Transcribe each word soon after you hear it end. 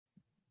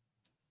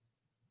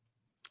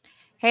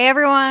Hey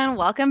everyone,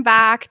 welcome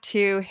back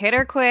to Hit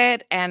or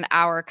Quit and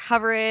our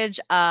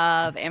coverage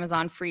of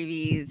Amazon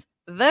Freebies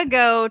The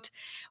GOAT.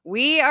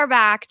 We are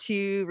back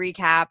to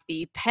recap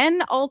the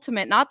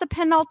penultimate, not the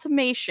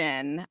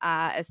penultimation,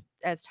 as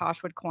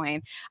Tosh would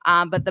coin,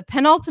 but the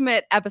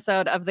penultimate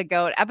episode of The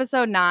GOAT,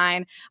 episode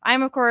 9.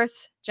 I'm, of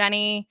course,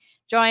 Jenny,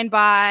 joined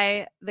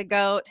by the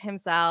GOAT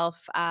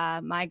himself,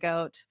 my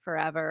GOAT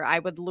forever. I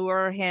would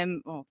lure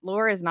him. Oh,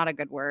 lure is not a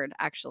good word,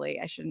 actually.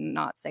 I should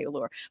not say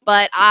lure,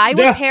 but I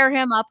would pair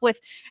him up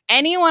with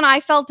anyone I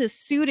felt is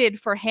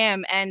suited for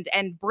him and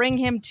bring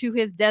him to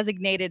his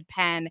designated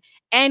pen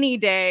any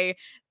day.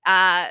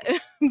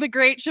 The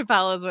great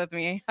Chappelle is with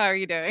me. How are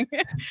you doing?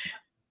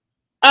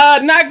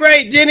 Not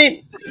great,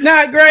 Jenny.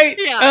 Not great.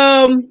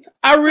 Yeah.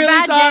 I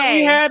really thought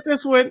we had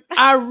this one.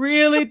 I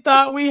really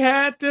thought we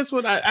had this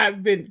one.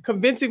 I've been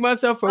convincing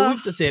myself for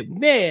weeks. I said,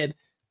 man,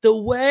 the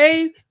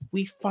way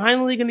we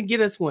finally gonna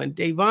get us one.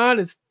 Davon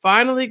is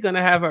finally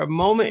gonna have her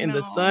moment in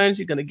the sun.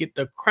 She's gonna get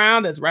the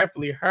crown that's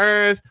rightfully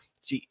hers.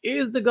 She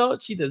is the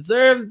GOAT. She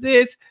deserves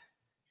this.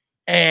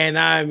 And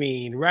I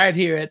mean, right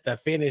here at the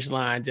finish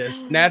line,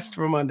 just snatched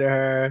from under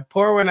her.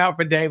 Pour one out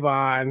for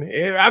Davon.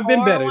 I've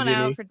been better, Jenny.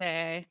 Out for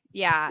Day.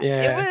 Yeah,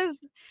 it was.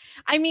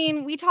 I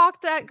mean, we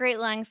talked at great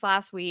lengths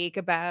last week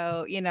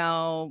about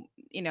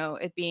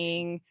it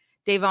being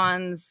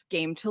Davon's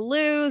game to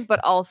lose,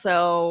 but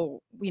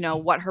also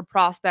what her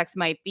prospects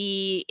might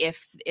be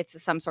if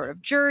it's some sort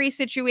of jury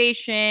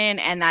situation,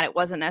 and that it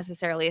wasn't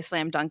necessarily a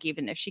slam dunk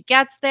even if she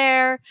gets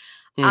there.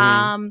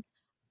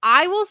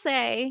 I will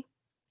say,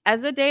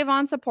 as a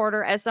Davon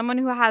supporter, as someone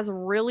who has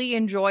really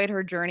enjoyed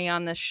her journey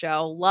on this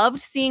show, loved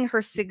seeing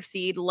her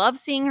succeed, loved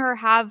seeing her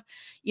have,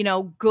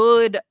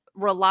 good,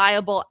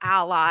 reliable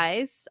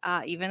allies,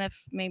 even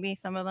if maybe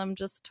some of them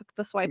just took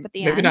the swipe at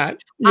the end. Maybe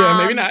not. Yeah,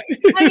 maybe not.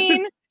 I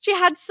mean, she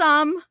had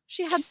some.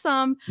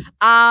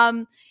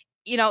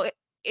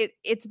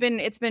 It's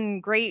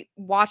been great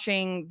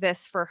watching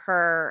this for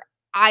her.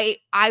 I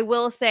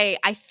will say,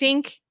 I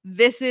think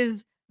this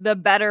is the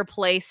better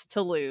place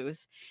to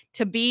lose,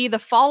 to be the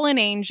fallen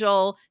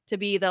angel, to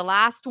be the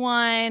last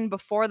one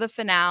before the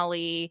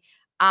finale,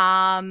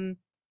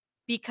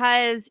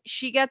 because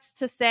she gets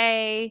to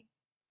say,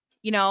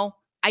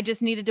 I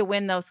just needed to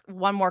win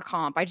one more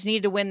comp. I just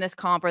needed to win this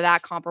comp or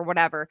that comp or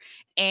whatever.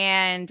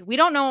 And we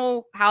don't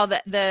know how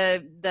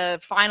the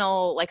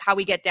final, like how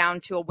we get down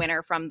to a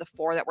winner from the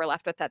 4 that we're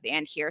left with at the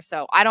end here.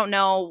 So I don't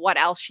know what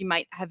else she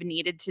might have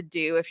needed to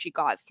do if she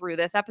got through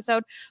this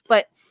episode,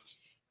 but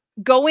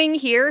going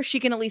here, she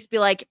can at least be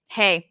like,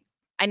 hey,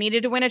 I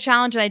needed to win a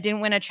challenge and I didn't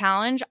win a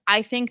challenge.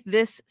 I think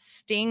this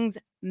stings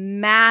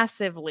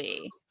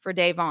massively for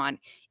Davon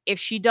if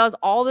she does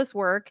all this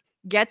work,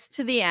 gets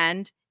to the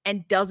end,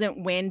 and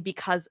doesn't win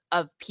because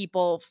of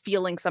people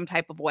feeling some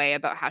type of way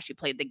about how she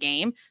played the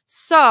game.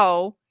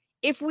 So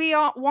if we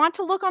want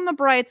to look on the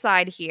bright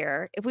side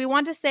here, if we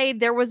want to say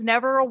there was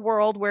never a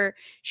world where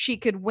she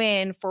could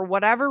win for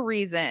whatever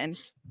reason,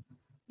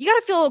 you got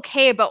to feel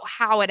okay about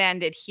how it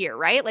ended here,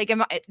 right? Like,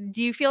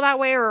 do you feel that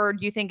way, or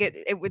do you think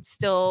it would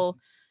still,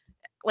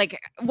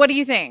 like, what do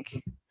you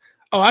think?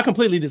 Oh, I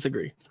completely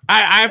disagree.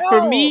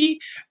 For me,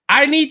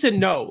 I need to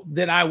know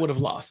that I would have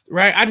lost,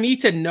 right? I need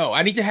to know.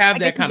 I need to have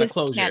that kind of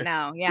closure. Can't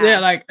know. Yeah. Yeah,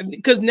 like,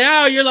 because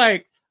now you're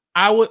like,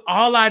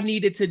 all I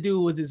needed to do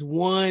was this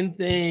one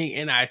thing,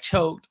 and I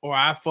choked, or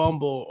I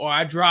fumbled, or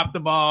I dropped the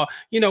ball.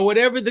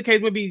 Whatever the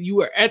case may be, you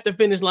were at the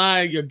finish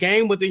line, your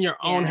game was in your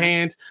own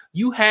hands.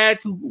 You had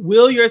to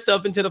will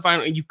yourself into the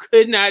final, and you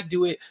could not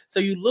do it. So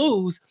you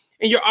lose,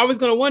 and you're always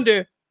going to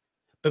wonder,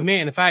 but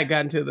man, if I had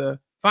gotten to the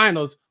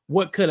finals,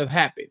 what could have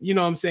happened? You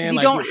know what I'm saying?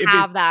 You don't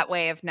have that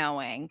way of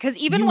knowing. Because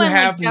even when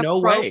Jeff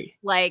Probst,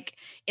 like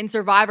in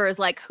Survivor, is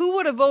like, who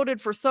would have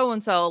voted for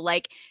so-and-so?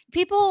 Like,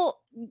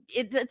 people,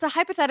 it's a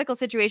hypothetical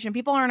situation.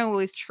 People aren't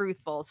always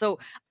truthful. So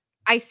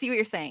I see what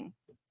you're saying.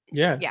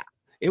 Yeah.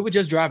 It would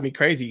just drive me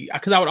crazy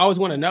because I would always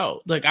want to know.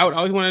 Like, I would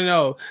always want to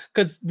know,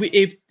 because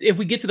if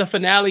we get to the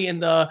finale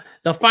and the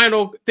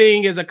final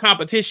thing is a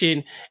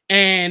competition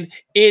and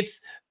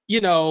it's,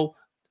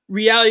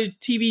 reality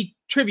TV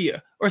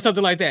trivia or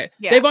something like that.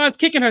 Yeah. Davon's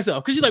kicking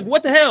herself because she's like,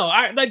 what the hell?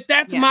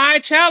 That's my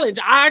challenge.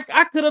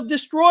 I could have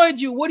destroyed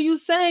you. What are you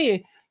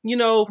saying?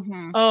 You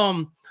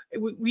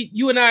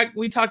and I,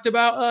 we talked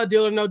about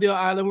Deal or No Deal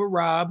Island with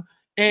Rob,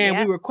 and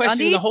we were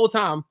questioning the whole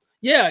time.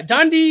 Yeah,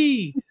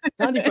 Dundee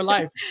for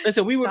life.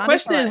 Listen, we were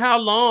questioning how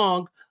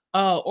long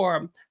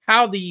or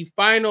how the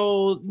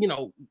final,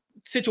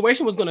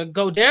 situation was going to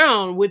go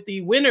down with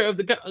the winner of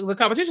the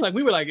competition. Like,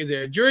 we were like, is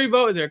there a jury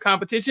vote? Is there a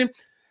competition?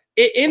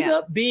 It ends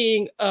up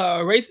being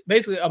a race,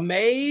 basically a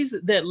maze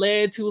that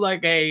led to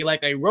like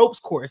a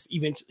ropes course,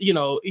 even,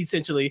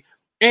 essentially.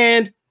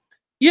 And,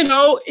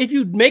 if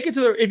you make it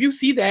if you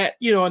see that,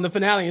 in the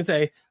finale and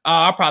say, oh,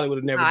 I probably would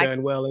have never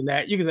done well in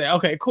that, you can say,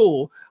 okay,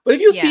 cool. But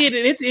if you see it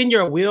and it's in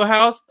your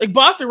wheelhouse, like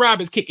Boston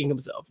Rob is kicking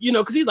himself,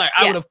 because he's like,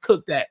 I would have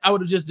cooked that. I would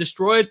have just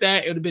destroyed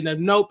that. It would have been a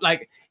nope,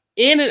 like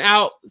in and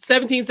out,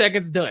 17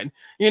 seconds done,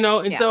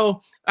 and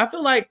so I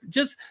feel like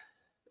just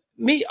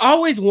me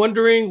always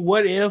wondering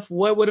what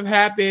would have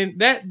happened,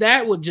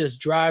 that would just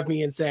drive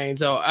me insane.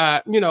 So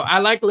I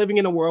like living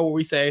in a world where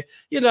we say,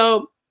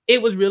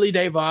 it was really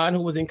Davon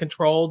who was in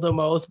control the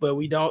most, but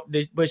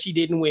but she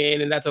didn't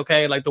win, and that's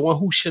okay. Like the one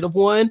who should have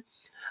won.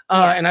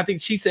 And I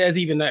think she says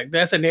even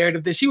that's a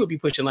narrative that she would be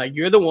pushing. Like,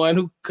 you're the one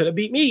who could have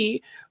beat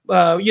me.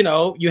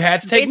 You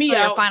had to take Basically me her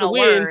out to final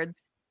win.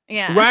 words.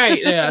 Yeah. Right.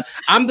 Yeah.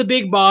 I'm the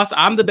big boss.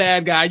 I'm the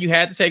bad guy. You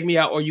had to take me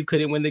out or you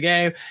couldn't win the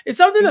game. It's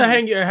something to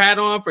hang your hat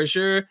on for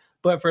sure.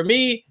 But for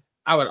me,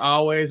 I would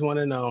always want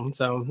to know.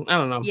 So I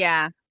don't know.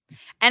 Yeah.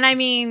 And I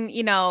mean,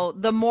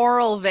 the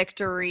moral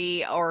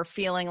victory or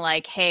feeling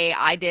like, hey,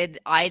 I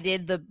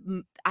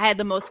had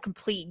the most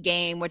complete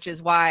game, which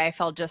is why I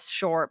fell just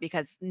short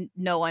because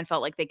no one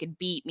felt like they could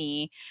beat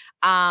me.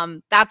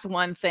 That's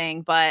one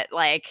thing, but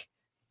like,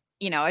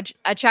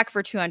 a check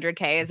for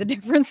 200K is a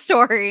different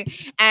story.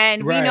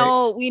 And we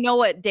know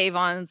what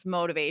Davon's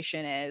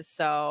motivation is.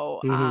 So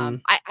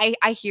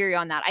I hear you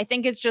on that. I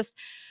think it's just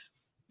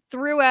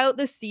throughout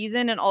the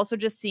season, and also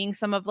just seeing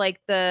some of like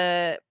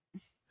the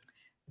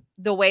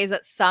ways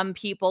that some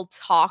people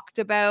talked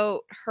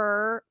about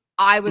her,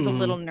 I was a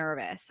little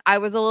nervous. I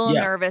was a little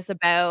nervous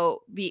about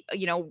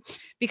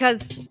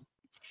because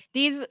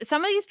a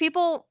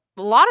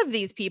lot of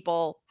these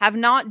people have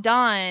not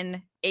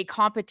done a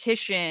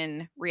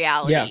competition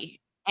reality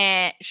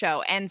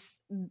show, and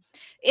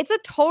it's a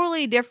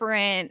totally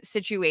different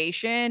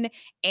situation,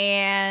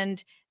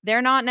 and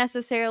they're not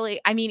necessarily,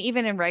 I mean,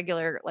 even in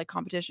regular like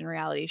competition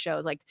reality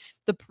shows, like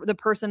the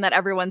person that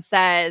everyone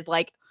says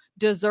like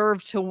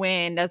deserve to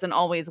win doesn't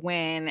always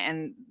win,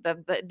 and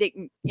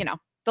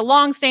the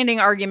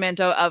long-standing argument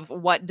of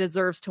what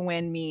deserves to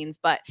win means.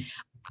 But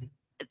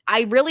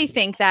I really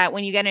think that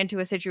when you get into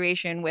a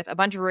situation with a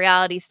bunch of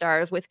reality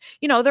stars with,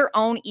 their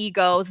own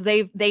egos,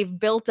 they've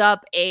built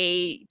up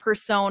a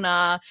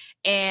persona,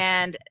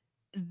 and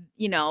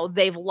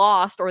they've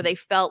lost, or they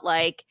felt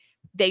like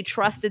they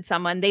trusted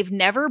someone. They've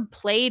never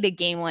played a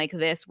game like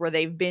this where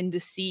they've been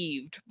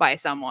deceived by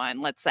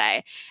someone, let's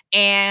say.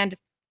 And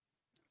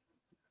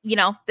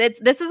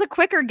this is a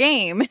quicker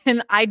game,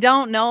 and I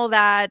don't know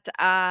that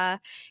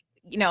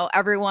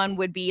everyone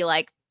would be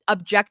like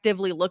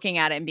objectively looking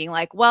at it and being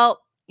like, well,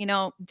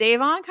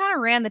 Davon kind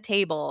of ran the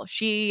table.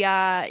 She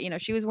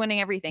she was winning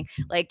everything.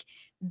 Like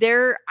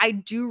I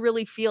do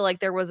really feel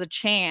like there was a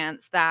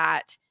chance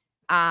that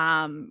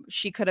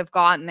she could have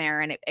gotten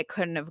there, and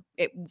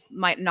it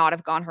might not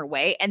have gone her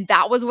way. And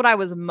that was what I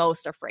was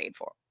most afraid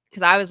for,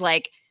 because I was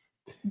like,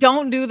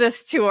 don't do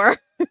this to her.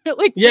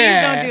 Like,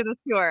 please don't do this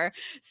to her.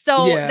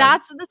 So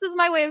this is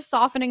my way of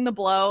softening the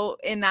blow,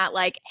 in that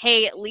like,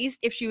 hey, at least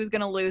if she was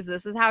gonna lose,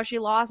 this is how she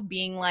lost,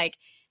 being like,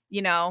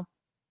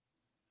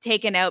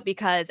 taken out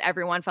because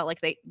everyone felt like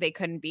they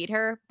couldn't beat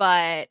her.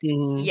 But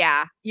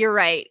yeah, you're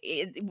right.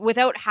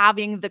 Without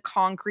having the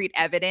concrete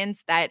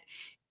evidence that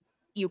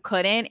you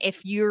couldn't,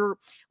 if you're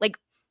like,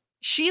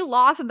 she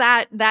lost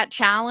that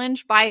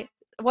challenge by,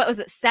 what was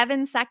it,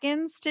 7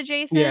 seconds to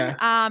Jason?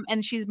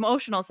 And she's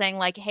emotional, saying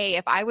like, hey,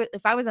 if I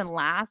was in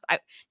last,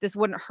 this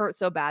wouldn't hurt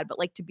so bad, but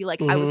like, to be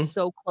like, I was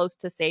so close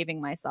to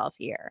saving myself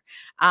here.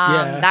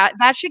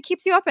 That shit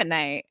keeps you up at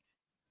night.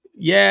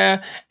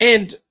 Yeah.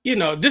 And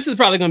this is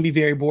probably going to be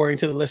very boring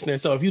to the listener.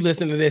 So if you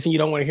listen to this and you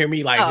don't want to hear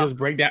me just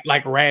break that,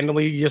 like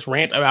randomly just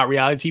rant about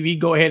reality TV,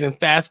 go ahead and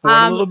fast forward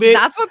a little bit.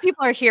 That's what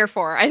people are here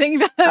for. I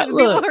think that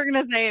people are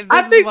going to say,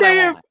 I think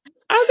they're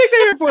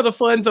here for the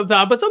fun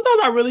sometimes, but sometimes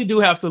I really do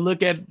have to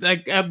look at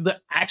like the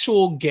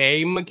actual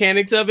game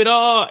mechanics of it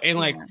all, and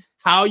like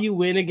how you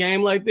win a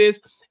game like this.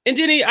 And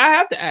Jenny, I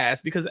have to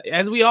ask, because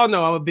as we all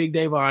know, I'm a big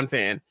Davon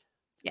fan.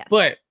 Yes.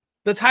 But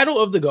the title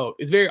of the GOAT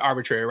is very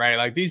arbitrary, right?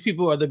 Like, these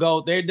people are the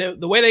GOAT. They're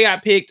the way they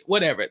got picked,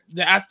 whatever.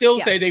 I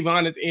still say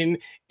Davon is in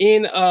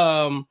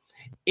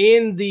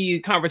the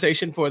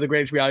conversation for the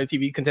greatest reality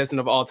TV contestant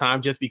of all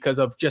time, just because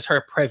of just her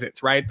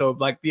presence, right?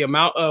 The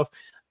amount of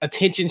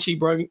attention she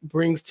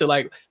brings to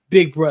like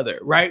Big Brother,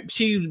 right?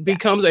 She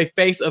becomes a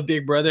face of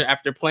Big Brother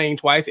after playing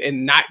twice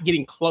and not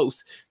getting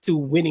close to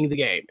winning the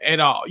game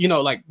at all.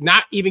 Like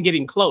not even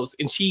getting close.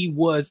 And she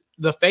was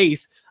the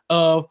face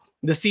of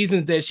the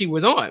seasons that she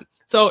was on.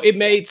 So it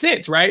made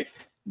sense, right?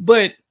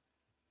 But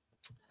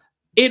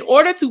in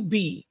order to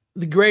be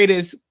the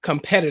greatest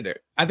competitor,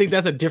 I think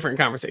that's a different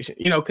conversation.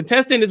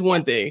 Contestant is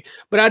one thing,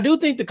 but I do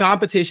think the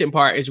competition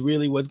part is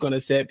really what's going to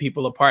set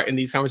people apart in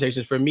these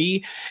conversations for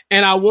me.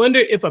 And I wonder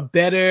if a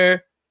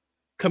better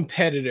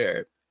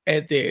competitor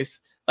at this,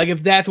 like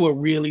if that's what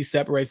really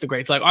separates the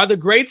greats. Like, are the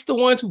greats the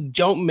ones who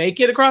don't make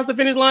it across the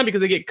finish line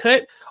because they get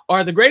cut? Or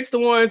are the greats the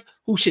ones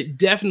who should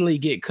definitely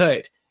get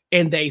cut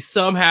and they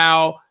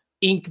somehow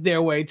ink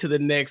their way to the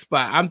next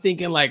spot? I'm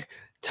thinking like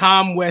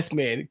Tom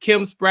Westman,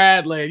 Kim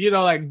Spradlin,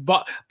 like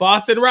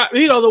Boston Rock,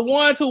 the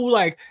ones who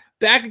like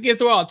back against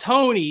the wall,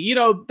 Tony,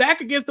 back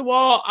against the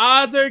wall,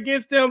 odds are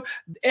against them.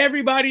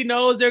 Everybody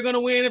knows they're going to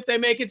win if they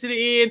make it to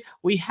the end.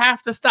 We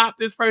have to stop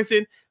this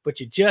person, but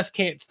you just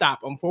can't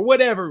stop them for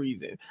whatever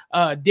reason.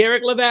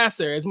 Derek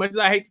Levasseur, as much as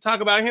I hate to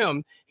talk about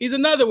him, he's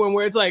another one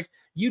where it's like,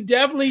 you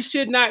definitely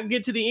should not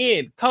get to the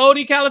end.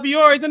 Cody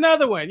Calafiore is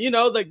another one, you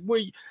know, like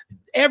where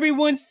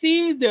everyone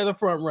sees they're the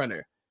front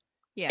runner.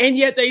 Yeah. And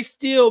yet they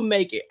still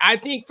make it. I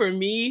think for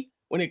me,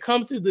 when it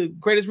comes to the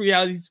greatest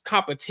realities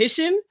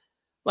competition,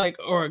 like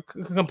or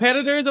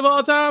competitors of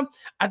all time,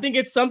 I think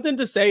it's something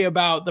to say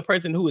about the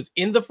person who is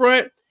in the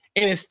front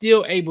and is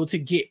still able to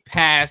get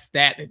past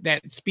that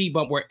speed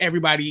bump where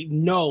everybody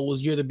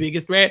knows you're the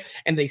biggest threat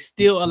and they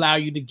still allow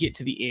you to get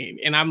to the end.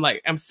 And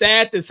I'm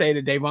sad to say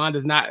that Davon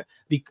does not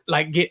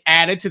get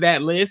added to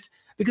that list,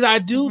 because I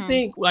do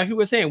think, like you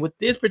were saying, with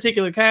this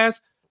particular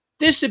cast,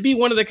 this should be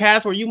one of the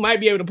casts where you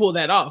might be able to pull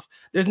that off.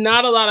 There's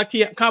not a lot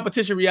of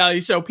competition reality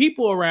show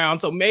people around,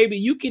 so maybe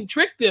you can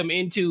trick them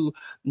into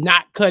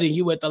not cutting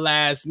you at the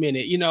last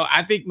minute. You know,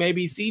 I think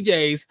maybe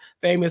CJ's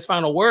famous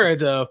final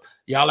words of,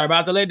 y'all are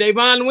about to let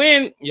Davon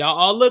win. Y'all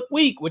all look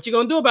weak. What you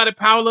gonna do about it,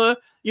 Paula?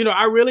 You know,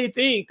 I really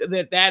think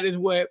that is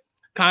what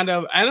kind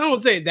of, I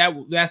don't say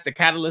that's the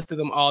catalyst to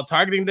them all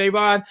targeting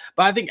Davon,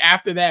 but I think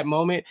after that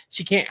moment,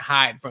 she can't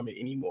hide from it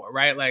anymore,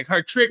 right? Like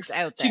her tricks,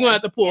 she's gonna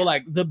have to pull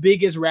like the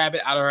biggest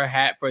rabbit out of her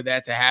hat for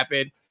that to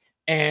happen.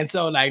 And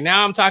so like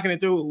now I'm talking it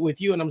through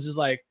with you, and I'm just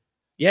like,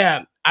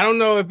 yeah, I don't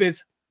know if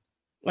it's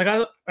I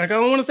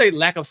don't want to say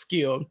lack of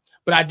skill,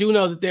 but I do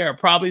know that there are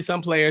probably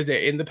some players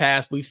that in the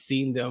past we've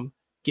seen them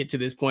get to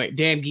this point.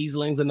 Dan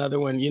Giesling's another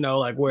one, you know,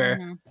 like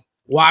where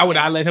why would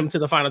I let him to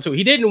the final two?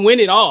 He didn't win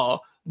it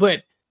all,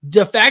 but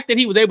the fact that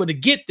he was able to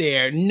get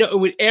there,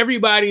 with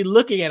everybody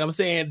looking at him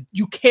saying,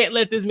 you can't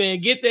let this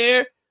man get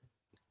there,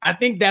 I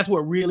think that's what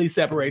really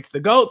separates the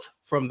GOATs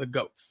from the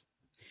GOATs.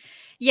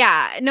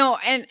 Yeah, no,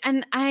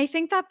 and I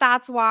think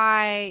that's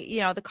why, you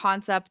know, the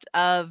concept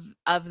of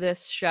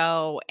this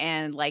show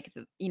and like,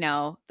 you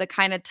know, the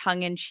kind of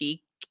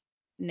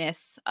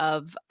tongue-in-cheekness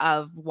of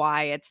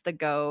why it's the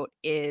GOAT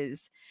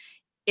is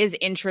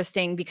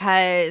interesting,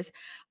 because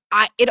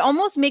it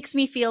almost makes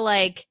me feel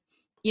like,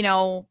 you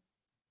know,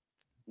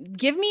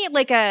 give me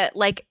like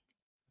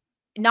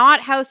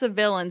not House of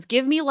Villains,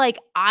 give me like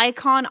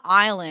Icon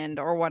Island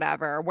or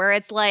whatever, where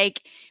it's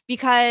like,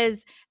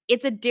 because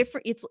it's a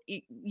different,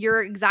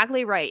 you're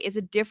exactly right. It's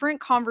a different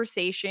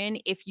conversation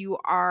if you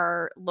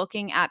are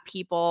looking at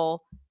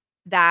people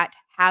that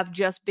have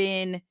just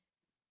been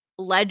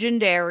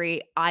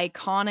legendary,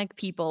 iconic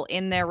people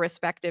in their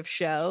respective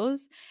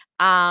shows,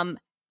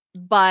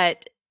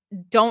 but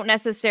don't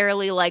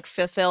necessarily like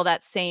fulfill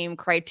that same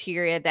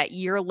criteria that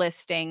you're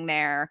listing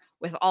there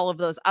with all of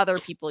those other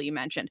people you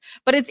mentioned.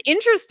 But it's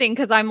interesting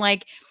because I'm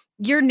like,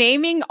 you're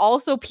naming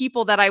also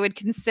people that I would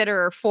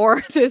consider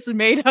for this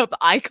made up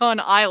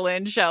Icon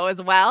Island show as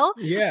well.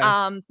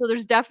 Yeah. So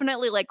there's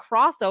definitely like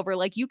crossover.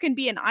 Like you can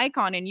be an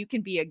icon and you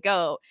can be a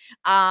GOAT.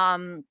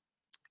 And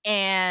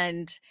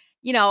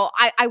you know,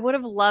 I would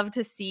have loved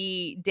to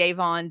see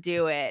Davon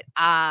do it.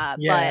 But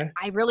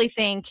I really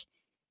think,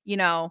 you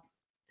know,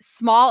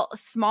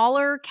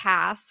 smaller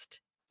cast.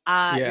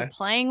 You're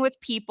playing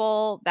with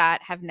people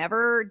that have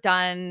never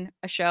done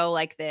a show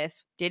like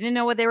this, didn't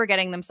know what they were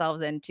getting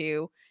themselves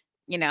into,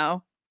 you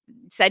know,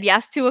 said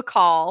yes to a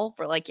call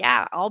for like,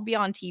 yeah, I'll be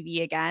on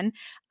TV again.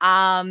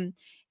 And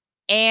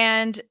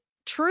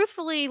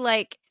truthfully,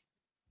 like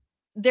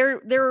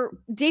Davon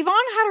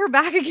had her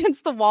back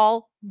against the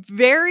wall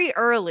very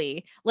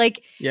early.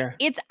 Like,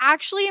 it's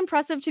actually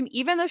impressive to me,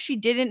 even though she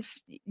didn't,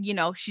 you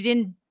know, she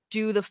didn't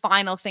do the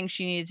final thing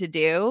she needed to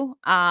do.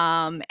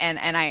 And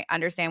I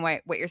understand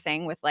what you're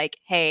saying with like,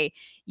 hey,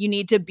 you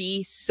need to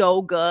be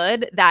so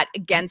good that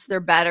against their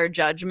better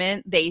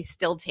judgment, they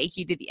still take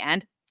you to the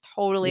end.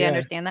 Totally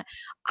understand that.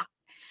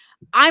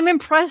 I'm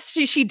impressed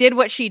she did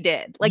what she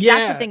did. Like,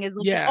 that's the thing is,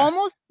 it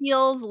almost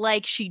feels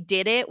like she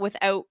did it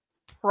without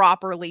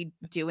properly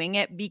doing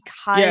it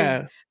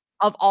because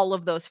of all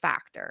of those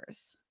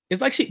factors.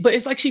 It's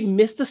like she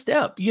missed a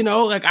step, you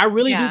know? Like, I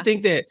really do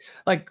think that,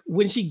 like,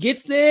 when she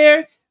gets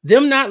there,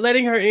 them not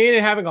letting her in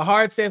and having a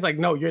hard stance, like,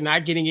 no, you're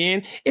not getting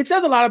in. It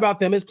says a lot about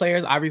them as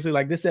players. Obviously,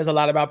 like, this says a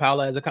lot about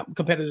Paula as a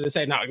competitor to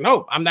say,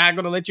 no, I'm not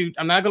going to let you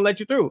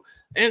through.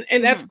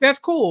 And that's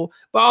cool.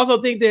 But I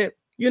also think that,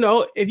 you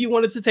know, if you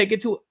wanted to take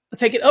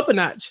it up a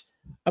notch,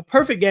 a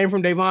perfect game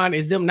from Davon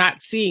is them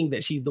not seeing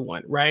that she's the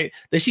one, right?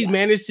 That she's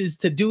managed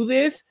to do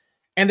this,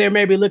 and they're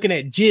maybe looking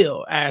at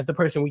Jill as the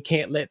person we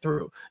can't let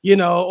through, you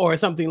know, or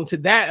something to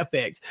that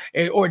effect,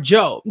 or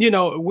Joe, you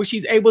know, where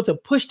she's able to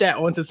push that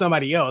onto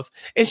somebody else.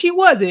 And she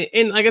wasn't.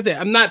 And like I said,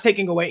 I'm not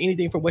taking away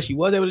anything from what she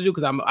was able to do,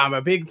 because I'm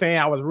a big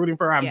fan. I was rooting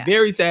for her. I'm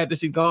very sad that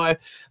she's gone,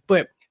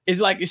 but it's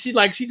like she's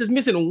just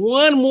missing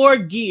one more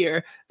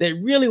gear that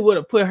really would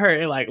have put her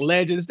in like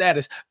legend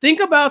status. Think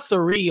about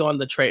Sari on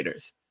The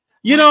Traitors.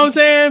 You know what I'm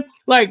saying?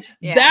 Like,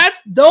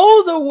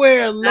 those are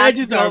where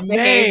legends are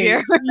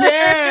made.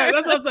 Yeah,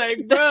 that's what I'm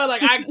saying, bro.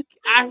 Like,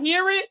 I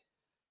hear it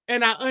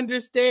and I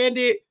understand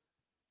it,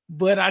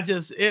 but I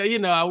just, you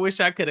know, I wish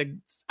I could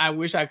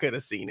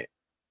have seen it.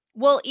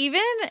 Well,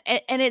 even,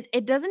 and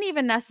it doesn't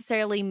even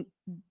necessarily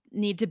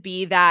need to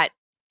be that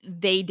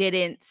they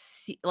didn't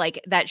see, like,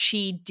 that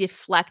she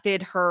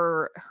deflected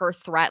her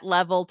threat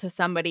level to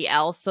somebody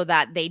else so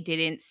that they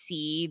didn't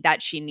see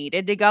that she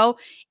needed to go.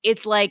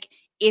 It's like,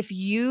 if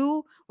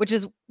you, which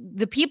is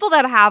the people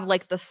that have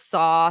like the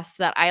sauce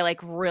that I like,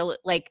 really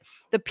like,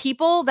 the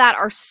people that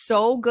are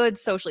so good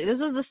socially, this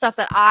is the stuff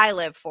that I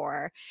live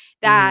for,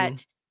 Mhm.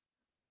 that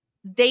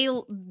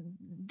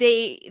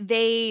they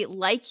they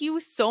like you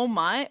so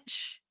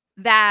much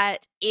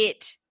that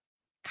it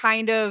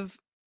kind of,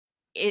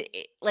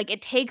 it like,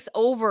 it takes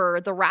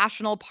over the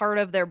rational part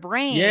of their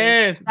brain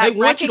Yes, they that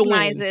want you to win.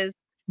 recognizes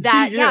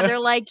that, yeah, Yeah. they're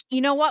like,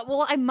 "You know what?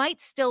 Well, I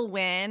might still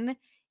win,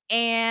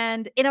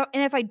 and, you know,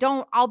 and if I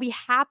don't, I'll be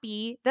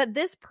happy that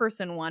this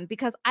person won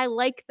because I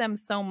like them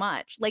so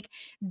much." Like,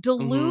 Mhm.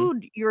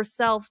 delude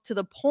yourself to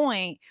the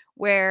point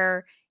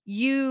where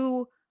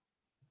you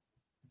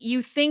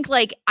you think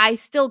like, "I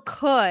still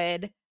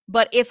could,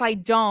 but if I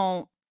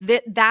don't,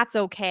 that's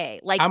okay."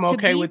 Like, I'm to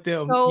okay be with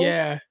them. so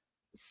Yeah.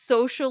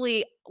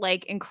 socially,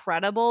 like,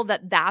 incredible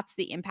that that's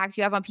the impact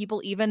you have on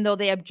people, even though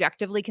they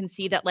objectively can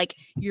see that, like,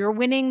 you're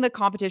winning the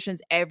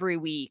competitions every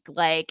week.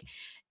 Like,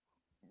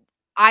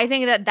 I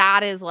think that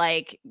that is,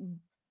 like,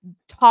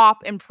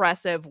 top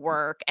impressive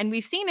work, and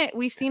we've seen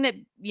it,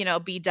 you know,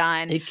 be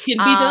done. It can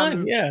be done.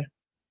 Um, Yeah.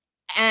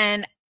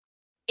 and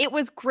it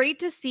was great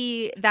to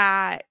see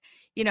that,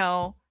 you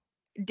know,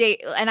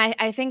 and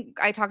I think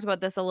I talked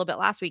about this a little bit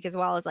last week as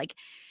well, as like,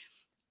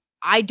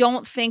 I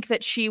don't think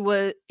that she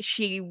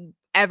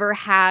ever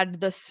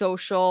had the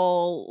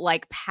social,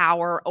 like,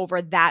 power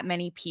over that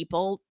many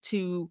people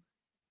to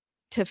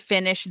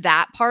finish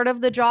that part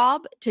of the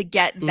job, to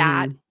get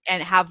that Mhm.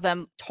 and have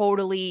them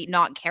totally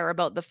not care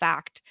about the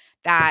fact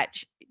that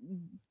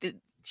th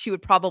she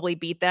would probably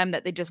beat them,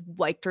 that they just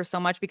liked her so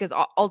much, because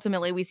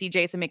ultimately we see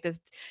Jason make this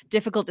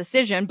difficult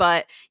decision,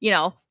 but, you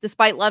know,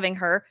 despite loving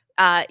her,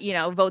 you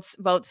know, votes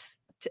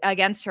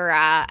against her,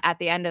 at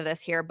the end of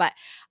this here. But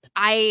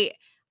I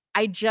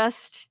I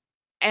just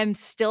am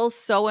still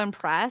so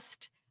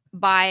impressed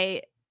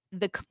by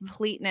the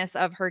completeness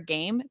of her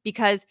game,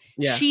 because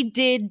Yeah. she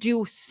did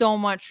do so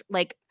much,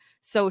 like,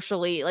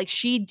 socially. Like,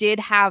 she did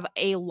have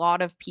a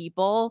lot of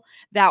people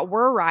that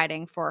were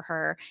riding for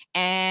her,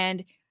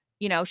 and,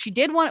 you know, she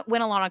did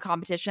win a lot of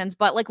competitions,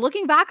 but, like,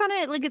 looking back on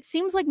it, like, it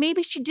seems like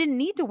maybe she didn't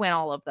need to win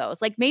all of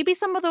those. Like, maybe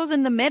some of those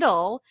in the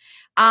middle,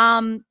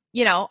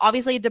 you know,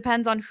 obviously it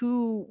depends on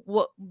who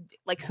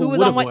Who was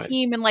would on have what won?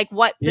 team and, like,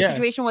 what the Yeah.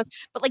 situation was,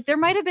 but, like, there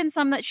might have been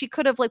some that she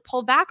could have, like,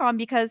 pulled back on,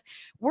 because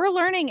we're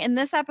learning in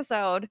this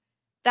episode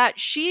that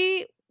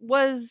she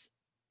was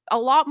a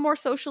lot more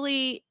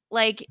socially,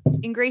 like,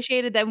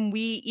 ingratiated than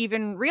we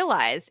even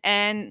realized.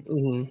 And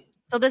Mhm.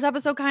 so this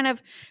episode kind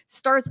of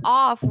starts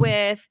off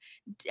with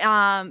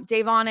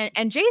Davon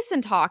and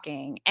Jason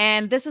talking,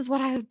 and this is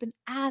what I've been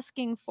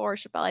asking for,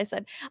 Chappelle. I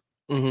said,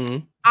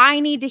 Mhm. I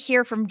need to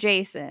hear from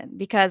Jason,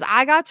 because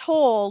I got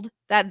told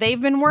that they've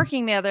been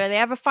working together. They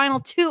have a final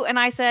 2, and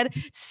I said,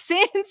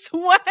 "Since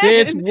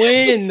Since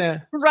when?"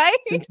 when? Right?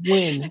 Since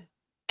when?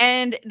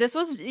 And this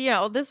was, you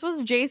know, this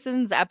was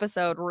Jason's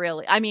episode,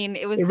 really. I mean,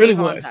 it was It really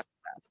Davon's was. episode,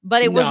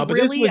 but it was No, but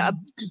really a,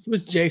 this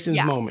was Jason's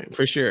yeah, moment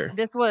for sure.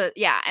 this was,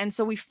 yeah. And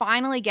so we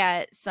finally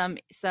get some,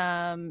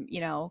 you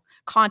know,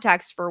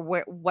 context for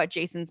what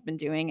Jason's been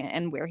doing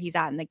and where he's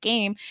at in the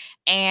game.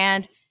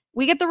 And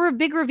we get the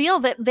big reveal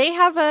that they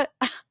have a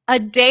a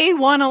day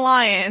one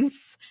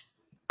alliance.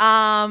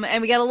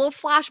 And we get a little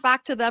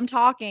flashback to them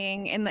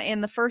talking in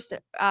the first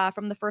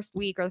from the first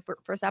week, or the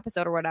first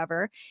episode or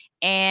whatever.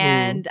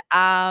 Mhm. And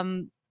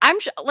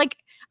like,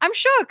 I'm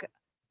shook.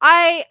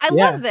 I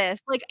Yeah. love this.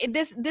 Like,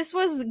 this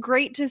was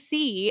great to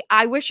see.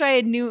 I wish I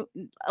had knew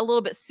a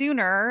little bit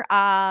sooner.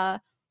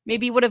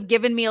 Maybe would have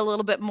given me a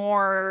little bit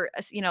more,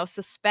 you know,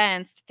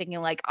 suspense,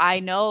 thinking like, I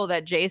know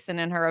that Jason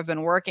and her have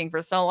been working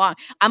for so long.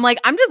 I'm like,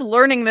 I'm just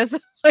learning this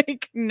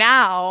like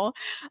now.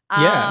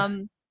 Yeah.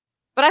 Um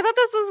but I thought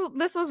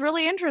this was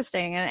really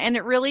interesting, and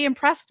it really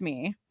impressed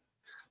me.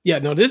 Yeah,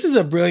 no, this is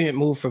a brilliant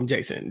move from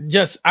Jason.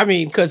 Just, I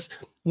mean, because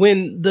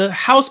when the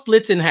house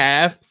splits in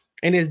half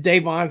and it's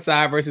Davon's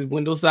side versus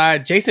Wendell's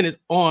side, Jason is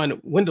on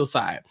Wendell's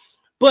side.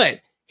 But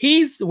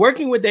he's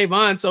working with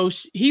Davon, so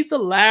he's the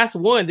last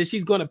one that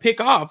she's going to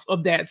pick off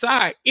of that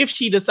side if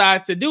she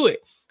decides to do it.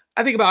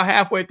 I think about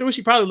halfway through,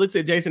 she probably looks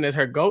at Jason as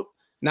her GOAT,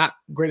 not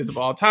greatest of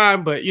all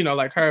time, but, you know,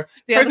 like her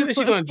The person other that she's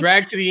one. going to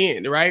drag to the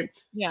end, right?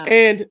 Yeah.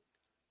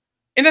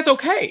 And that's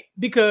okay,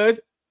 because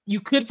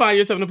you could find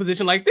yourself in a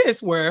position like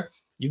this where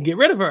you can get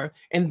rid of her,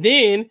 and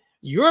then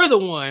you're the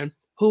one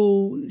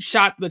who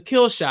shot the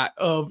kill shot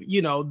of,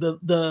 you know,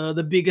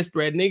 the biggest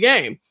threat in the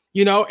game,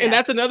 you know. And Yeah.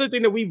 that's another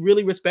thing that we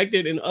really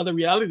respected in other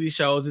reality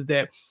shows, is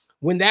that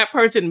when that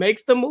person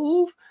makes the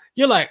move,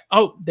 you're like,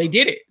 oh, they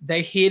did it.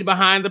 They hid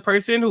behind the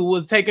person who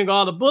was taking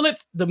all the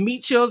bullets, the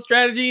meat shield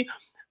strategy.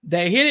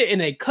 They hit it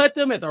and they cut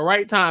them at the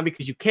right time,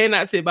 because you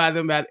cannot sit by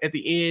them at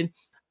the end.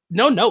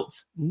 No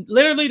notes,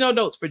 literally no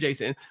notes for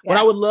Jason. What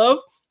I Yeah. would love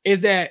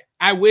is that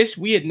I wish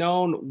we had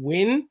known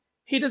when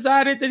he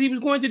decided that he was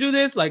going to do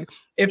this. Like,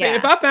 if Yeah.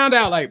 I found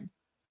out like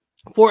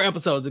 4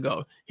 episodes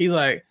ago, he's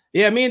like,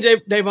 Yeah, me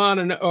and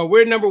Davon,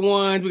 we're number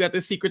ones. We got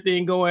this secret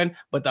thing going,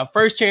 but the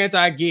first chance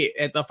I get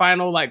at the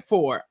final like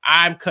 4,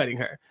 I'm cutting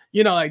her.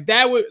 You know, like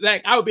that would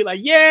like I would be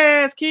like,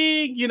 yes,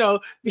 King. You know,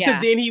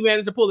 because then he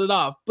managed to pull it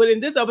off. But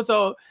in this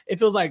episode, it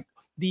feels like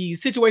the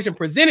situation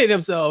presented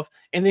himself,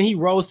 and then he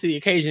rose to the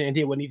occasion and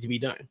did what needed to be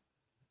done.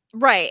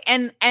 Right,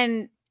 and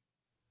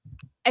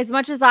as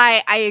much as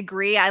I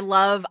agree, I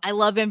love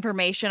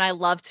information. I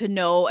love to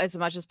know as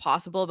much as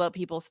possible about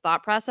people's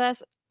thought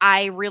process.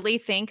 I really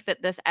think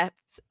that this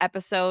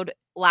episode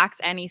lacks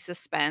any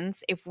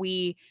suspense if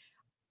we've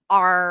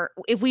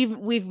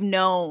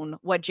known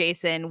what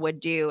Jason would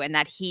do and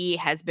that he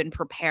has been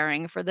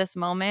preparing for this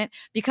moment,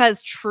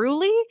 because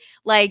truly,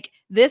 like,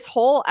 this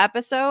whole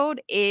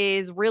episode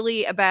is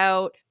really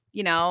about,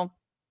 you know,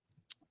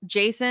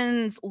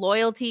 Jason's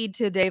loyalty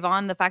to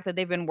Davon, the fact that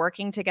they've been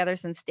working together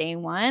since day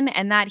one,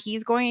 and that he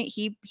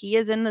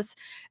is in this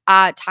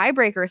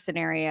tiebreaker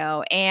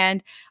scenario.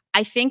 And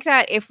I think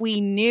that if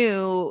we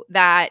knew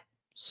that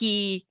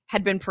he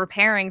had been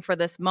preparing for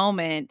this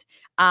moment,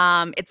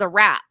 it's a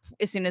wrap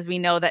as soon as we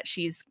know that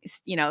she's,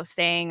 you know,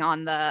 staying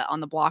on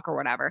the block or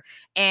whatever.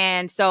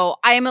 And so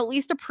I am at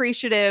least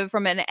appreciative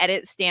from an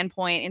edit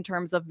standpoint in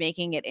terms of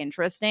making it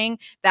interesting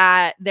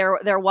that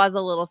there was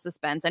a little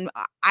suspense. And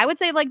I would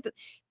say, like,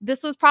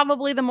 this was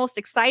probably the most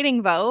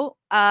exciting vote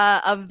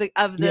of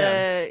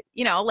the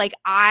you know, like,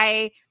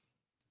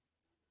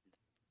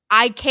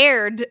 I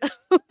cared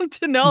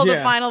to know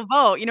the final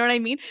vote. You know what I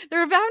mean? There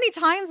have, how many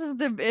times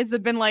has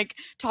it been like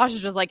Tasha's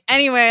just like,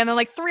 anyway, and then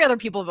like 3 other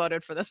people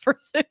voted for this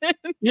person.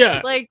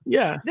 Like,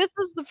 this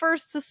was the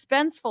first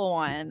suspenseful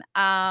one.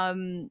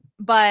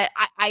 But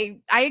I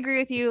agree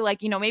with you.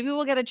 Like, you know, maybe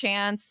we'll get a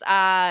chance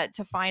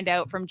to find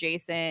out from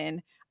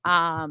Jason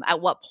at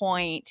what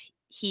point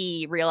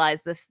he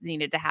realized this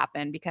needed to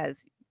happen,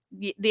 because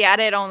the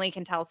edit only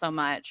can tell so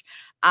much.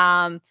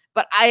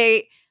 But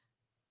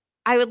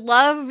I would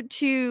love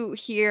to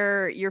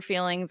hear your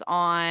feelings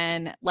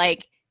on,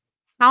 like,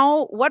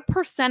 what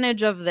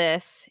percentage of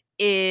this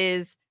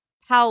is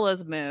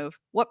Paola's move?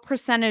 What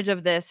percentage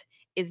of this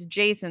is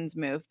Jason's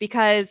move?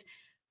 Because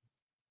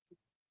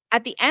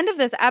at the end of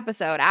this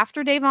episode,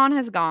 after Davon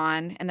has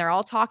gone and they're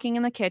all talking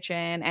in the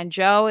kitchen, and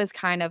Joe is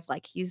kind of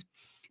like,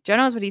 Joe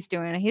knows what he's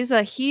doing. He's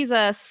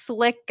a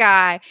slick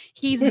guy.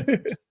 He's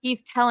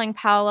telling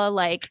Paola,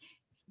 like,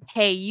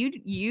 hey,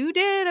 you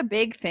did a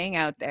big thing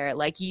out there.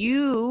 Like,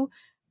 you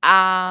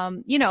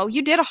know,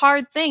 you did a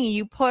hard thing.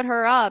 You put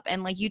her up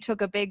and, like, you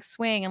took a big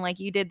swing and, like,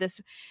 you did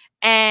this.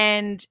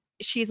 And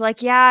she's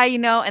like, yeah, you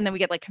know, and then we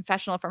get like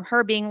confessional from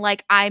her being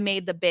like, I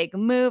made the big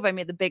move. I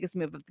made the biggest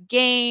move of the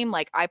game.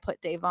 Like, I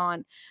put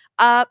Davon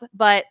up.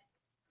 But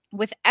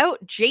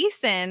without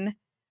Jason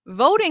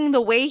voting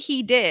the way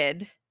he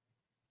did,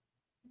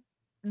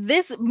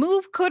 this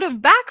move could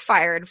have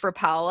backfired for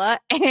Paola,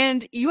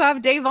 and you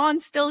have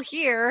Davon still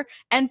here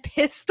and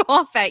pissed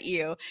off at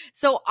you.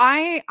 So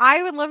I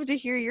would love to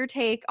hear your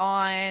take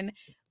on,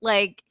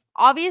 like,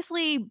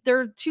 obviously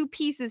there are 2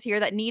 pieces here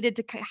that needed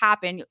to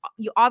happen.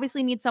 You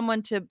obviously need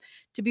someone to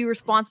be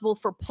responsible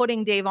for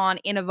putting Davon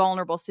in a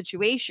vulnerable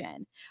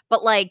situation.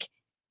 But, like,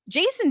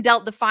 Jason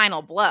dealt the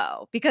final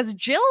blow because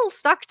Jill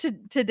stuck to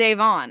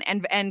Davon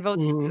and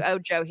votes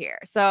out Joe here.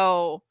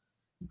 So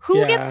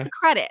who gets the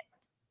credit?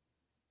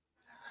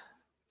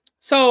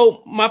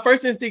 So my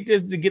first instinct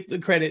is to get the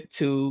credit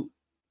to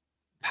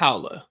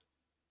Paola.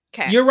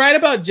 Okay. You're right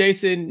about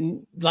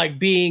Jason, like,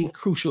 being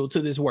crucial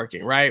to this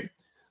working, right?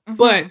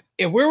 But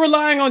if we're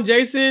relying on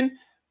Jason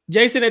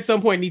at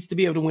some point needs to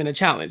be able to win a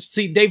challenge.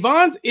 See,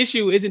 Davon's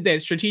issue isn't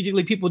that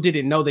strategically people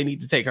didn't know they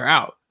need to take her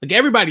out. Like,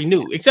 everybody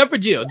knew, except for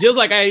Jill. Jill's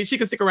like, hey, she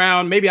can stick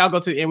around. Maybe I'll go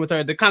to the end with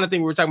her. The kind of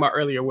thing we were talking about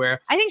earlier,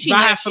 where I think if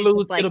I have to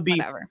lose, like, it'll be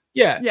whatever.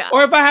 Yeah.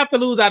 Or if I have to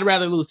lose, I'd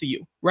rather lose to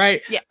you,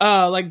 right?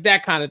 Yeah. Like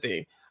that kind of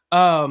thing.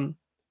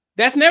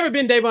 That's never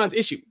been Davon's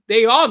issue.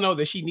 They all know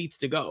that she needs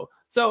to go.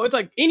 So it's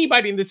like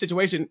anybody in this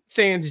situation,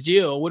 sans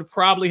Jill, would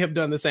probably have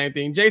done the same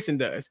thing Jason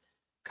does.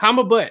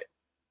 But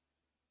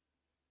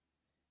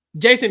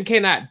Jason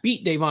cannot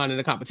beat Davon in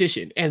a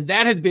competition. And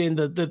that has been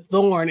the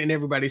thorn in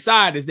everybody's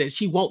side, is that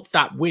she won't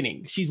stop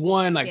winning. She's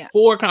won like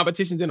 4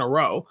 competitions in a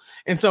row.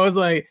 And so it's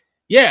like,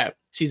 yeah,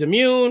 she's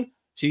immune.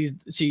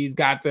 She's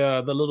got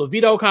the little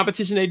veto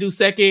competition they do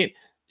second.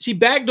 She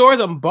backdoors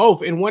them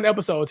both in one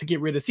episode to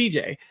get rid of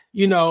CJ,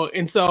 you know?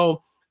 And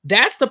so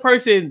that's the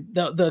person,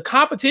 the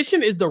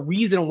competition is the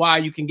reason why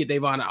you can get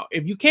Davon out.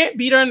 If you can't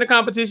beat her in the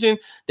competition,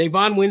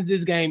 Davon wins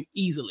this game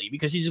easily,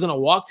 because she's going to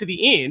walk to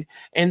the end,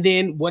 and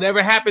then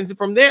whatever happens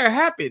from there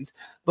happens.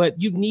 But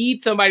you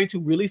need somebody to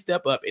really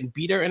step up and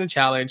beat her in a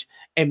challenge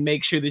and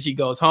make sure that she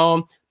goes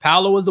home.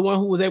 Paola was the one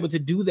who was able to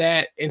do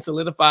that and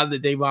solidify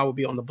that Davon would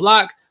be on the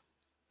block.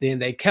 Then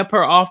they kept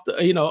her off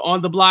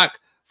on the block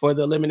for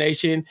the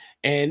elimination,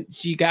 and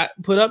she got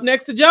put up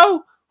next to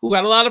Joe, who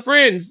got a lot of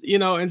friends,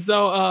 and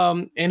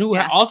so and who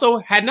also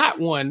had not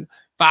won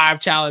 5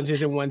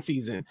 challenges in one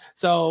season.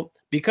 So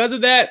because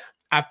of that,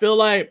 I feel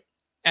like,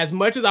 as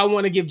much as I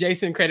want to give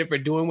Jason credit for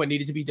doing what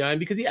needed to be done,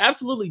 because he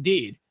absolutely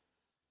did,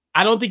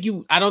 I don't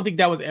think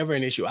that was ever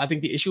an issue. I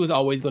think the issue is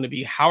always going to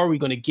be, how are we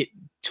going to get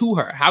to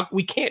her? How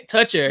we can't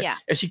touch her Yeah.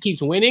 if she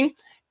keeps winning,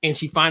 and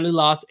she finally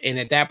lost, and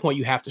at that point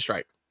you have to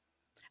strike.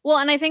 Well,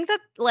 and I think that,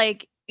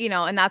 like, you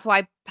know, and that's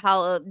why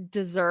Paula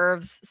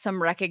deserves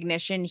some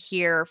recognition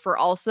here for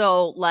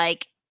also,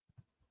 like,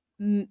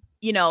 you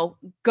know,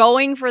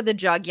 going for the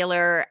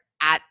jugular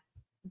at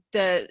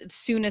the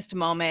soonest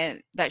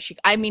moment that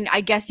I mean,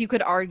 I guess you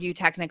could argue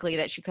technically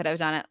that she could have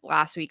done it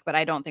last week, but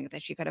I don't think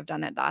that she could have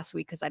done it last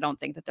week because I don't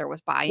think that there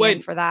was buy-in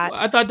Wait, for that.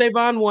 I thought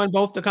Devon won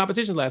both the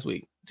competitions last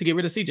week to get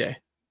rid of CJ.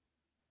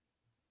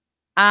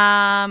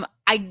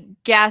 I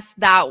guess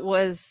that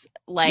was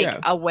like Yeah.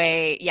 a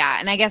way, yeah,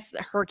 and I guess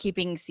her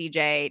keeping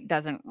CJ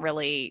doesn't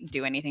really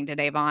do anything to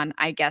Davon.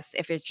 I guess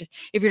if you're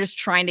just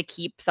trying to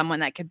keep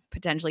someone that could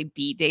potentially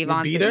beat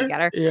Davon so that you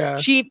get her. Yeah.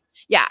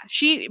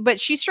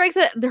 But she strikes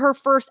at her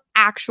first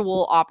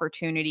actual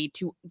opportunity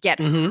to get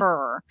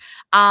her.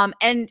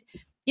 And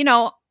you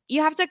know,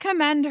 you have to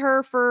commend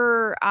her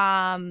for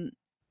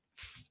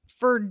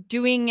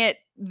doing it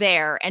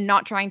there and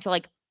not trying to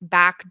like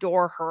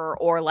backdoor her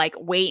or like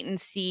wait and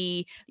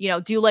see, you know,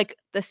 do like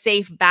the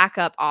safe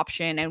backup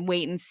option and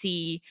wait and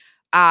see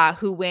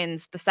who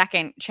wins the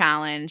second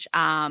challenge.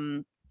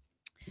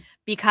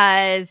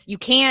 Because you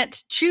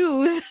can't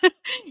choose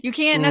you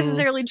can't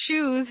necessarily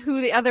choose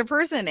who the other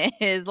person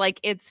is.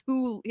 Like it's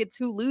who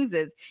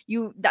loses.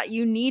 You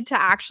need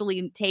to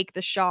actually take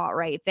the shot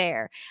right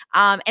there.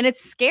 And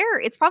it's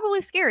scary. It's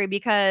probably scary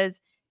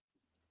because,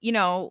 you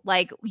know,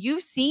 like,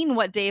 you've seen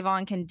what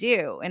Davon can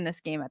do in this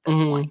game at this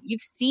point. You've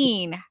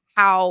seen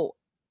how,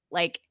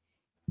 like,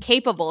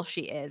 capable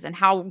she is and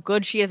how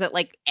good she is at,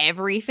 like,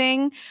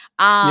 everything.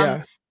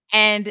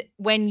 And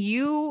when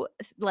you,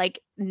 like,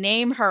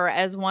 name her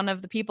as one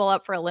of the people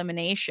up for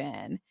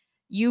elimination,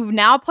 you've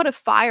now put a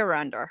fire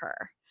under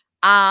her.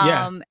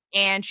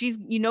 And she's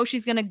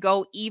gonna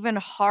go even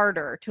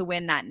harder to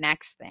win that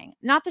next thing.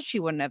 Not that she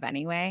wouldn't have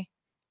anyway.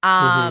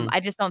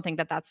 I just don't think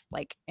that that's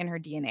like in her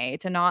DNA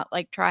to not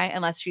like try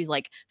unless she's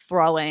like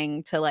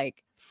throwing to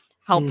like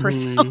help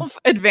herself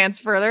advance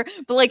further.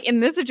 But like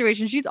in this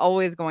situation, she's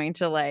always going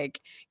to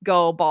like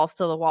go balls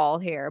to the wall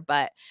here.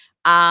 But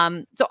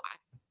so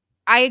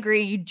I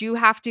agree. You do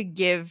have to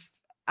give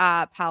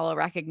Paolo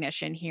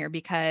recognition here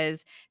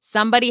because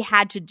somebody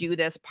had to do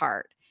this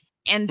part.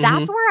 And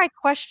that's where I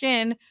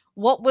question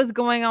what was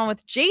going on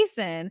with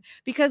Jason,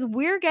 because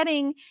we're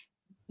getting,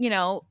 you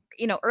know,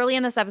 early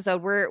in this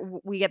episode,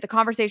 we get the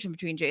conversation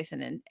between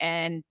Jason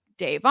and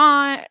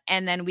Davon,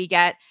 and then we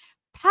get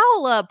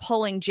Paula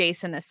pulling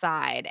Jason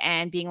aside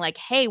and being like,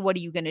 "Hey, what are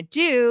you gonna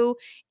do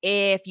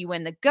if you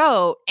win the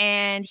goat?"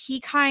 And he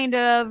kind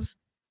of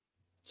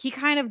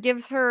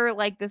gives her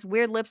like this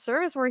weird lip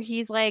service where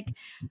he's like,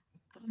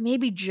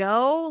 maybe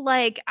Joe,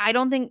 like, I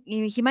don't think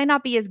he might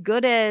not be as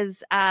good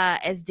as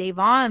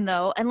Davon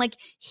though. And like,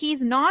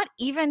 he's not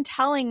even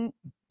telling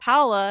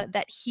Paula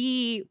that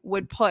he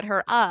would put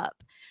her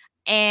up.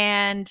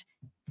 And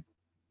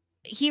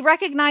he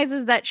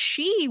recognizes that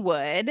she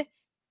would.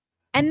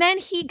 And then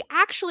he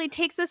actually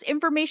takes this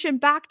information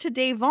back to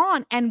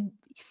Davon, and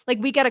like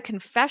we get a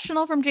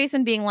confessional from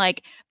Jason being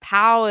like,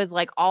 Pau is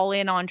like all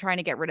in on trying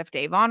to get rid of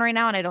Davon right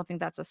now. And I don't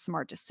think that's a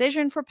smart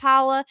decision for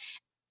Paula.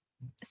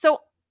 So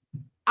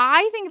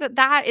I think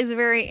that is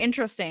very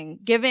interesting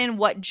given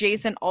what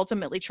Jason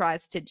ultimately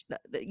tries to,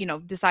 you know,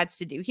 decides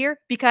to do here,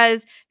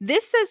 because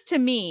this says to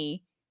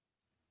me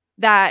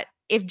that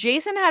if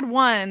Jason had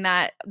won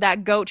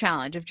that goat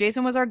challenge, if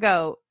Jason was our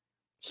goat,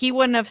 he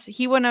wouldn't have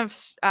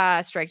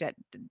striked at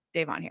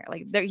Davon here.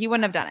 Like he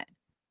wouldn't have done it.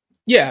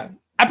 Yeah.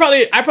 I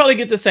probably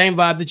get the same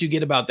vibe that you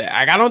get about that.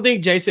 Like, I don't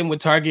think Jason would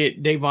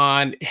target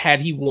Davon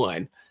had he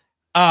won.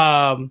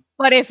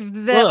 But if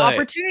the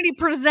opportunity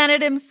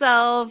presented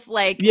himself,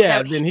 like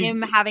without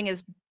him having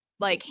his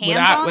like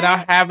hands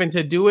without having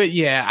to do it,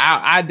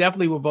 I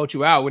definitely would vote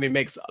you out when it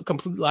makes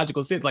complete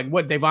logical sense. Like,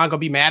 what, Davon gonna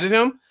be mad at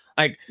him?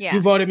 Like, you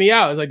voted me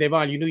out. It's like,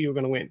 Davon, you knew you were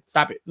gonna win.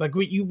 Stop it. Like,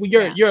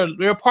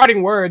 your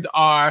parting words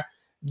are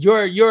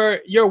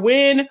your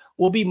win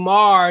will be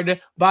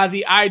marred by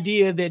the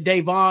idea that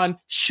Davon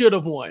should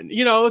have won.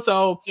 You know,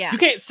 so you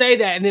can't say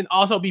that and then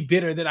also be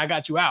bitter that I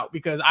got you out,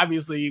 because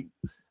obviously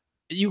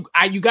you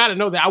got to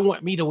know that I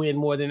want me to win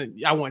more than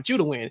I want you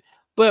to win.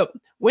 But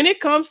when it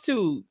comes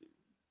to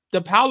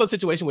the Paula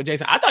situation with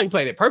Jason, I thought he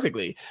played it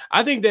perfectly.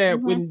 I think that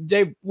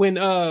when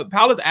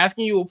Paula's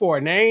asking you for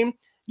a name,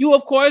 you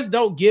of course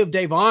don't give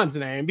Davon's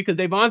name, because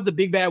Davon's the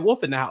big bad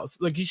wolf in the house.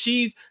 Like,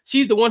 she's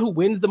the one who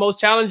wins the most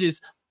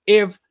challenges.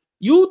 If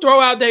you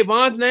throw out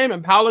Davon's name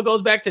and Paula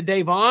goes back to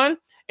Davon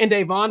and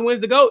Davon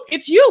wins the GOAT,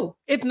 it's you.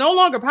 It's no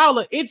longer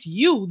Paula. It's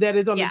you that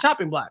is on the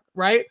chopping block,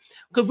 right?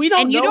 Because we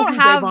don't know who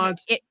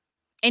Davon's...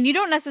 And you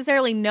don't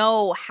necessarily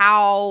know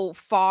how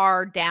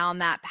far down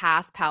that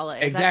path Paula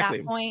is at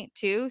that point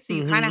too. So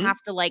you kind of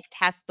have to like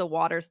test the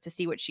waters to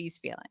see what she's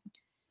feeling.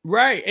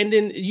 Right, and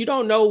then you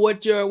don't know what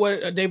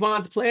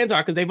Davon's plans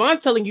are because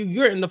Davon's telling you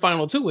you're in the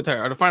final two with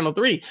her or the final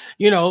three.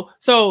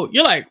 So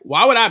you're like,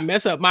 why would I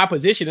mess up my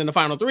position in the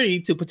final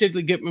three to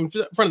potentially get in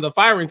front of the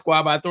firing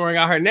squad by throwing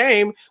out her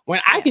name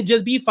when I could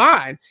just be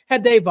fine?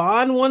 Had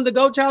Davon won the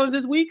GOAT challenge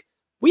this week,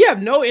 we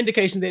have no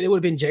indication that it would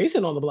have been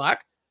Jason on the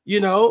block. You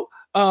know,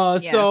 Yeah.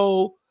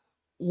 so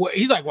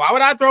he's like, why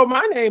would I throw my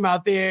name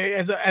out there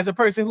as a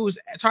person who's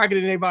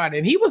targeting Davon?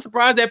 And he was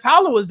surprised that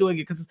Paula was doing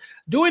it because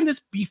doing this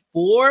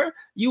before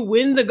you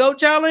win the GOAT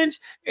challenge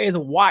is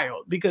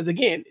wild. Because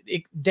again,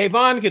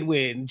 Davon could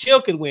win,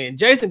 Jill could win,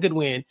 Jason could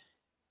win,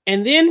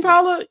 and then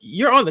Paula,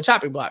 you're on the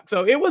chopping block.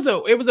 So it was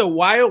a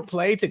wild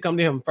play to come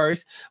to him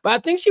first. But I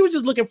think she was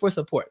just looking for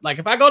support. Like,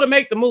 if I go to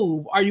make the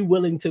move, are you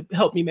willing to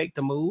help me make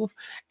the move?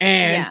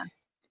 And Yeah.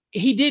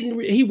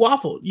 he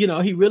waffled,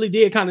 he really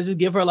did kind of just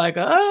give her like,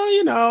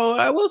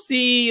 we'll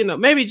see,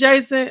 maybe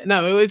Jason,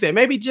 no, we say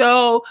maybe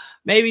Joe,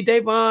 maybe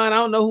Davon, I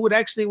don't know who would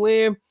actually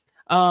win.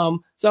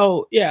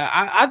 So yeah,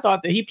 I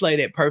thought that he played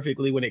it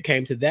perfectly when it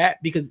came to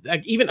that, because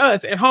like even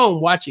us at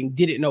home watching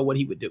didn't know what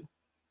he would do.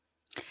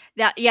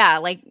 Yeah,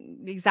 like,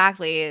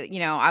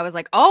 exactly, I was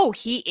like, "Oh,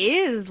 he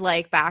is,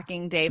 like,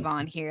 backing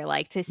Davon here,"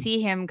 like, to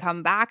see him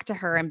come back to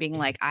her and being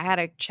like, "I had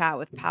a chat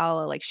with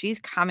Paola, like, she's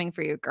coming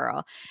for you,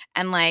 girl,"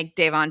 and, like,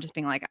 Davon just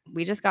being like,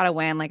 "We just gotta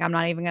win, like, I'm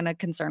not even gonna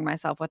concern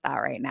myself with that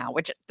right now,"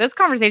 which this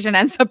conversation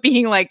ends up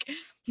being, like,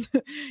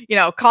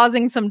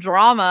 causing some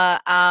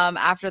drama,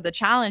 after the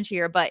challenge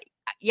here, but,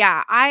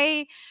 yeah,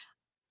 I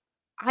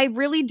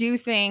really do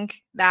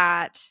think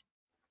that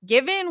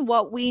given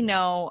what we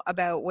know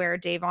about where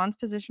Davon's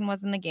position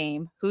was in the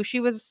game, who she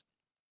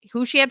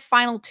had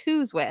final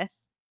twos with,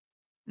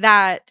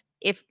 that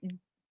if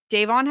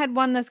Davon had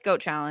won this GOAT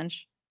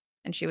challenge,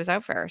 and she was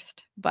out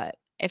first, but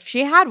if she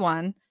had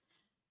won,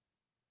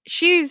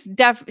 she's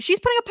putting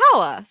up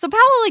Paula. So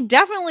Paula, like,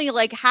 definitely,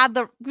 like, had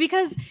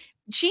because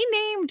she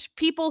named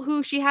people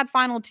who she had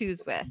final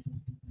twos with.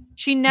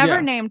 She never Yeah,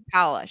 named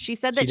Paula. She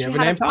said she that she never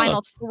had a named Paula.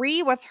 final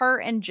 3 with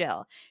her and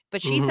Jill,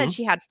 but she said Mm-hmm.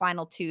 she had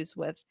final 2s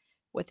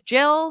with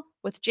Jill,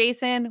 with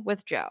Jason,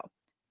 with Joe.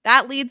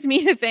 That leads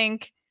me to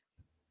think,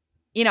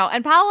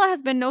 and Paula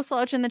has been no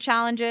slouch in the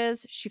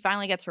challenges. She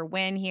finally gets her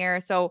win here.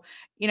 So,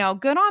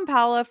 good on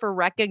Paula for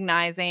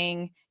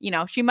recognizing,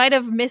 she might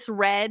have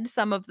misread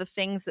some of the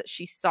things that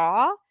she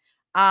saw,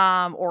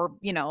 or,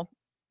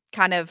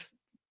 kind of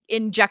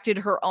injected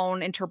her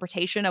own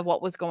interpretation of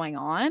what was going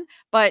on,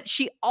 but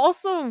she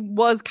also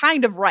was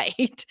kind of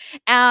right.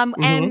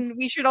 Mm-hmm. And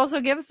we should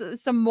also give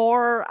some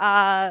more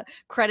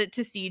credit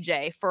to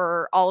CJ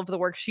for all of the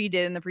work she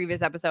did in the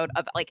previous episode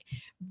of, like,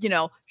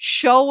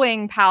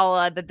 showing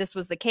Paula that this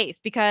was the case,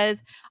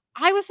 because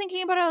I was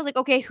thinking about it. I was like,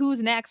 okay,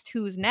 who's next?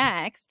 Who's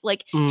next?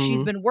 Like, she's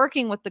Mm-hmm. been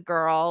working with the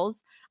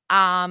girls,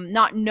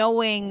 not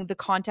knowing the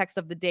context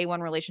of the day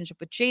one relationship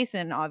with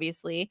Jason,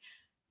 obviously.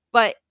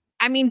 But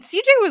I mean,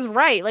 CJ was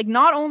right. Like,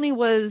 not only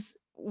was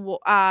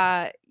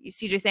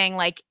CJ saying,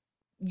 like,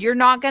 you're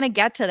not gonna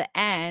get to the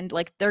end,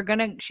 like,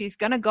 she's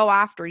gonna go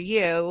after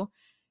you.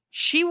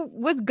 She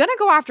was gonna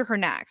go after her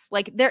next.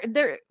 Like,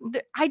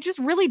 I just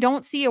really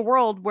don't see a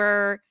world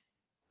where,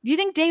 do you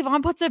think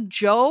Davon puts up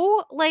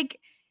Joe? Like,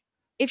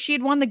 if she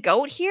had won the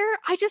GOAT here,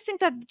 I just think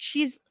that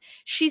she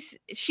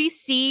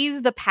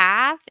sees the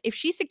path. If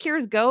she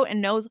secures GOAT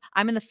and knows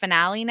I'm in the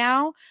finale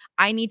now,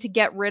 I need to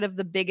get rid of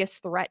the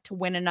biggest threat to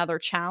win another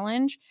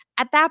challenge.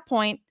 At that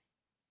point,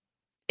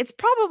 it's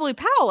probably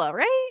Paula,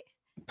 right?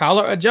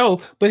 Paula or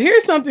Joe. But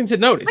here's something to But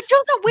notice.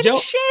 Joe's not winning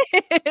Joe,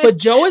 shit. but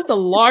Joe is the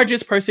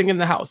largest person in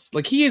the house.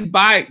 Like, he is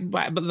by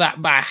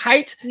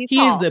height. He's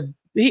He is tall.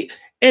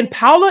 and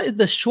Paula is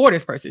the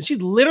shortest person. She's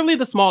literally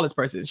the smallest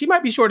person. She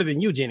might be shorter than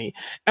you, Jenny.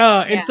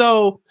 And Yeah.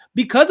 so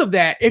because of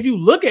that, if you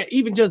look at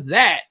even just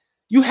that,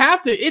 you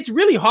have to. It's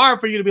really hard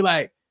for you to be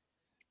like,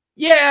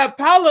 yeah,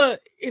 Paula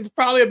is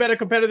probably a better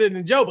competitor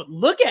than Joe, but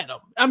look at him.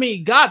 I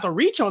mean, God, the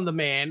reach on the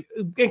man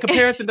in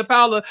comparison to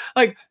Paula.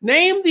 Like,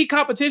 name the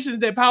competitions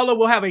that Paula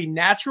will have a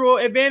natural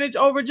advantage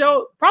over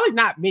Joe. Probably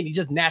not many,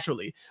 just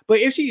naturally. But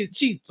if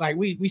she like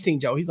we seen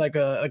Joe, he's like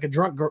a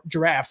drunk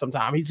giraffe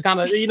sometimes. He's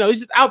kind of, he's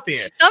just out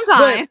there. But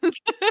Sometimes.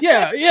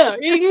 yeah,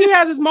 he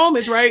has his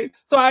moments, right?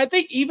 So I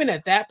think even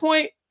at that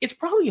point, it's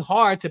probably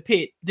hard to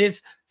pit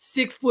this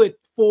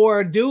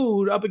 6'4"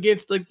 dude up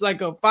against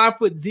like a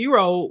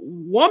 5'0"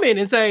 woman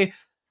and say,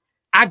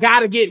 I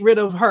gotta get rid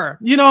of her.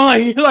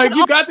 Like But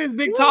you got this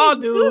big always tall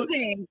dude.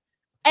 losing.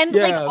 And,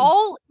 like,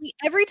 Yeah,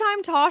 every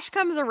time Tosh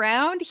comes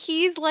around,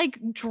 he's, like,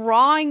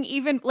 drawing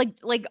even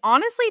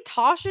honestly,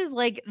 Tosh is,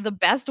 like, the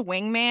best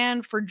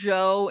wingman for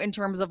Joe in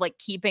terms of, like,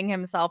 keeping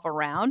himself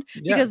around,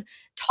 yeah. because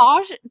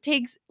Tosh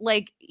takes,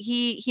 like,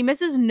 he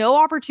misses no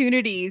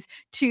opportunities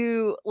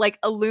to, like,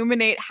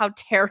 illuminate how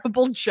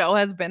terrible Joe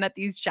has been at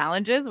these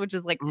challenges, which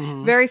is, like,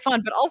 Mm-hmm. very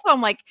fun, but also I'm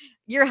like,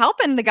 you're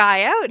helping the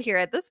guy out here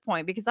at this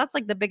point, because that's,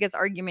 like, the biggest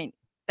argument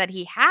that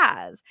he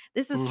has.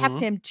 This has kept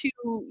Mm-hmm. him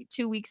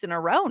 2 weeks in a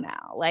row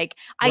now. Like,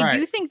 I Right.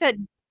 do think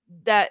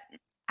that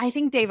I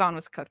think Davon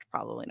was cooked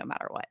probably no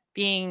matter what,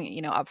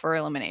 being, up for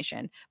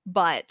elimination.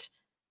 But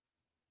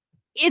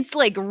it's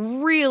like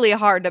really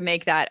hard to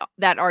make that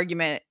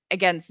argument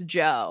against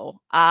Joe.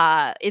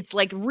 It's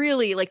like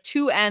really like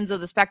two ends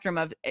of the spectrum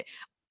of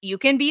you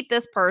can beat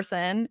this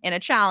person in a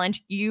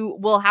challenge, you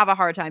will have a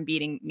hard time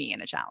beating me in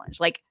a challenge.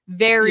 Like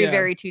very, Yeah.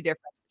 very two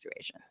different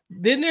situations.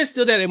 Then there's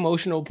still that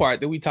emotional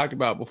part that we talked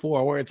about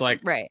before, where it's like,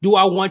 Right. do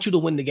I want you to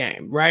win the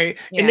game, right?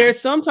 And Yeah.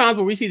 there's sometimes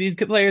where we see these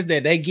players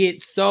that they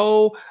get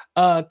so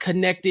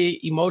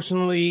connected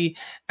emotionally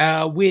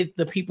with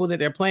the people that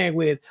they're playing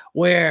with,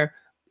 where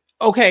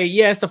okay,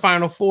 yes, the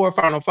final four,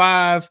 final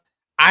five,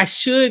 I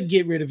should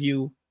get rid of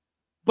you,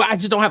 but I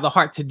just don't have the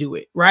heart to do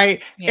it,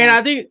 right? And Yeah.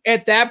 I think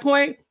at that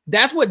point,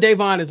 that's what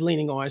Davon is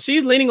leaning on.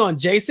 She's leaning on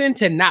Jason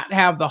to not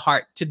have the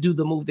heart to do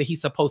the move that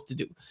he's supposed to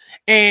do.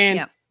 And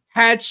Yeah.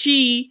 had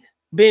she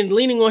been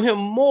leaning on him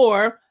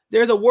more,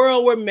 there's a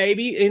world where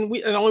maybe, and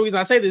the only reason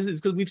I say this is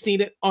because we've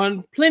seen it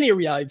on plenty of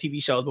reality TV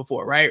shows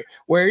before, right?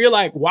 Where you're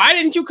like, why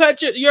didn't you cut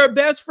your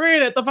best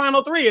friend at the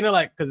final three? And they're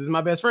like, because it's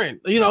my best friend.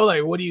 You know,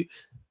 like, what do you?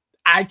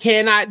 I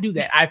cannot do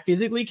that. I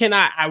physically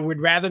cannot. I would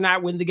rather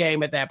not win the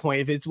game at that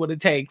point. If it's what it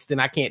takes, then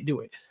I can't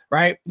do it.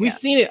 Right? We've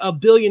seen it a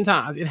billion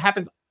times. It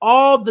happens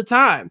all the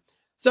time.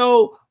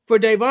 So for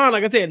Davon,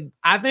 like I said,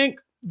 I think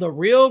the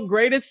real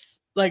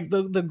greatest, like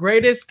the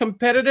greatest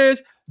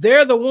competitors,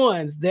 they're the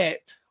ones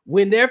that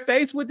when they're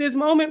faced with this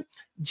moment,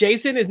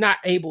 Jason is not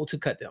able to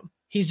cut them.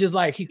 He's just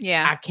like,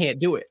 I can't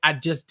do it. I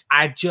just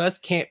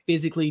can't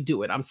physically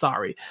do it. I'm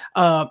sorry.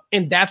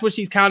 And that's what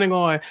she's counting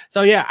on.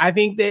 So yeah, I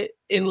think that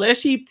unless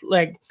she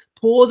like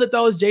pulls at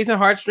those Jason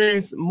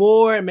heartstrings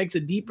more and makes a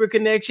deeper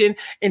connection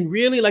and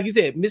really, like you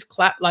said,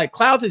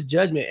 clouds his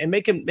judgment and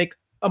make him make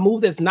a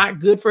move that's not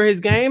good for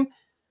his game,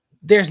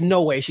 there's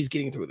no way she's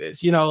getting through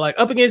this. You know, like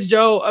up against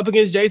Joe, up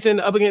against Jason,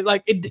 up against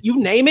like you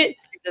name it,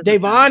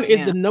 Davon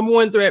is the number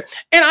one threat.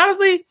 And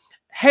honestly,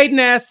 hating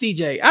ass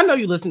CJ. I know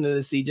you listen to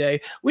this, CJ.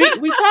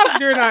 We talked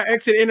during our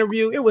exit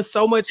interview. It was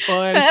so much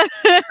fun.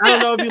 I don't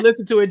know if you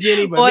listened to it,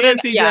 Jenny, but me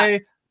and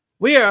CJ,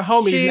 we are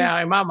homies now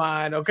in my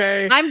mind.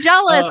 Okay, I'm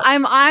jealous.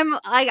 I'm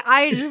like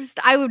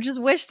I would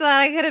just wish that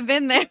I could have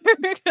been there.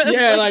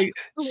 Yeah, like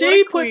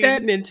she put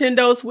that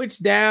Nintendo Switch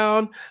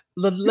down.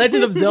 The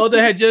Legend of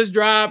Zelda had just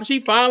dropped. She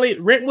finally,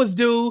 rent was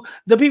due.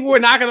 The people were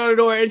knocking on the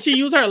door, and she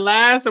used her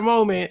last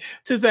moment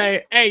to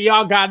say, "Hey,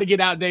 y'all got to get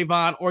out,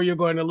 Davon, or you're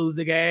going to lose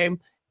the game."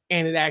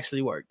 And it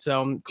actually worked.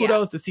 So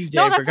kudos to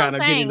CJ for kind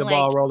of getting the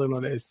ball rolling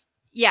on this.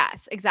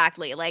 Yes,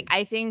 exactly. Like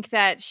I think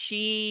that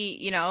she,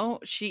 you know,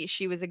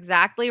 she was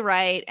exactly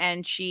right,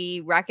 and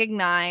she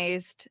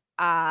recognized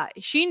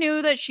she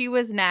knew that she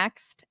was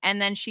next, and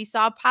then she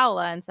saw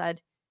Paula and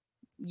said,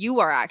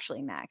 you are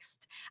actually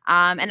next.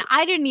 And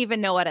I didn't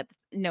even know it at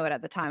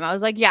the time. I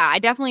was like, yeah, I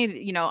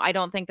definitely, you know, I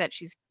don't think that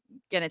she's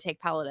gonna take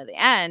Paula to the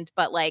end,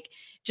 but like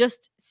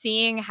just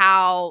seeing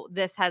how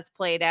this has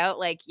played out,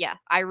 like, yeah,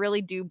 I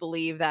really do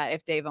believe that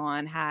if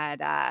Davon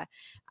had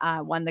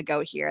won the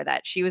GOAT here,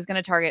 that she was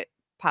gonna target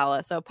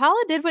Paula. So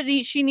Paula did what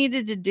she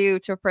needed to do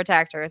to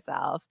protect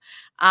herself.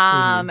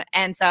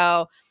 And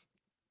so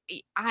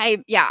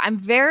I'm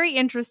very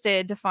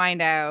interested to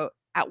find out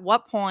at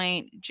what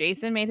point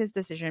Jason made his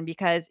decision,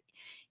 because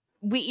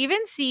we even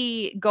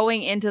see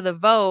going into the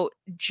vote,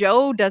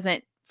 Joe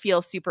doesn't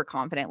feel super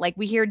confident. Like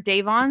we hear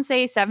Davon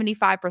say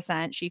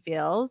 75% she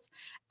feels.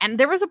 And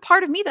there was a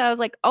part of me that I was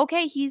like,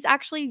 okay, he's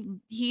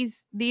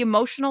the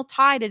emotional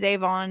tie to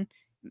Davon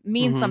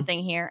means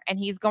something here. And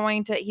he's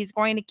going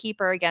to keep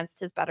her against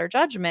his better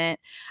judgment.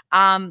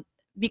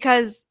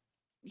 Because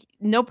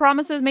no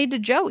promises made to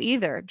Joe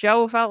either.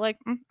 Joe felt like,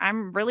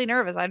 I'm really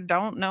nervous. I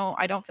don't know.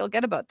 I don't feel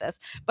good about this.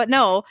 But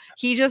no,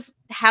 he just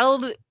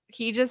held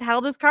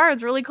his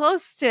cards really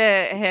close to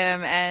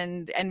him,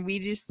 and we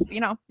just,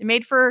 you know, it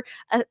made for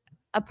a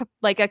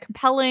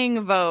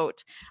compelling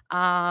vote.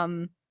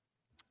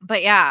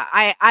 But yeah,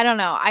 I don't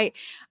know. I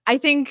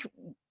think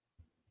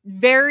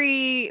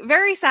very,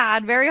 very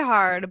sad, very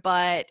hard,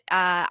 but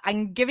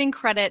I'm giving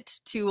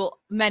credit to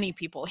many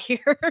people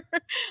here.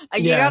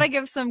 You got to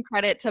give some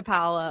credit to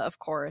Paula, of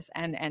course,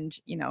 and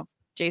you know,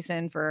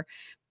 Jason for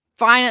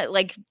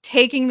like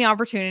taking the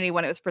opportunity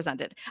when it was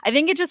presented. I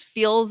think it just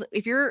feels,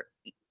 if you're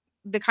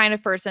the kind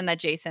of person that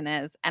Jason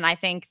is, and I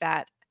think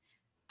that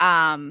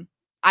I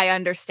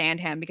understand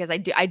him, because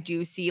I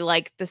do see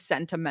like the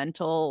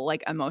sentimental,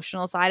 like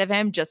emotional side of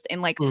him, just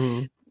in like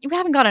we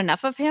haven't got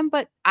enough of him,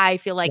 but I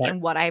feel like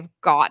in what I've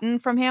gotten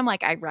from him,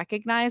 like I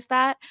recognize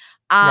that.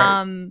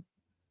 I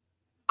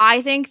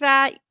think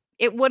that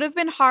it would have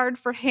been hard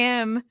for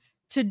him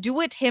to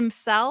do it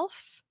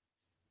himself.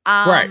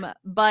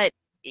 But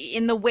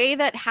in the way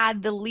that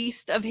had the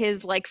least of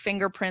his like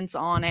fingerprints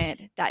on it,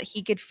 that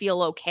he could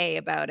feel okay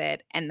about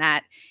it, and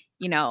that,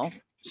 you know,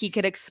 he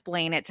could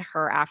explain it to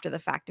her after the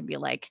fact and be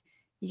like,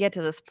 you get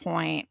to this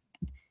point,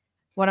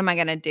 what am I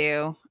gonna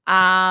do?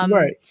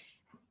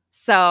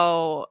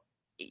 So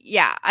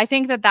yeah, I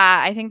think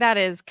that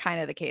is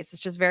kind of the case.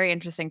 It's just very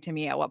interesting to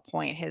me at what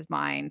point his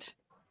mind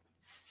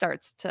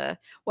starts to,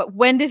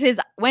 when did his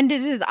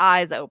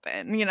eyes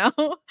open, you know?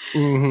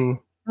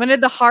 When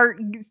did the heart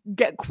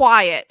get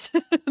quiet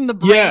and the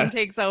brain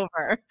takes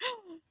over?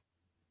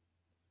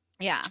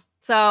 Yeah.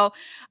 So,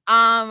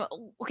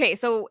 okay.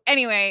 So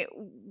anyway,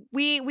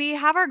 we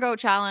have our goat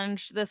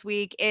challenge this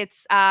week.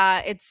 It's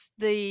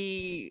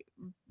the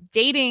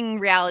dating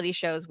reality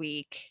shows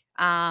week.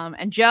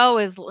 And Joe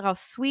is how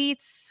sweet,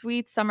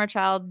 sweet summer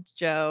child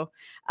Joe,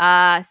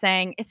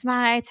 saying, "It's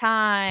my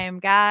time,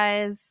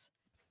 guys.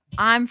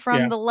 I'm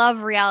from Yeah. the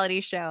love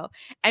reality show."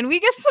 And we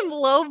get some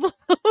low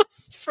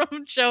blows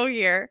from Joe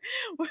here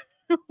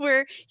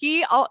where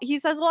he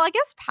says, "Well, I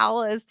guess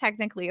Paula is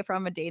technically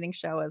from a dating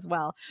show as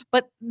well."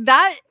 But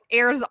that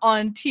airs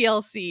on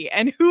TLC,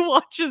 and who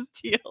watches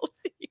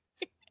TLC?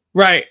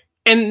 Right.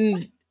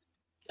 And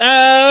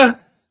uh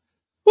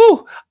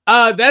whew,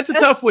 that's a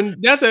tough one.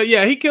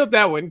 He killed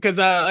that one because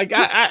like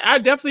I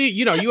definitely,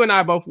 you and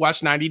I both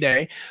watched 90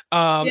 Day.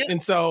 Yep.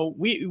 And so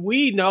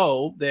we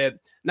know that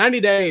 90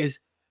 Days,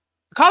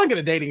 calling it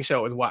a dating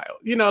show is wild.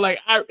 Like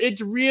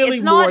it's really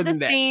It's not more the than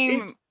that.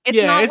 same. It's It's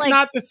yeah, not it's like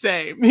not the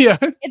same. Yeah.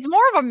 it's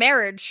more of a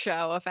marriage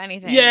show, if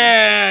anything.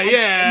 Yeah, And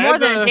yeah. more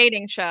It's than a a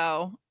dating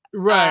show.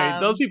 right.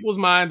 Those Um, people's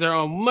minds are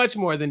on much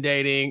more than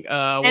dating.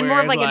 and more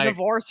of Whereas like a like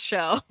divorce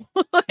show.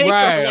 Like or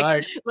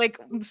right, like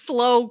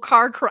slow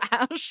car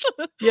crash.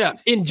 yeah,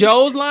 in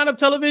Joe's line of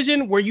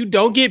television, where you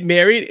don't get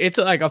married, it's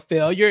like a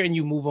failure and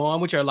you move on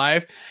with your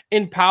life.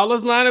 In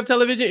Paula's line of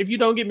television, if you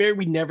don't get married,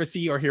 we never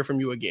see or hear from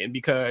you again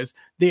because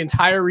the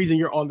entire reason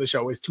you're on the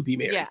show is to be Yeah.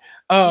 married.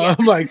 Yeah.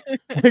 Like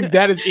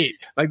that is it.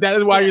 Like that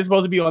is why Yeah. you're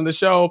supposed to be on the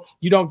show.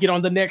 You don't get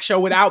on the next show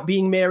without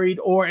being married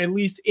or at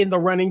least in the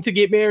running to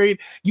get married.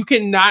 You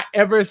cannot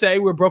ever say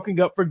we're broken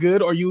up for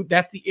good or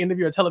that's the end of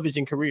your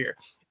television career.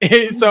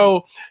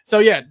 Mhm. So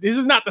yeah, this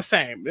is not the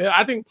same.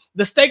 I think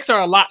the stakes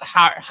are a lot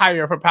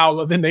higher for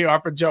Paolo than they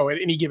are for Joe at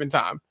any given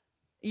time.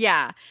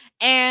 Yeah.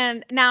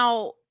 And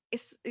now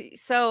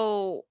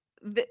so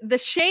the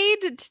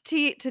shade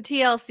to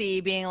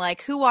TLC being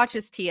like, who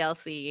watches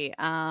TLC?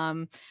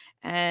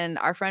 And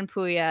our friend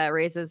Puya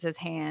raises his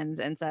hand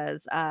and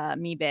says,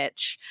 me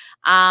bitch.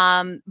 But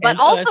And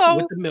us with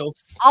also the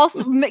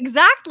milfs.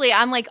 exactly.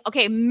 I'm like,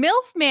 okay,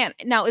 MILF Man.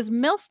 Now is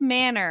MILF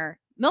Manor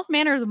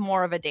is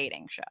more of a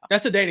dating show.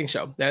 That's a dating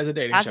show. That is a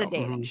dating That's a show.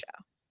 dating show.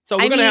 So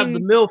I we're gonna have the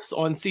mean, milfs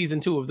on season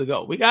 2 of The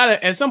Go. We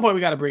gotta at some point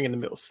we gotta bring in the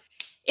milfs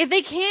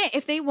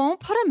if they won't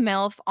put a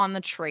MILF on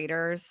the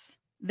traders,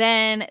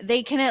 then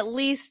they can at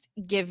least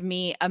give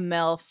me a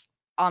MILF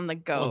on the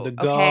on The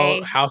goat, Go,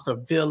 okay? House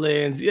of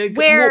Villains. Yeah,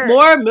 Where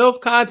more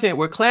milf content.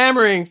 We're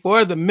clamoring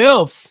for the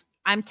milfs.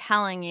 I'm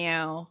telling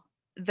you,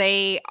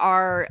 they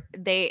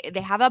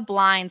have a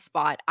blind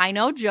spot. I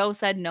know Joe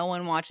said no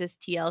one watches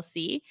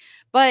TLC,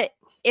 but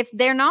if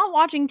they're not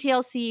watching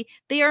TLC,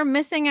 they are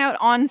missing out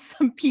on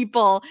some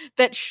people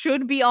that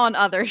should be on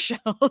other shows.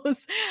 Oh,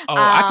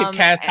 I could Um,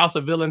 cast House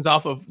of Villains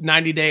off of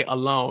 90 Day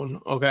alone.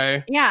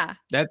 Okay, Yeah.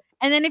 that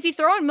And then if you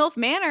throw in MILF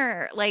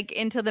Manor like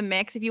into the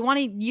mix, if you want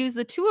to use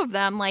the two of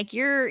them, like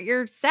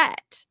you're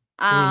set.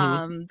 The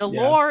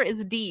yeah. lore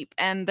is deep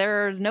and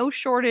there's no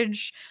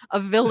shortage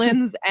of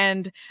villains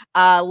and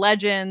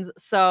legends.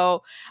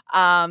 So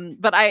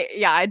but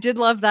I did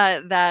love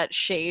that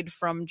shade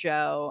from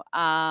Joe.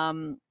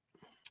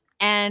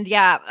 And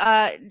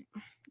yeah,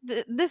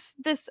 the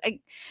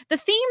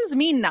themes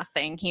mean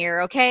nothing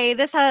here, okay?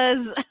 This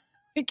has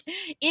like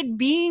it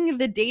being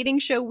the dating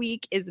show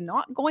week is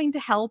not going to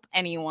help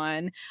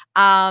anyone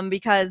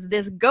because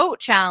this goat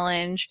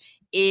challenge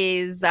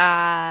is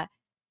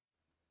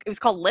it was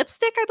called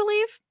lipstick, I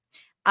believe.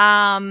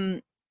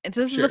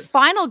 This is the Sure.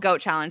 final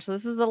goat challenge. So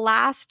this is the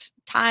last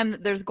time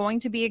that there's going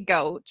to be a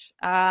goat.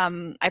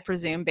 I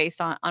presume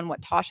based on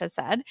what Tasha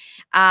said.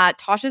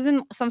 Tasha's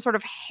in some sort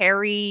of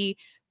hairy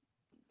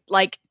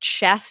like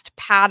chest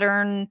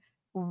pattern.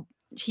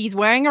 He's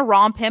wearing a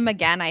rompim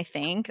again, I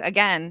think.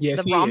 Again, Yes,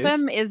 the he is.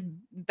 rompim is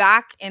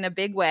back in a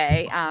big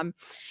way.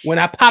 When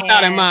I pop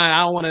out in And mine,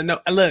 I don't want to know.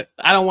 Look,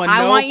 I don't want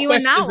I no want you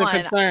in that questions or one.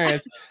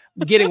 concerns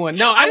getting one.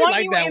 No, I I didn't want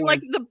like you that in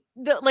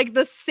one. like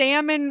the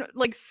salmon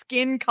like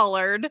skin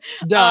colored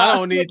No, I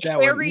don't like need that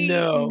one. hairy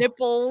No.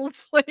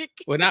 nipples like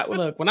When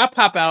I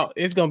pop out,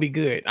 it's gonna be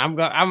good.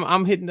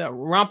 I'm hitting the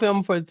romp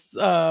him for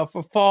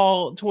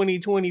fall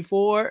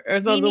 2024 or we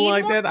something need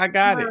like more that. I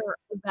got it. summer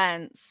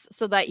events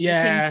so that you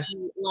can Yeah,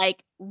 be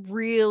like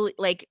really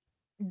like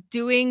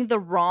doing the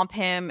romp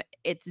him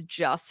its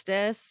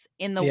justice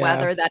in the yeah,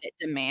 weather that it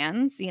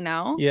demands, you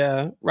know?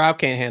 yeah. Rob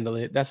can't handle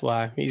it. That's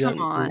why he Come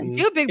doesn't. on,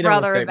 do a He Big don't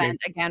Brother respect me. event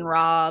again,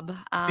 Rob.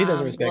 He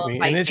doesn't respect We'll me,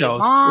 and invite it shows.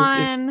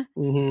 Devon.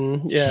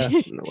 Yeah.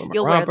 With my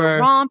You'll wear the romper.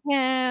 romp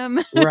him.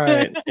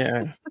 Right.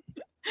 Yeah.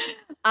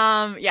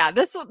 Yeah,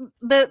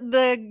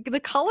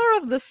 the color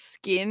of the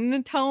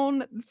skin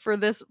tone for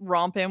this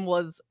romp him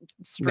was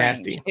strange.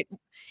 Nasty.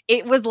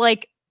 It was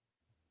like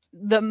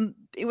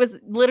it was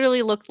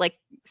literally looked like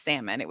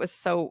salmon. It was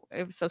so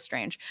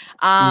strange.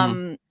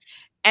 Mm.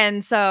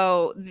 And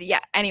so yeah,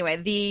 anyway,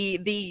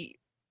 the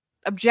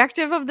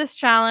objective of this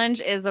challenge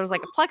is there's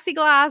like a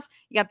plexiglass,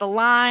 you got the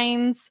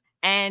lines,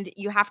 and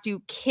you have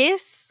to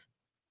kiss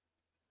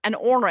an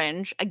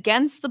orange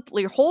against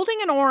you're holding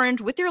an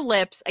orange with your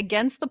lips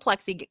against the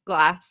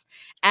plexiglass.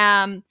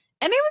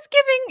 And it was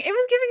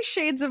giving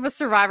shades of a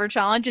Survivor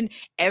challenge. And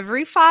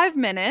every 5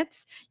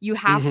 minutes, you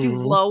have to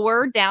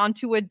lower down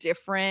to a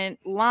different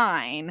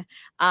line,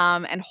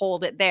 and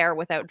hold it there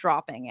without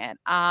dropping it.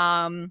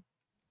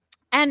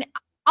 And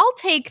I'll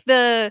take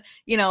the,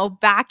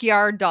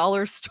 backyard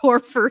dollar store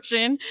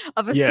version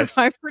of a Yes.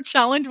 Survivor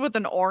challenge with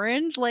an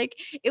orange. Like,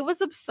 it was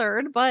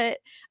absurd, but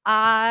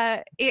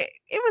it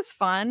was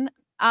fun.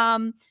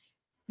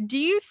 Do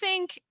you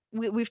think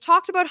we've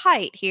talked about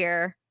height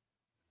here?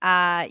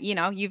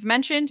 You've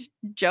mentioned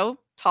Joe,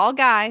 tall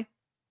guy,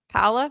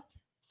 Paula,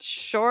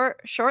 short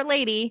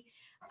lady.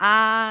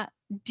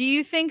 Do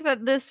you think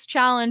that this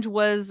challenge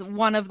was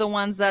one of the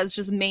ones that's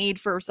just made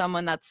for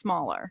someone that's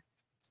smaller?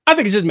 I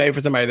think it's just made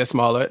for somebody that's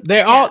smaller.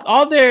 They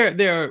all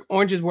their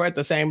oranges were at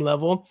the same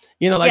level.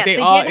 Yes, they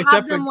they all, did except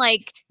have them for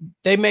like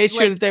they made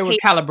sure that they were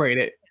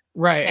calibrated.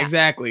 Right, Yeah.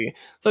 exactly.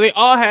 So they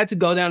all had to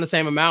go down the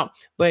same amount,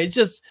 but it's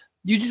just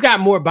you just got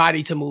more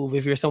body to move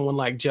if you're someone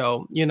like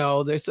Joe.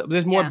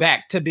 There's more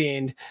back to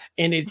bend,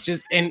 and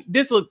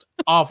this looked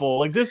awful.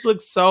 Like this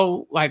looks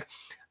so like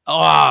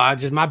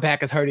just my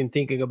back is hurting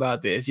thinking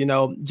about this.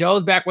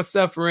 Joe's back was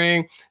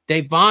suffering.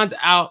 Davon's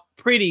out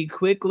pretty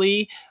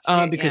quickly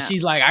because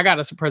she's like, I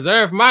gotta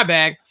preserve my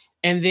back.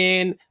 And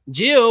then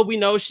Jill, we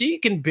know she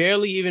can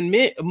barely even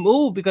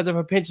move because of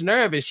her pinched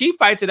nerve, and she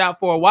fights it out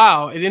for a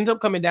while. It ends up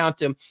coming down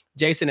to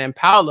Jason and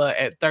Paula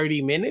at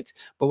 30 minutes.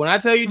 But when I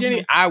tell you,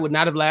 Jenny, I would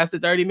not have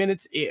lasted 30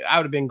 minutes. I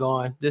would have been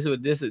gone.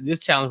 This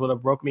challenge would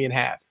have broke me in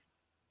half.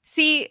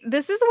 See,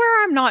 this is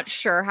where I'm not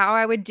sure how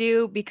I would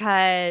do,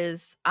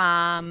 because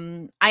I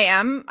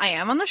am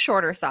on the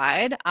shorter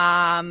side.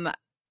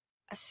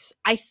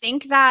 I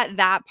think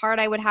that part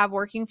I would have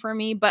working for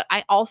me, but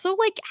I also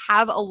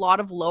have a lot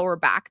of lower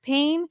back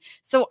pain.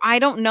 So I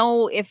don't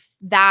know if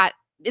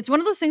it's one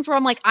of those things where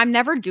I'm like, I'm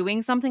never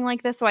doing something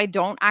like this, so I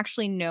don't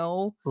actually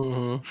know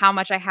how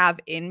much I have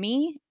in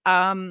me.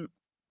 I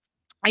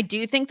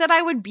do think that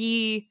I would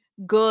be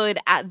good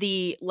at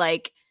the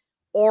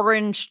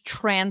orange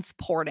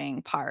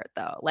transporting part,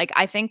 though.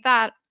 I think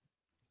that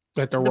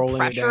the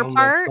pressure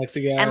part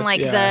and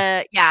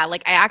I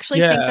actually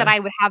think that I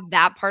would have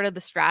that part of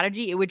the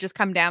strategy. It would just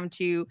come down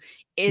to,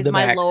 is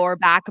my lower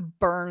back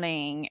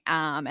burning,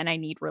 and I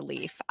need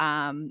relief.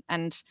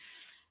 And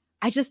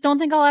I just don't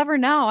think I'll ever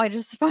know.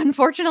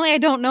 Unfortunately, I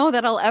don't know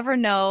that I'll ever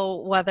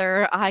know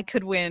whether I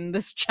could win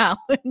this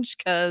challenge,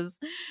 because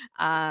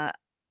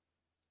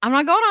I'm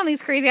not going on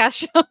these crazy ass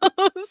shows.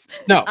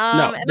 No,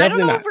 and I don't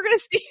know if we're gonna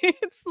see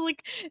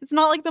it's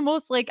not like the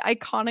most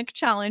iconic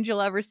challenge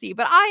you'll ever see,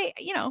 but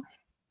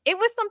it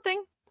was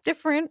something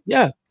different.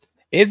 Yeah,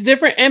 it's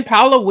different, and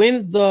Paula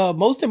wins the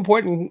most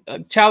important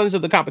challenge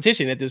of the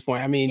competition at this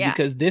point. I mean,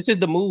 because this is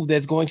the move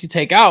that's going to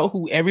take out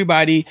who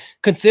everybody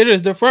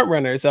considers the front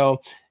runner.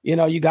 So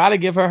you got to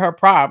give her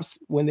props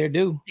when they're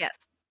due.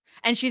 Yes,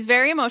 and she's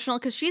very emotional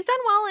because she's done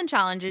well in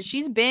challenges.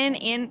 She's been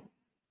in.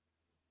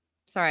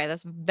 Sorry,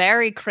 that's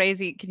very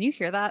crazy. Can you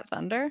hear that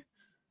thunder?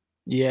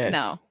 Yes.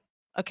 No.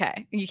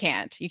 Okay. You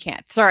can't.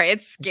 Sorry,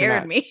 it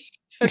scared me.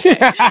 Okay.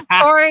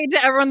 Sorry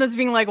to everyone that's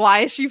being like, why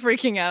is she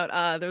freaking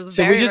out? There's a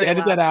Should we just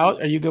edit that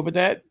out? Are you good with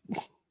that?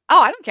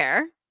 Oh, I don't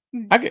care.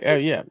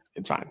 Yeah,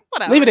 it's fine.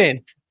 Whatever. Leave it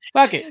in.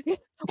 Fuck it.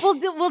 We'll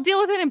deal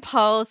with it in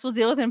post.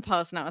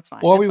 No, it's fine.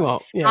 Or we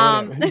won't.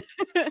 Yeah.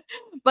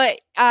 But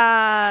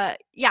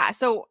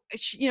so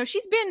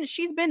she's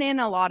been in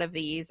a lot of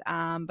these.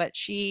 But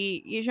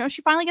she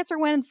finally gets her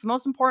win. It's the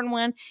most important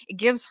one. It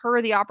gives her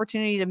the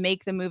opportunity to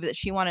make the move that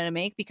she wanted to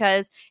make,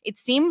 because it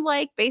seemed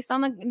like, based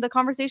on the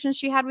conversations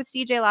she had with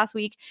CJ last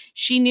week,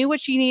 she knew what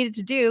she needed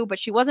to do, but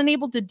she wasn't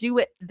able to do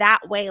it that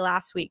way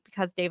last week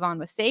because Davon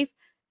was safe.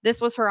 This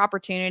was her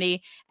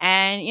opportunity.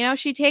 And,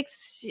 she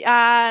takes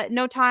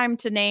no time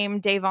to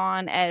name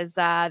Davon as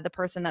the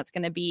person that's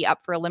going to be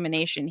up for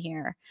elimination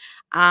here.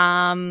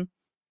 And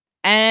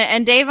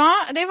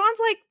Davon's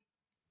like,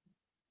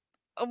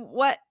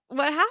 what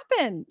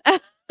happened?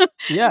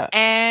 Yeah.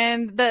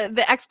 And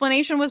the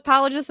explanation was,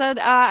 Paula just said,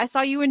 I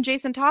saw you and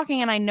Jason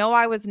talking, and I know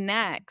I was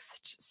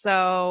next,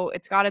 so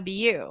it's got to be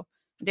you.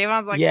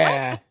 Davon's like,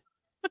 yeah. What?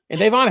 And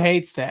Davon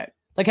hates that.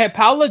 Had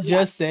Paula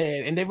just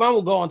said, and Davon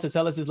will go on to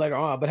tell us this later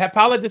on, but had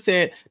Paula just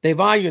said,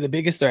 Davon, you're the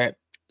biggest threat.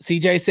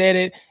 CJ said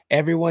it.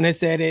 Everyone has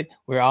said it.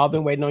 We've all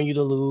been waiting on you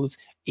to lose.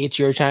 It's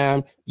your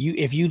time.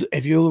 If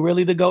you're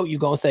really the GOAT,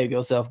 you're going to save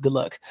yourself. Good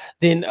luck.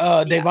 Then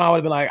Davon would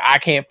have been like, I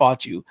can't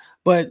fault you.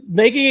 But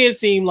making it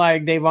seem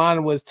like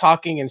Davon was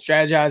talking and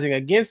strategizing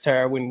against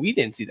her when we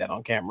didn't see that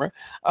on camera.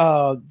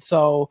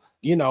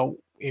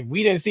 If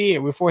we didn't see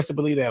it, we're forced to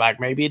believe that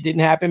maybe it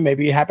didn't happen,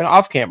 maybe it happened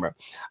off camera.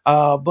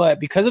 But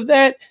because of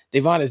that,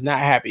 Davon is not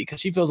happy because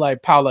she feels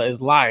like Paula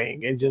is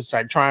lying and just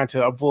trying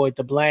to avoid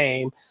the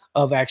blame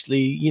of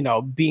actually,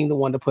 being the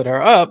one to put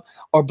her up,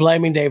 or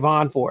blaming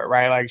Davon for it,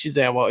 right? She's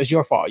saying, well, it's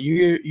your fault.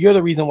 You're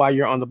the reason why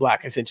you're on the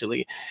block,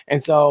 essentially.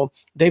 And so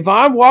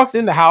Davon walks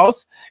in the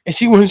house, and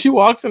when she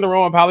walks in the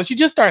room with Paula, she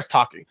just starts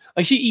talking.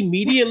 She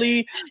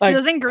immediately she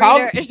doesn't greet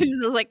her. She's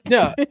like,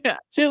 yeah.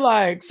 She's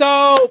like,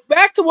 so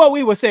back to what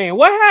we were saying.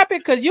 What happened?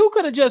 Because you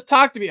could have just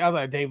talked to me. I was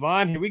like,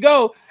 Davon, here we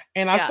go.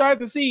 And I Yeah. started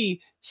to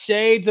see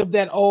shades of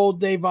that old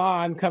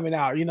Davon coming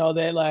out,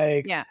 that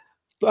like Yeah.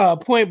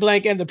 point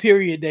blank and the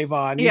period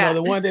Davon, Yeah.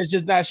 the one that's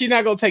just not, she's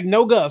not gonna take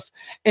no guff.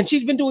 And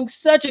she's been doing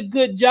such a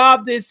good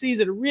job this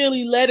season,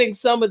 really letting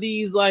some of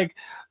these like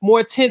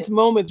more tense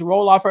moments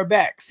roll off her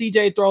back.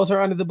 CJ throws her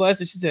under the bus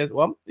and she says,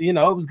 well, it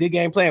was a good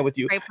game playing with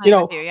you. Great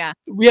playing with you. Yeah.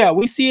 Yeah,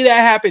 we see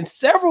that happen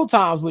several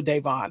times with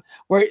Davon,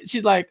 where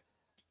she's like,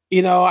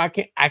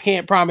 I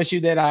can't promise you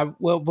that I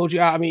will vote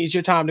you out. I mean, it's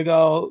your time to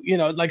go.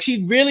 Like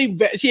she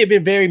had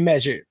been very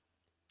measured.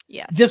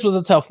 Yes. This was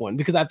a tough one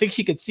because I think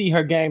she could see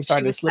her game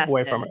starting to slip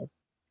away from her.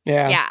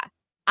 Yeah. Yeah.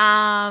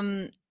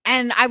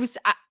 And I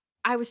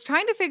was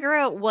trying to figure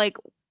out like,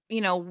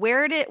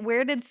 where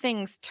did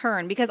things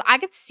turn? Because I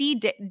could see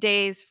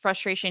Day's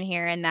frustration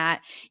here in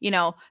that,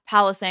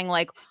 Palace saying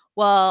like,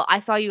 well, I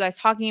saw you guys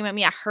talking about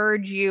me. I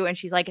heard you. And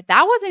she's like,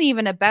 that wasn't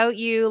even about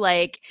you.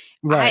 Like,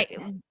 Right.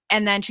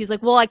 and then she's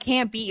like, well, I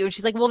can't beat you. And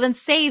she's like, well, then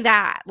say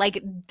that.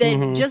 Like,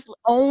 then just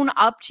own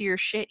up to your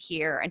shit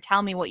here and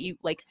tell me what you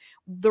like,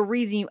 the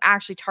reason you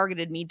actually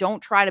targeted me.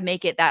 Don't try to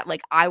make it that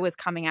like I was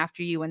coming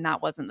after you and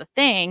that wasn't the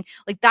thing.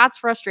 Like, that's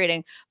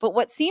frustrating. But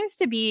what seems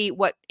to be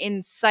what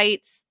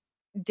incites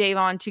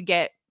Davon to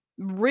get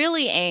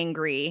really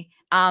angry,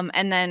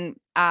 and then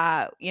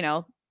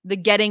the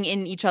getting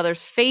in each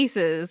other's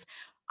faces,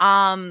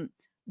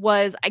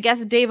 was, I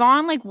guess,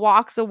 Davon like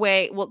walks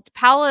away. Well,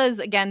 Paola's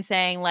again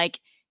saying like,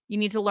 you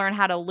need to learn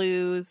how to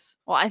lose.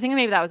 Well, I think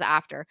maybe that was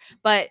after,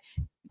 but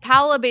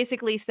Paola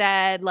basically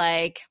said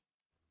like,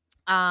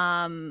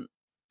 I've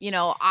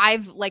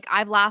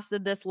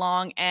lasted this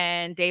long,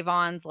 and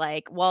Davon's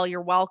like, well,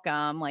 you're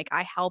welcome. Like,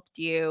 I helped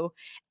you.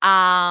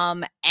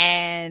 And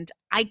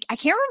I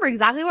can't remember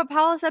exactly what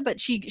Paola said, but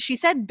she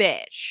said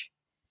bitch.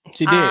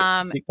 She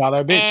did. She called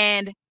her a bitch.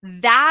 And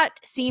that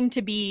seemed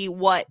to be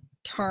what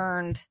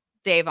turned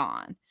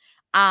Davon.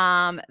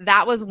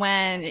 That was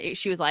when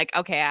she was like,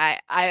 okay,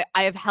 I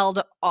have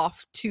held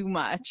off too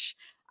much.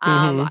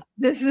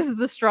 This is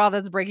the straw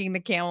that's breaking the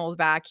camel's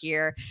back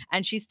here.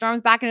 And she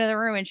storms back into the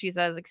room and she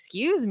says,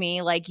 excuse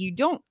me, like, you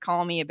don't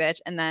call me a bitch.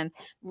 And then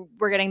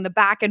we're getting the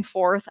back and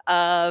forth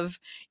of,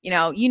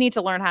 you need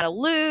to learn how to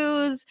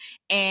lose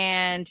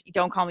and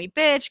don't call me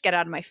bitch, get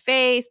out of my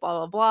face,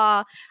 blah,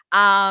 blah,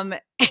 blah.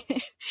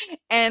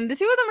 And the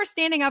two of them are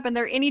standing up and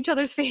they're in each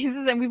other's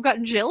faces. And we've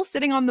got Jill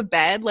sitting on the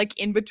bed, like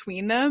in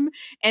between them.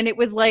 And it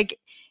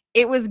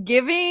was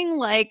giving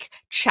like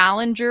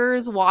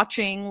challengers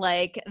watching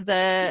like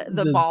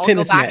the ball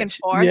go back and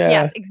forth. Yeah.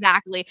 Yes,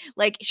 exactly.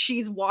 Like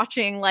she's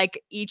watching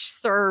like each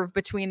serve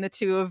between the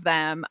two of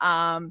them.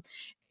 And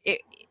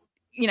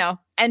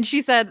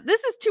she said,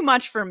 this is too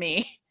much for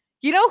me.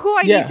 You know who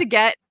I need to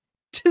get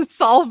to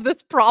solve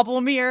this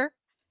problem here?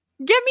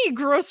 Get me a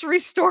grocery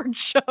store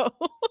Joe.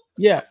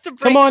 Yeah.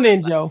 Come on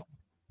in, Joe.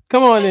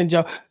 Come on in,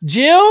 Joe.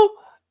 Jill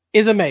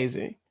is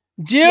amazing.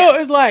 Jill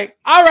is like,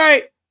 all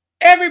right,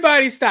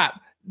 everybody stop.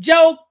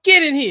 Joe,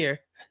 get in here.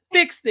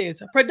 Fix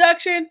this.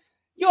 Production,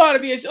 you ought to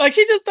be like,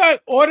 she just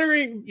started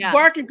ordering,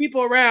 barking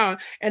people around.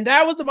 And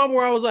that was the moment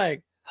where I was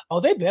like,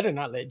 oh, they better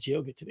not let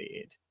Jill get to the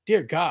end.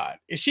 Dear God.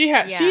 She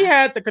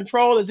had the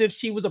control as if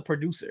she was a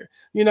producer.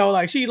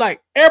 Like she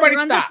like, everybody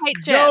stop.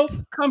 Joe,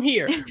 come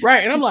here.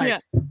 Right. And I'm like,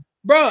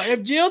 bro,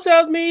 if Jill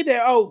tells me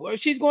that,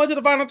 she's going to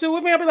the final two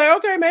with me, I'll be like,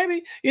 okay,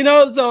 maybe.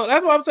 So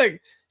that's what I'm saying.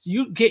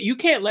 You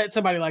can't let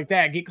somebody like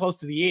that get close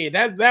to the end.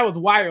 That was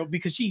wild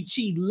because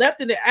she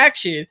leapt into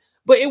action,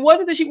 but it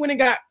wasn't that she went and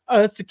got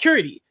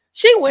security.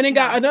 She went and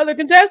got another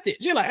contestant.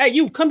 She's like, hey,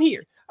 you come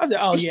here. I said,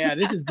 oh yeah,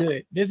 this is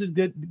good. This is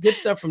good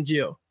stuff from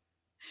Jill.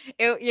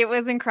 It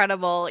was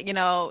incredible.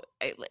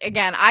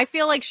 Again, I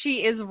feel like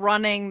she is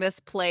running this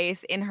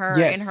place in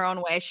her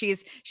own way.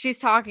 She's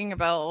talking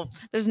about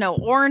there's no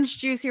orange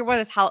juice here.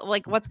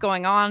 What's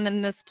going on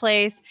in this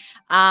place?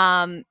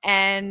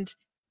 And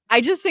I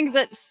just think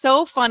that's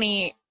so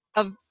funny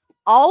of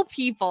all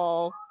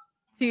people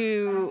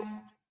to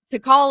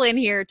call in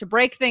here to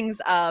break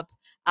things up.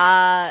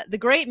 The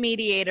great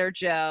mediator,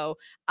 Joe,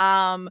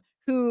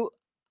 who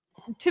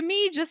to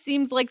me just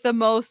seems like the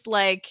most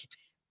like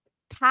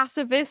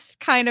pacifist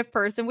kind of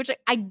person, which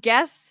I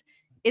guess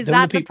is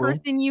that the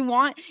person you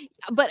want?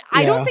 But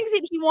I don't think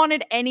that he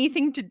wanted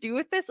anything to do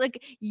with this.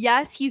 Like,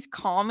 yes, he's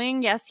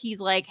calming. Yes, he's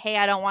like, hey,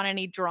 I don't want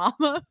any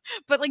drama.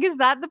 But like, is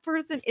that the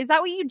person? Is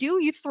that what you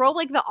do? You throw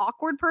like the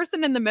awkward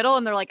person in the middle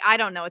and they're like, I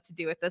don't know what to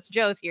do with this.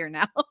 Joe's here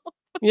now.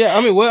 Yeah.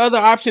 I mean, what other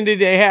option did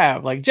they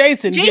have? Like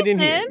Jason get in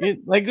here.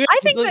 Like, I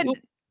think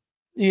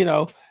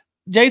that,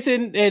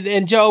 Jason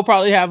and Joe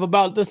probably have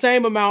about the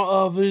same amount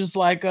of just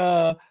like,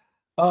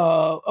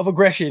 of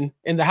aggression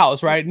in the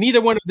house, right?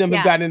 Neither one of them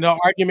have gotten into an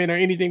argument or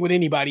anything with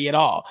anybody at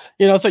all.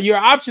 So your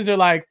options are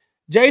like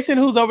Jason,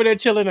 who's over there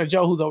chilling, or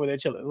Joe, who's over there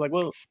chilling. Like,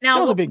 well, now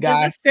Joe's a big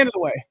guy. Stand in the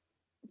way.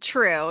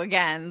 True.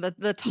 Again,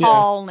 the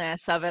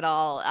tallness of it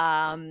all.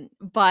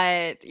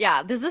 But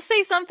yeah, does this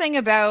say something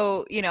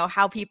about,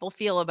 how people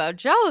feel about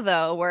Joe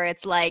though, where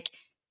it's like,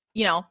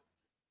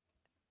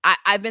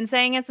 I've been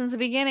saying it since the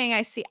beginning.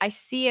 I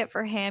see it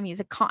for him.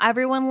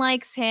 Everyone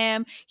likes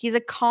him. He's a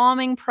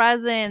calming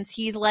presence.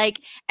 He's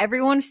like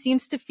everyone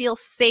seems to feel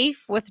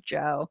safe with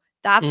Joe.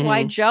 That's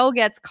why Mhm. Joe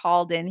gets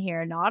called in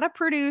here, not a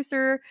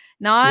producer,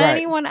 not Right.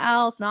 anyone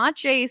else, not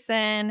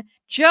Jason.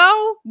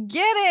 Joe,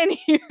 get in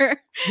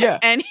here. Yeah.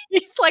 And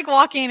he's like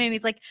walking in and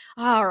he's like,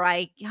 all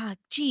right,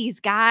 geez,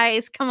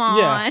 guys, come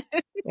Yeah.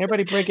 on.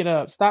 Everybody break it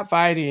up. Stop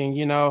fighting,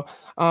 you know.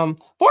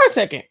 For a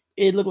second,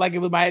 it looked like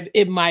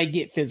it might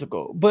get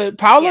physical. But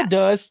Paula Yes,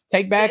 does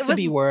take it back the was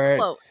B word.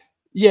 close.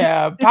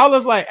 Yeah,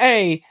 Paula's like,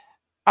 "Hey,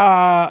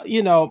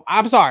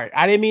 I'm sorry.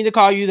 I didn't mean to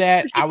call you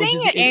that. But I she's was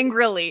saying just it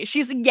angrily.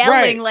 She's yelling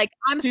right." like,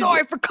 "I'm She's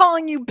sorry for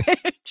calling you bitch."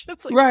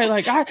 It's like, right, I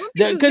like I don't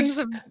think those things because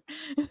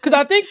have because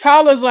I think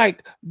Paula's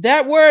like,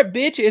 that word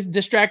bitch is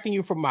distracting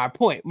you from my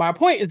point. My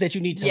point is that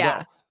you need to Yeah,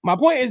 go. My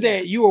point is yeah.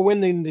 that you are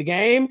winning the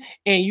game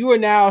and you are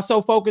now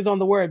so focused on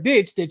the word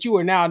bitch that you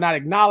are now not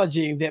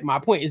acknowledging that my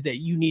point is that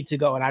you need to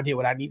go and I did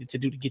what I needed to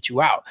do to get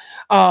you out.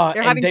 They're And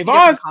having 2 different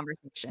Davon's right.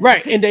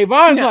 conversations. And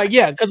Davon's Yeah, like,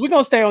 yeah, because we're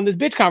gonna stay on this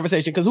bitch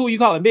conversation because who are you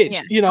calling bitch?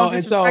 yeah. You know, Don't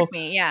and so disrespect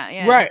me. Yeah,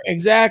 yeah. right,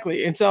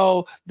 exactly. And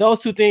so those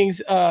two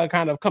things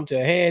kind of come to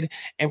a head.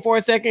 And for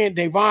a second,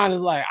 Davon is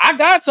like, I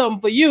got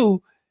something for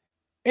you.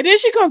 And then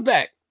she comes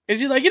back and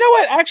she's like, you know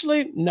what?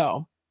 Actually,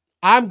 no,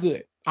 I'm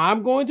good.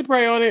 I'm going to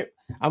pray on it.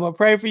 I'm gonna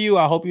pray for you.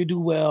 I hope you do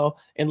well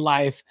in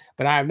life,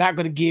 but I'm not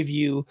going to give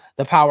you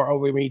the power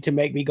over me to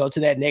make me go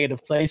to that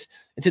negative place.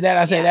 And to that,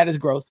 I say Yeah. that is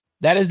growth.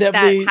 That is That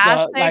definitely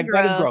hashtag like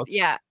that is growth. growth.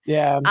 Yeah.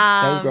 Yeah,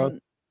 that is growth. Um,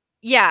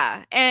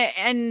 yeah,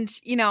 and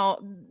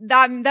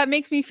that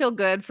makes me feel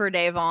good for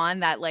Davon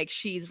that like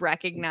she's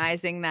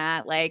recognizing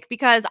that like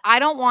because I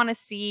don't want to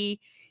see,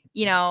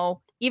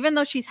 even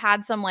though she's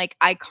had some like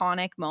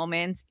iconic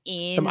moments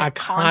Some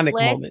iconic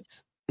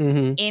moments.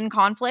 Hmm.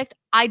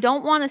 I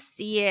don't want to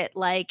see it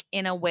like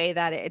in a way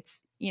that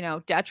it's,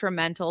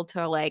 detrimental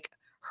to like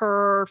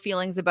her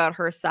feelings about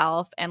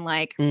herself and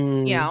like,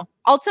 Mm.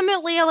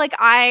 ultimately like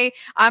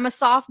I'm a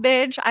soft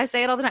bitch. I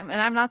say it all the time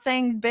and I'm not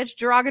saying bitch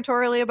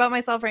derogatorily about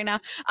myself right now.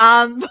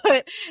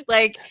 But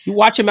like You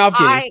watch your mouth,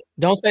 Jenny. I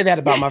Don't say that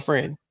about my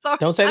friend. so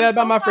Don't say I'm that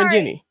about so my friend sorry.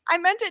 Jenny. I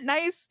meant it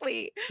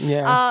nicely.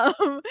 Yeah.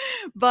 Um,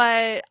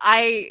 but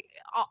I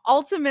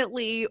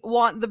ultimately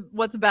want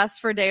what's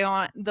best for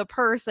Dayon, the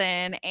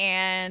person.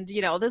 And,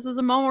 this was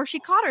a moment where she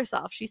caught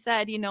herself. She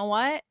said, you know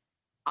what?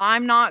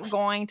 I'm not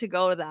going to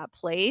go to that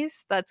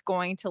place that's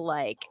going to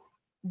like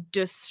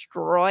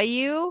destroy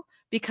you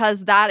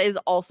because that is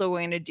also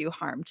going to do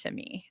harm to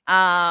me.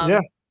 Yeah.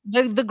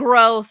 The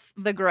growth.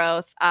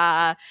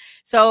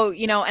 So,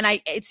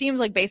 and it seems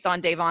like based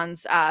on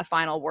Davon's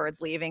final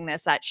words leaving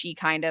this, that she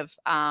kind of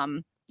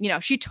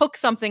she took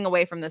something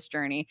away from this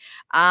journey.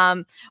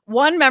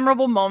 One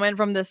memorable moment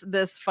from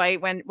this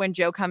fight when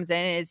Joe comes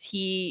in is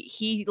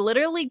he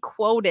literally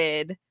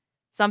quoted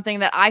something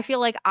that I feel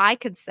like I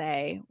could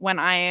say when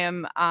I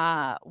am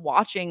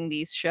watching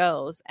these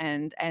shows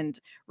and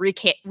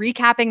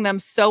recapping them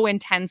so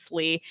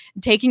intensely,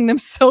 taking them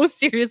so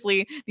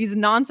seriously, these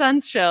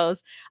nonsense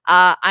shows.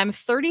 I'm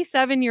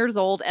 37 years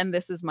old and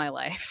this is my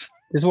life.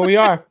 This is where we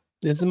are.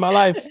 This is my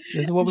life.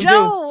 This is what we do.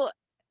 Joe,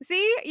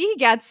 see, he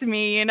gets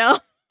me.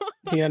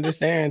 He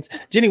understands.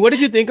 Jenny, what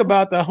did you think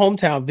about the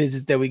hometown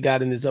visits that we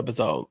got in this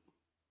episode?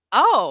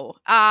 Oh,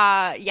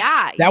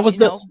 yeah, That Joe was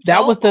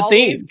the always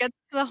theme. gets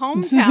the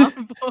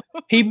hometown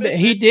He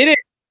visit. did it.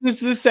 This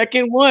is the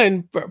second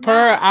one per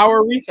Yeah,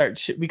 our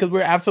research because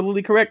we're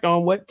absolutely correct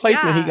on what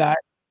placement he yeah. got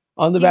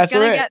on The He's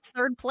gonna Bachelorette. get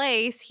 3rd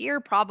place here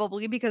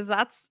probably because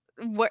that's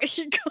where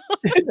he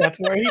That's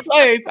where he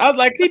plays. I was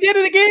like, he did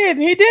it again.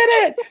 He did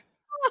it.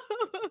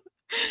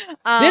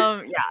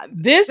 goes.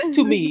 This this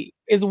to Yeah. me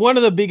is one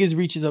of the biggest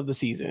reaches of the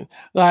season.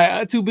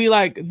 Like to be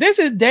like, this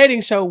is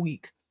dating show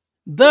week.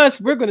 Thus,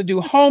 we're gonna do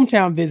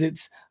hometown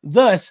visits.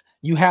 Thus,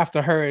 you have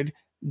to herd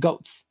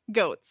goats.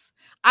 Goats.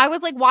 I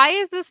was like, "Why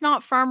is this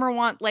not Farmer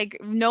Want like,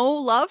 no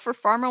love for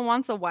Farmer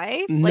Wants a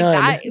Wife?"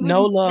 Like, None.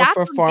 No love that's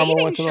for a Farmer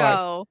dating Wants a Life.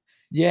 show.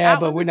 Yeah, That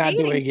but was we're a not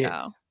dating doing it.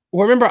 show.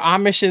 Remember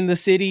Amish in the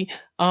city?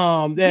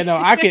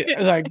 I could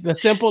like the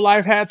Simple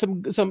Life had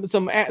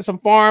some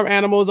farm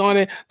animals on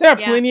it. There are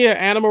Yeah. plenty of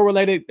animal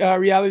related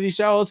reality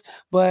shows,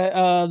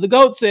 but the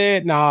goat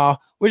said, "Nah,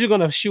 we're just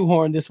gonna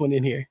shoehorn this one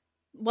in here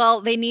Well,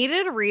 they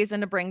needed a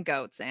reason to bring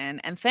goats in,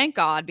 and thank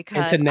God and to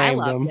because I name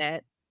loved them."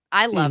 it.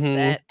 I loved Hmm.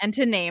 it, and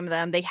to name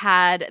them, they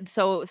had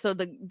so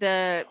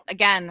the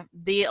again,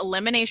 the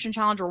elimination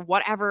challenge or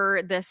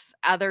whatever this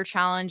other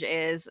challenge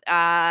is,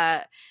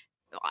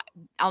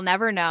 I'll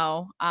never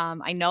know.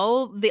 I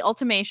know the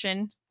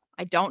ultimation.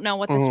 I don't know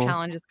what this Hmm.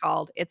 challenge is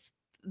called. It's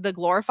the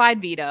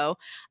glorified veto.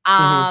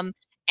 Hmm. Um,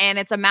 and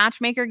it's a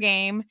matchmaker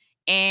game.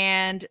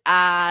 And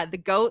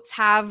the goats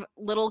have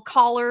little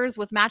collars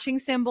with matching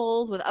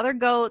symbols with other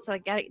goats.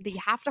 Like you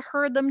have to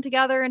herd them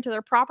together into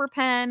their proper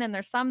pen. And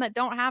there's some that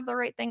don't have the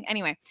right thing.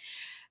 Anyway,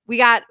 we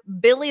got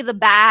Billy the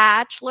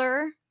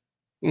Bachelor.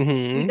 We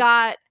Hmm.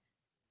 got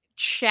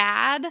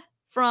Chad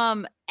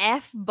from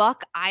F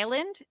Buck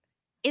Island.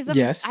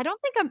 Yes. I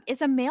don't think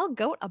is a male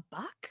goat a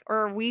buck, or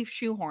are we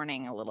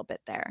shoehorning a little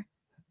bit there?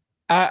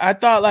 I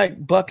thought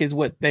like buck is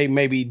what they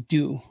maybe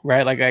do,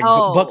 right? Like buck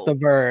Oh, the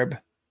verb.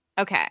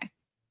 okay.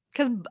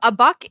 Because a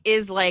buck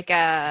is like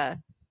a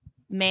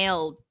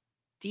male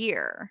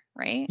deer,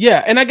 right?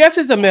 Yeah, and I guess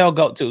it's a Yeah. male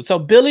goat too. So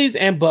Billies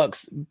and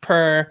Bucks,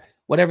 per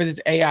whatever this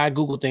AI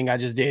Google thing I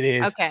just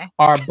did Okay.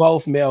 are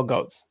both male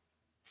goats.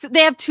 So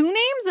they have two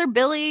names? They're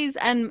Billies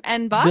and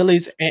Billies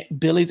Bucks? and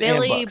Billies and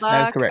Billy, Bucks.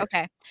 That is Buck. correct.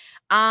 Okay.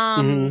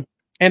 Hmm.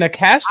 And a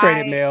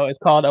castrated I male is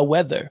called a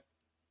wether.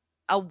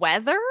 a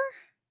weather?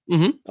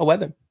 A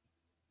wether.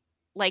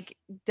 Like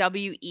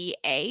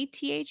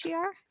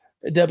WEATHER?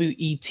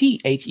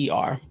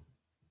 WETHER.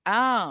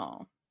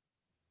 Oh,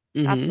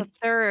 that's Hmm. the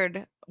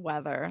third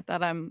weather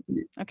that I'm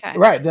okay.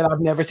 Right, that I've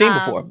never seen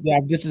before. Um, Yeah,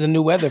 this is a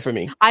new weather for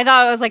me. I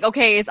thought it was like,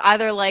 okay, it's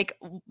either like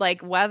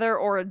weather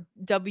or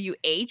WHETHER,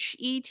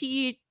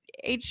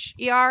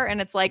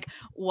 and it's like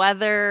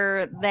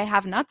whether they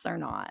have nuts or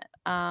not.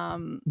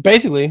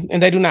 Basically,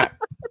 and they do not,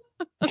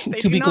 They to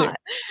do be clear.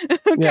 not.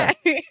 Yeah.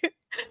 Okay.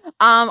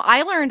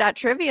 I learned at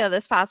trivia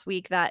this past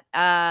week that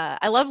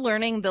I love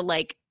learning the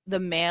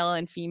male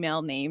and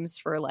female names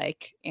for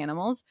like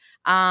animals.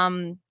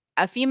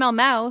 A female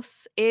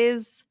mouse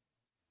is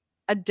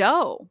a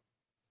doe.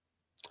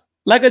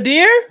 Like a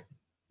deer?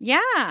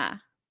 Yeah.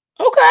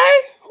 Okay.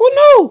 Who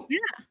knew?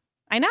 Yeah,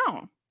 I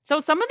know. So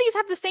some of these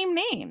have the same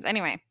names.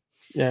 Anyway,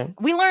 Yeah,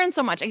 we learn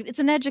so much. It's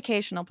an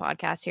educational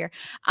podcast here.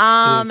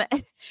 it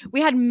is.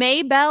 We had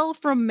Maybelle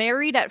from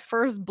Married at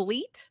First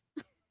Bleat.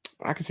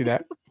 I can see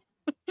that.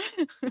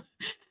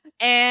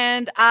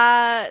 And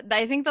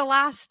I think the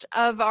last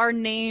of our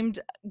named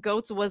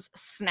goats was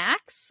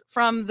Snacks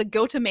from the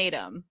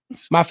Goatomatum.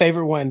 My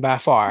favorite one by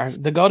far.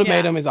 The Yeah.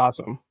 Goatomatum is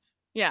awesome.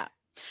 Yeah.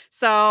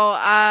 So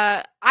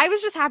I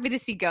was just happy to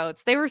see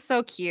goats. They were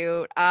so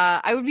cute.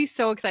 I would be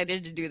so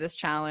excited to do this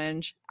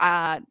challenge.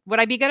 Would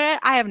I be good at it?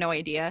 I have no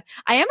idea.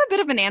 I am a bit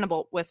of an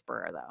animal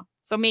whisperer though.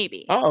 So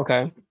maybe. Oh,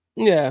 okay.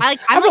 Yeah. I'm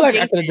I feel like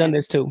like I could have done Jason.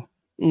 this too.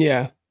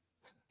 Yeah.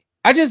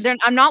 I just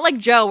I'm not like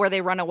Joe where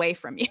they run away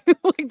from you.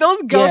 Like those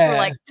goats were yeah.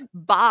 like,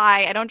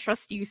 bye. I don't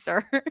trust you,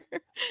 sir.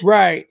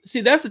 Right.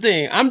 See, that's the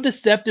thing. I'm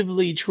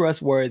deceptively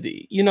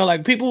trustworthy.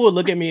 Like people would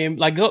look at me and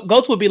like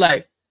goats would be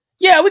like,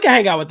 "Yeah, we can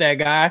hang out with that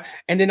guy."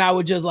 And then I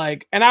would just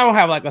like, and I don't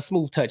have like a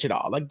smooth touch at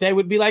all. Like they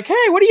would be like,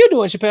 "Hey, what are you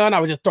doing, Chappelle?" And I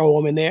would just throw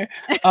them in there.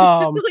 Like,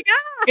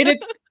 And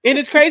ah!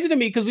 it's crazy to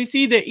me because we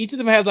see that each of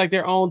them has like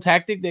their own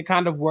tactic that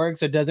kind of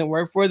works or doesn't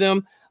work for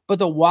them. But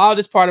the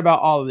wildest part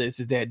about all of this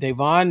is that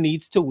Devon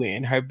needs to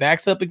win. Her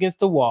back's up against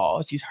the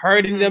wall. She's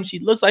hurting them. Mhm. She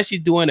looks like she's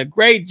doing a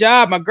great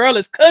job. My girl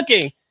is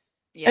cooking.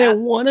 Yeah.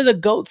 And one of the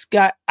goats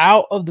got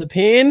out of the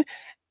pen.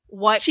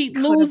 What She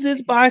could have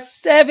loses by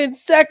 7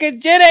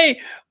 seconds.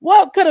 Jenny,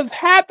 what could have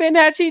happened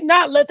had she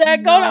not let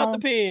that goat out the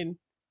no. pen?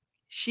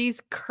 She's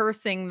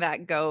cursing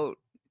that goat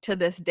to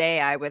this day,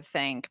 I would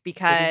think, To this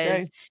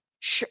because day.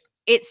 sh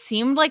it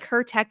seemed like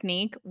her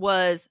technique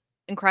was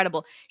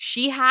incredible.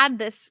 She had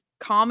this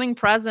calming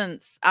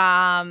presence.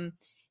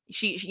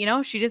 She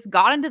just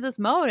got into this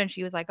mode and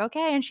she was like,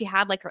 "Okay," and she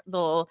had like her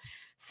little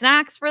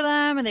snacks for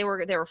them and they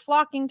were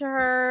flocking to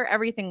her.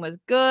 Everything was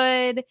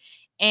good.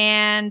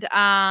 And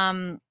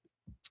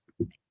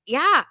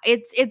yeah,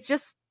 it's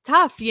just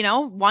tough,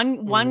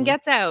 one Mhm.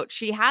 gets out.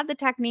 She had the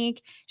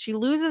technique. She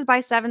loses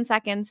by 7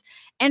 seconds,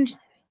 and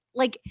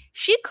like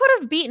she could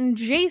have beaten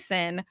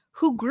Jason,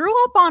 who grew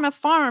up on a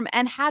farm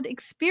and had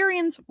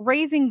experience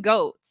raising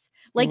goats.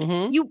 Like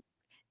Mhm. you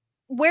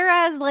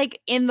Whereas like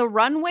in the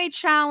runway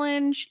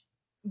challenge,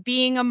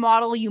 being a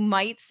model, you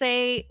might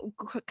say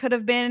could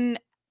have been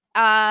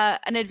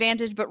an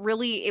advantage, but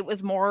really it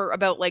was more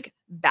about like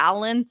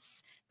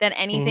balance than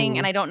anything.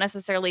 And Mhm. I don't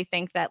necessarily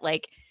think that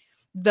like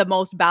the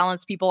most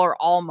balanced people are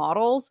all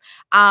models.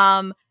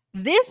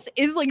 This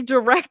is like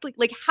directly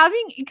like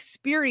having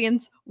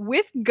experience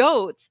with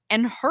goats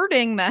and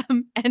herding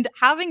them and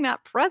having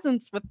that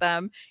presence with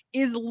them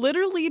is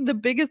literally the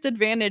biggest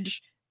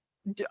advantage,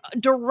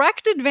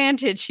 direct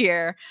advantage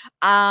here.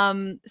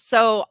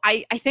 So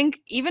I think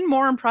even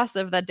more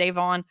impressive that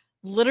Davon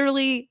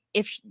literally,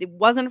 if it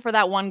wasn't for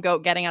that one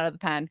goat getting out of the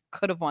pen,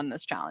 could have won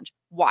this challenge.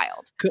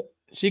 Wild.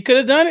 She could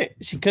have done it.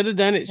 She could have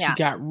done it. She Yeah.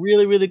 got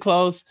really, really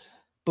close.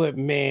 But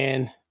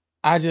man,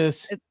 I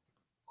just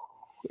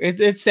It,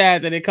 it's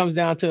sad that it comes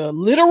down to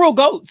literal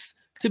goats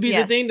to be the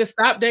yes. thing to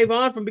stop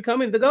Davon from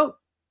becoming the goat.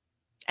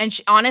 And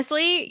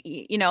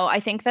honestly, I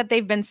think that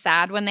they've been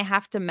sad when they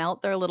have to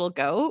melt their little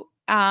goat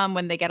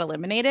when they get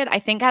eliminated. I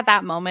think at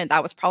that moment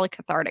that was probably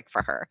cathartic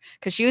for her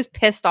because she was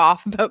pissed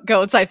off about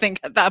goats. I think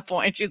at that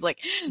point she's like,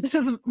 this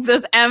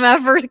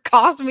MFer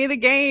cost me the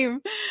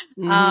game.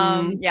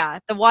 Mhm. Yeah,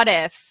 the what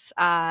ifs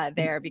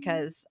there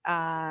because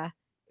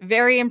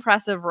very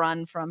impressive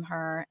run from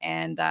her.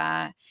 And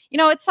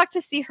it sucked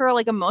to see her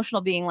like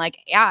emotional, being like,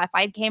 yeah, if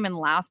I came in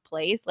last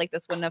place, like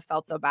this wouldn't have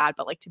felt so bad,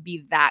 but like to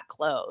be that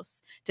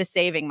close to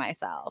saving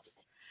myself.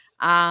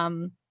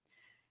 Um,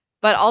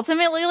 but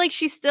ultimately, like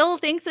she still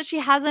thinks that she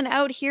has an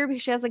out here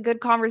because she has a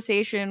good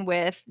conversation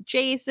with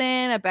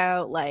Jason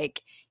about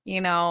like,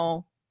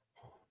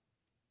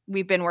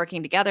 we've been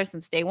working together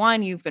since day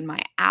one. You've been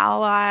my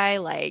ally.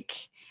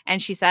 Like,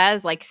 And she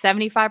says like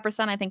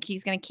 75%, I think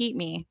he's going to keep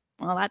me.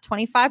 Well, that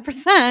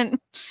 25% is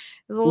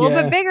a little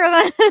bit Yeah.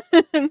 bigger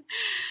than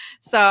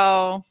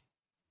so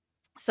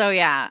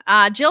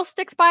yeah. Jill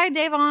sticks by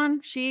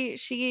Davon.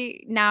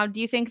 She now, do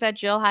you think that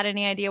Jill had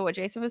any idea what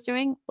Jason was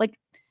doing? Like,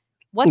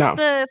 what's No.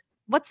 the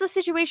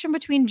situation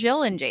between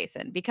Jill and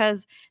Jason?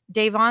 Because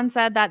Davon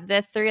said that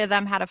the three of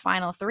them had a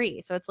final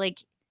three. So it's like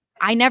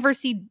I never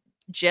see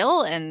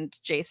Jill and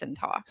Jason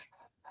talk.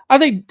 I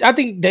think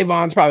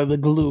Davon's probably the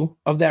glue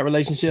of that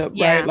relationship, right?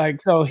 Yeah.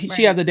 Like, so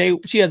she has Right.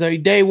 a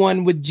day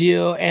one with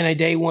Jill and a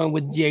day one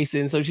with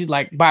Jason. So she's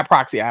like, by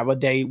proxy, I have a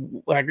day,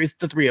 like it's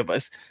the three of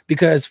us,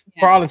 because for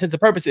Yeah. all intents and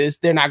purposes,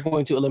 they're not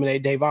going to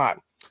eliminate Davon.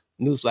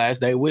 Newsflash,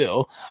 they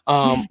will,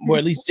 or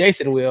at least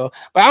Jason will.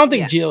 But I don't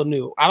think Yeah. Jill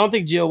knew. I don't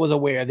think Jill was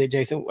aware that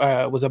Jason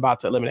was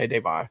about to eliminate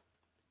Davon.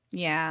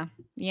 Yeah.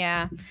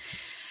 Yeah.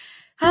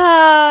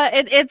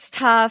 It's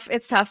tough.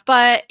 It's tough.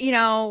 But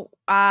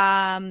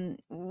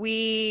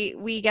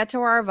we get to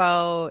our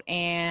vote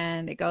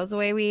and it goes the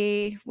way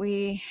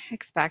we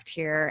expect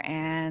here.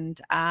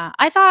 And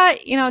I thought,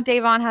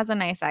 Davon has a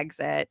nice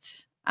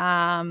exit.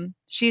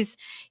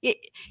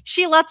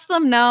 She lets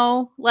them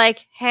know,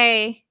 like,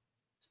 hey,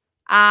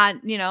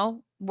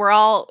 we're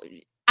all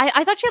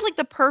I thought she had like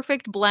the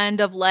perfect blend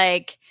of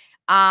like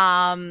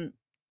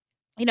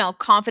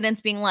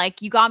confidence, being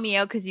like, you got me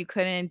out because you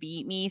couldn't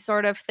beat me,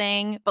 sort of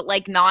thing, but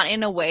like not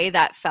in a way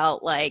that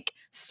felt like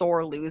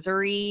sore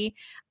losery.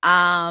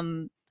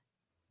 And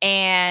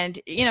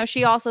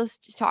she also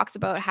talks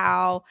about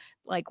how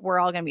like we're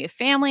all gonna be a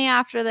family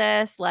after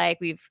this. Like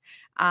we've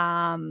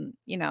all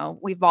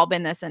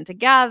been this in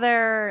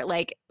together.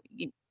 Like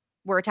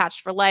we're attached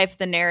for life.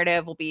 The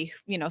narrative will be,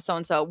 so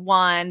and so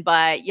won,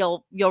 but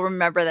you'll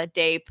remember that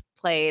Dave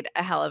played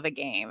a hell of a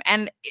game.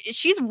 And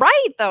she's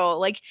right though.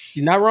 Like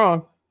She's not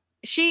wrong.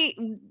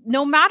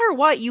 no matter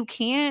what, you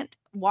can't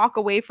walk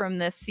away from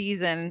this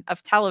season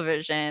of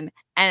television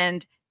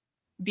and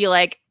be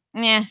like,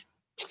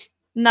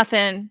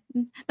 nothing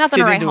She to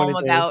didn't write do home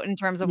anything. about in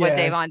terms of what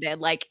Yeah. Davon did.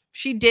 Like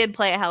she did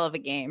play a hell of a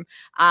game.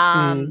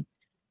 Mm.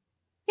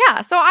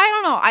 Yeah, so I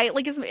don't know. I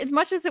like as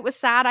much as it was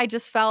sad, I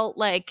just felt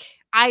like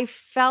I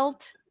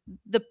felt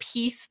the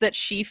peace that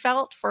she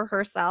felt for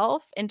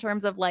herself in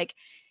terms of like,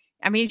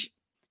 I mean,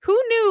 who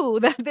knew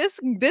that this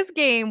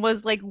game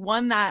was like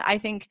one that I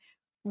think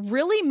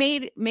really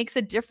makes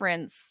a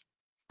difference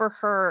for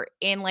her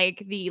in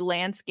like the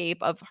landscape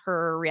of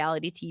her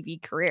reality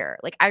TV career.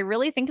 Like I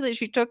really think that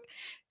she took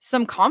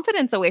some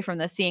confidence away from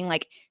this, seeing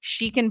like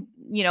she can,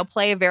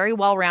 play a very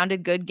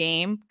well-rounded good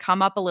game,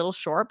 come up a little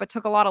short, but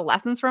took a lot of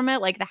lessons from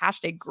it, like the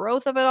hashtag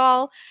growth of it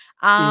all.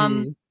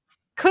 Mm.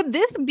 Could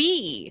this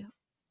be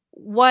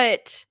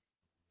what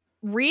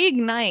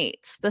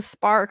reignites the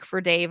spark for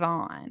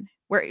Davon,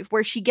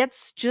 where she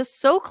gets just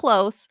so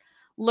close,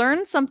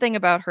 learns something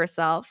about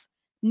herself,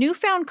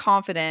 newfound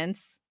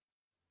confidence?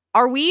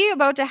 Are we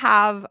about to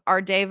have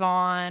our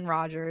Davon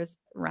Rogers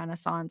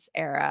Renaissance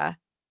era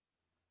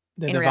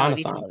The in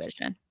reality Devanaissance.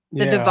 television?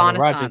 The Yeah, the Rogers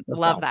Devonaissance. I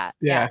love Renaissance.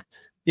 that. Yeah.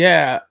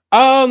 Yeah.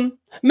 Yeah.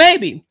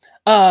 Maybe.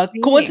 Maybe.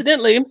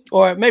 Coincidentally,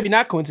 or maybe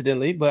not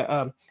coincidentally,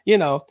 but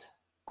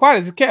quiet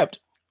as kept.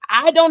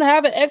 I don't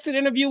have an exit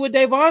interview with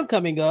Davon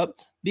coming up.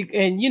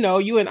 And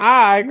you and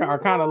I are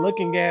kind of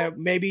looking at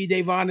maybe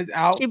Davon is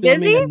out She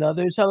busy? filming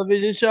another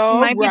television She show.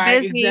 might be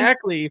Right, busy.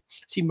 exactly.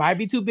 She might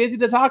be too busy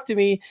to talk to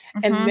me.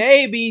 And Mhm.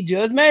 maybe,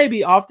 just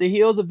maybe, off the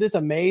heels of this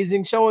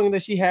amazing showing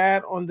that she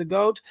had on the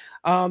GOAT,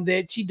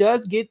 that she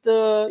does get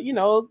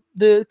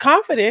the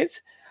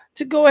confidence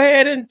to go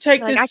ahead and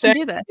take Like, this I can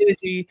same do this.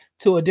 energy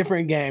to a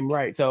different game,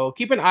 right? So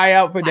keep an eye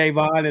out for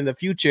Davon in the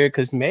future,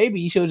 because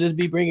maybe she'll just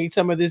be bringing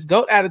some of this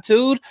GOAT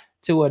attitude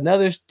to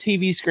another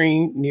TV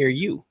screen near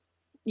you.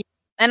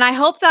 And I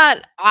hope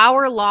that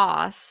our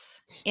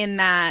loss in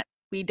that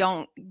we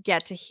don't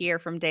get to hear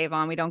from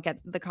Davon, we don't get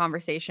the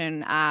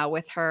conversation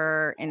with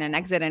her in an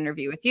exit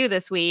interview with you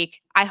this week.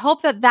 I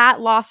hope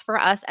that loss for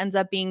us ends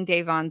up being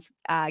Davon's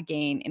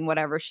gain in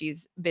whatever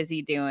she's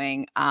busy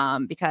doing,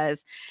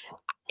 because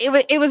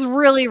it was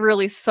really,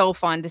 really so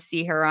fun to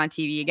see her on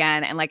TV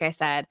again. And like I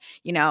said,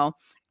 it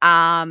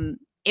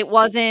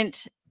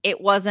wasn't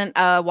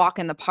a walk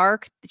in the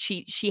park.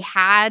 She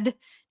had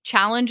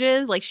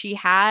challenges, like she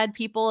had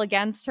people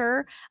against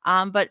her.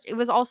 But it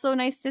was also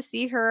nice to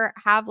see her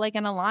have like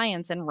an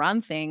alliance and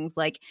run things,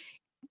 like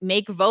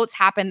make votes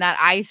happen that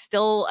I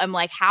still am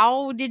like,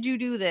 how did you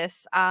do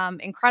this?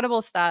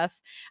 Incredible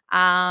stuff.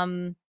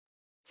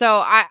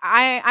 So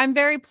I'm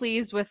very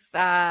pleased with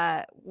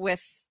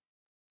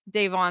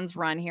Davon's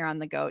run here on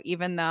the GOAT,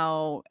 even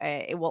though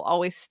it will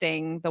always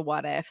sting the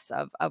what ifs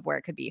of where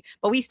it could be.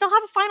 But we still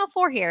have a final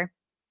four here.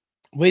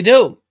 We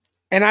do.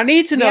 And I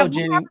need to We know, have one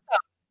more Jenny. episode.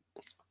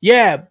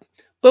 Yeah.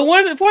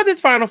 But for this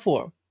final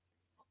four,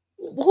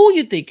 who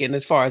you thinking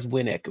as far as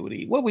win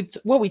equity? What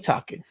we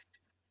talking?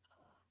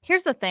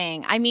 Here's the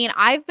thing. I mean,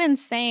 I've been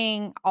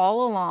saying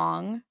all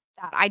along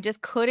that I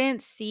just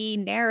couldn't see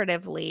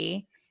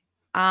narratively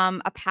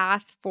a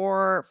path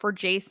for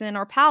Jason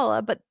or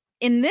Paula. But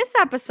in this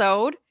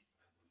episode,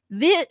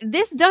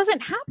 this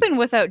doesn't happen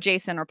without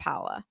Jason or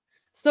Paula.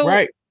 So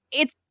Right.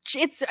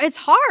 it's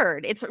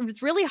hard.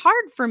 It's really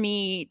hard for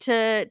me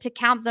to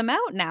count them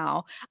out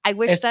now. I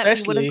wish that we would have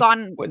Especially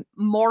gotten when,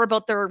 more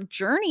about their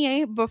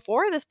journey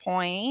before this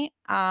point.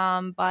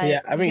 But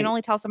yeah, I you can mean,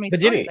 only tell so many but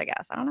stories, Jenny, I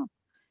guess. I don't know.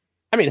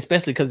 I mean,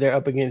 especially because they're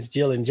up against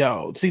Jill and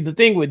Joe. See, the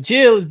thing with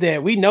Jill is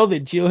that we know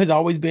that Jill has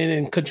always been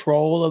in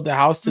control of the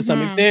house to some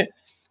Mhm. extent,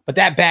 but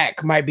that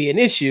back might be an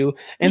issue.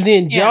 And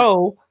then Yeah,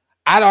 Joe,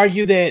 I'd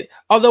argue that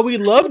although we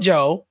love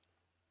Joe,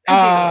 I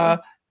do. uh,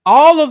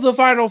 all of the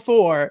final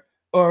four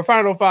or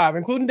final five,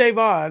 including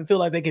Davon, feel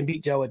like they can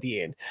beat Joe at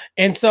the end.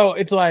 And so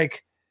it's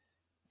like,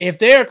 if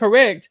they're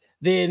correct,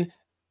 then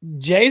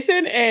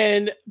Jason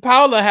and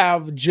Paula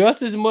have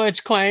just as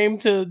much claim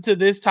to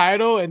this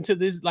title and to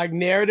this like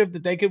narrative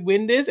that they could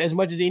win this as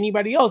much as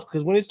anybody else.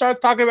 Because when it starts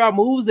talking about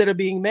moves that are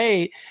being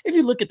made, if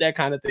you look at that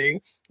kind of thing,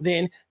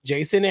 then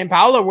Jason and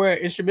Paula were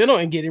instrumental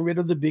in getting rid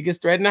of the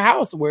biggest threat in the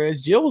house,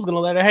 whereas Jill was going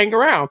to let her hang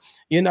around.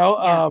 You know,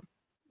 Yeah.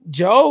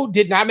 Joe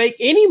did not make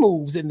any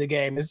moves in the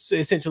game,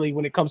 essentially,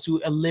 when it comes to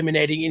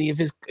eliminating any of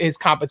his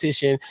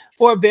competition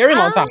for a very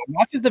long time.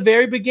 That's just the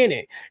very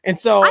beginning. And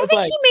so I it's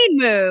think like, he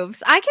made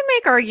moves. I can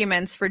make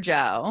arguments for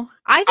Joe.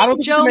 I I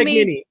don't think think you can Joe make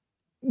made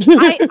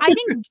many. I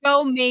think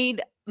Joe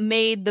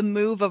made the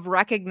move of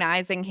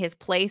recognizing his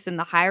place in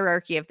the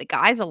hierarchy of the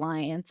guys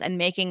alliance and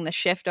making the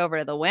shift over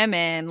to the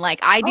women.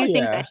 Like I Oh do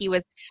think that yeah. he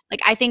was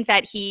like I think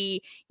that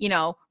he,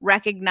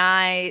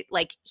 recognized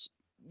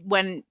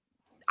when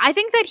I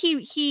think that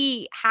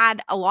he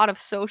had a lot of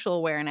social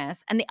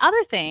awareness. And the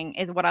other thing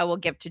is what I will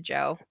give to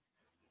Joe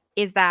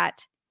is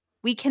that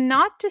we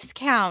cannot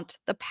discount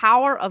the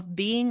power of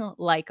being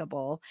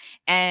likable.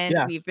 And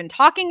Yeah. we've been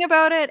talking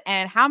about it.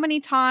 And how many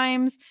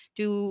times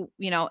and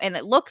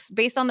it looks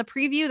based on the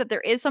preview that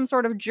there is some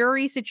sort of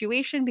jury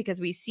situation because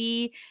we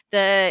see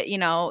the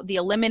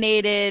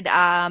eliminated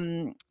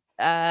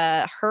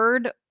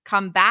herd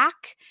come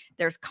back.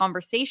 There's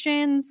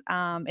conversations.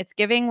 It's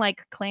giving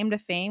like claim to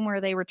fame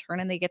where they return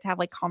and they get to have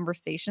like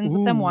conversations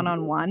with them one on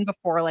Ooh. one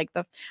before like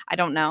I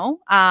don't know.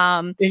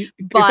 Except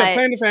But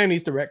Claim to Fame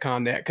needs to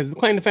retcon that because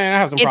Claim to Fame, I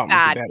have some it's problems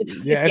with bad. that.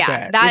 It's Yeah, it's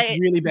bad.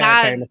 It's really bad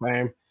that Claim to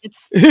Fame.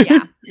 it's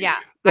yeah, yeah.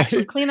 Actually,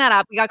 Like, clean that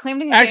up. We got Claim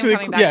to Fame actually,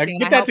 coming back yeah, soon.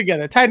 get I that hope.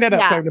 together. Tighten that up,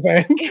 Yeah. Claim to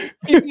Fame.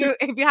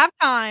 If you have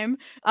time,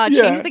 change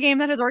Yeah, the game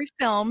that has already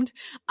filmed.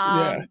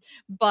 yeah.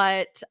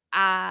 But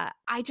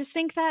I just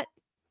think that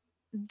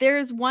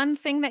there's one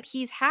thing that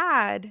he's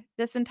had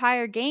this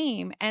entire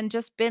game and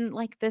just been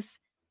like this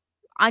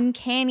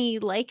uncanny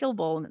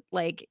likable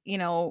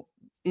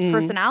Mhm.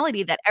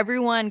 personality that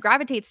everyone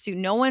gravitates to.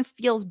 No one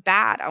feels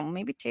bad. Oh,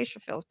 maybe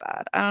Tasha feels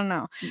bad. I don't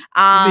know.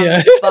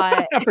 Yeah.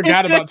 But I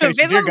forgot about based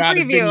Tasha. Dear on the God,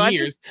 it's been preview, I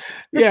years.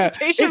 think Yeah.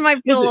 Tasha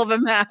might feel a Listen, little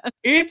bit mad.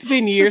 it's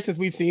been years since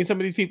we've seen some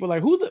of these people.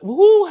 Like, who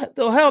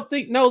the hell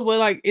knows what?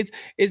 Like, is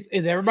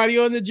everybody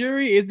on the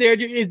jury? Is there?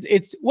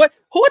 It's what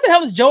the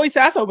hell is Joey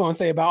Sasso going to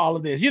say about all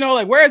of this?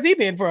 Like, where has he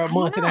been for a I don't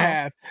month and a know.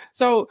 half?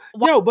 So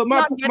Why no, but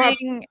not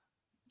getting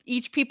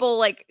each people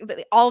like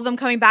all of them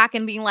coming back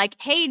and being like,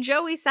 "Hey,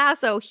 Joey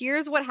Sasso,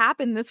 here's what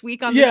happened this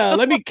week on the yeah, show."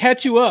 let me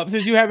catch you up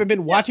since you haven't been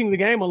Yeah. watching the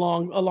game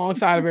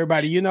alongside of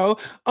everybody.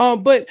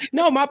 But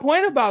no, my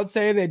point about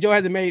saying that Joe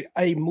hasn't made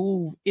a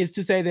move is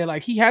to say that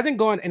like he hasn't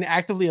gone and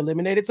actively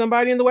eliminated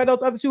somebody in the way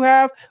those other two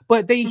have,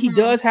 but he Mhm.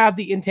 does have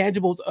the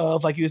intangibles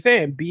of, like you were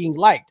saying, being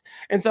liked.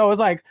 And so it's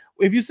like,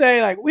 if you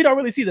say like we don't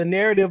really see the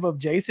narrative of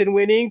Jason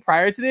winning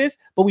prior to this,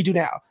 but we do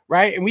now,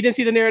 right? And we didn't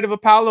see the narrative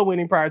of Paolo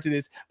winning prior to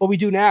this, but we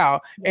do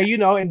now. And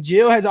Yes. and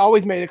Jill has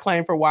always made a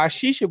claim for why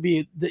she should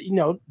be the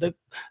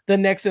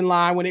next in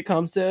line when it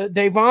comes to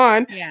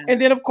Davon. Yeah. And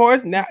then of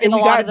course now, Did and a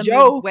we lot of got the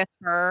moves Joe. with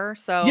her.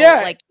 So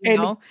Yeah, like,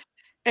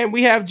 and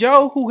we have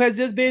Joe, who has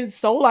just been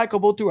so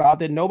likable throughout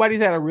that nobody's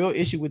had a real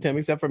issue with him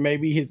except for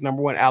maybe his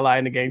number one ally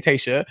in the game,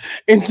 Tasha.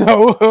 And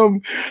so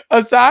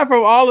aside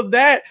from all of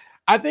that,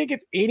 I think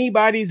it's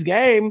anybody's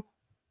game,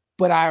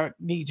 but I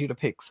need you to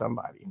pick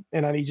somebody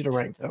and I need you to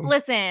rank them.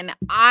 listen,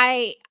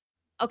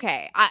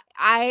 okay,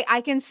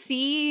 I can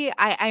see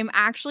I'm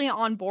actually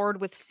on board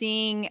with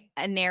seeing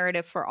a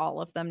narrative for all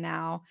of them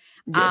now.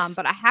 Yes.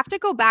 But I have to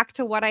go back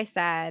to what I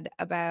said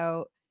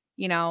about,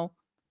 you know,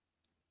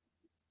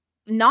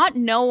 not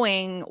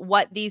knowing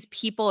what these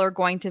people are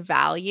going to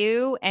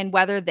value and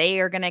whether they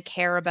are going to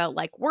care about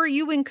like, were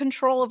you in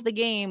control of the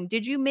game?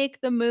 Did you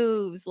make the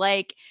moves?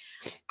 Like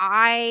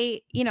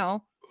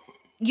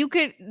you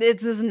could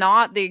this is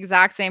not the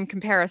exact same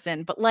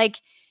comparison, but like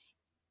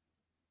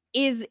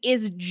is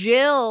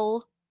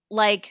Jill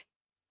like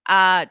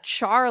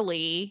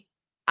Charlie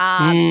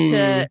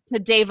Mm, to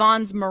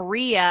Davon's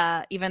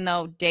Maria, even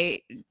though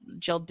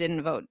Jill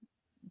didn't vote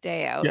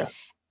Day out. yeah.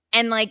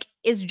 And like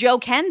is Joe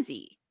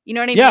Kenzie? You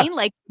know what I Yeah. mean?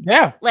 Like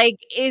Yeah.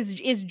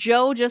 is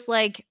Joe just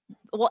like,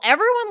 well,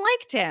 everyone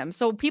liked him.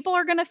 So people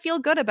are gonna feel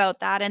good about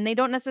that. And they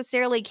don't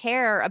necessarily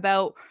care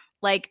about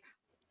like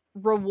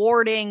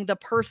rewarding the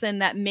person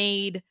that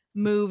made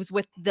moves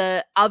with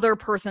the other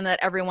person that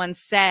everyone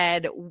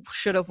said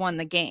should have won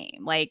the game.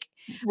 Like,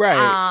 Right.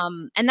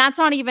 and that's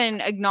not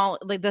even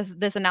acknowledge, like,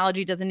 this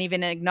analogy doesn't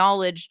even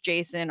acknowledge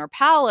Jason or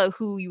Paolo,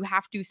 who you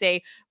have to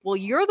say, well,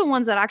 you're the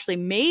ones that actually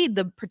made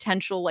the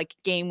potential like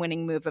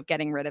game-winning move of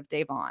getting rid of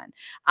Davon.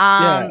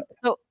 Yeah.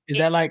 So Is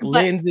that like but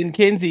Linz and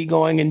Kinsey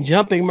going and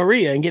jumping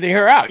Maria and getting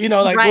her out? You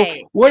know, like, well,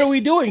 right. what are we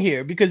doing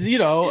here? Because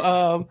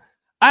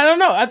I don't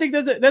know. I think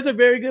that's a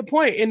very good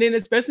point. And then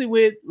especially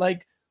with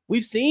like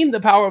we've seen the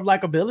power of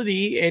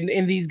likability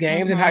in these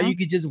games and how Mhm. you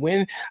could just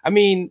win. I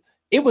mean,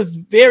 it was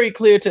very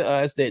clear to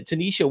us that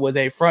Tanisha was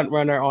a front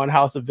runner on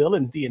House of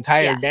Villains the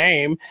entire Yes.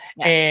 game.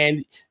 Yes.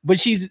 And when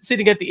she's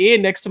sitting at the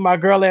end next to my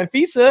girl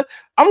Anfisa,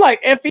 I'm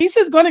like,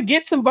 Anfisa's gonna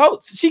get some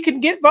votes. She can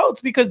get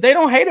votes because they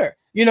don't hate her.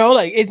 You know,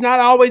 like it's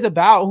not always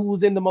about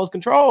who's in the most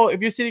control.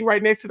 If you're sitting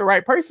right next to the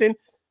right person,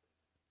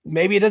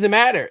 maybe it doesn't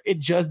matter. It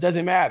just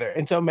doesn't matter.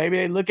 And so maybe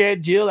they look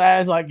at Jill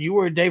as like you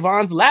were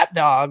Davon's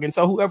lapdog. And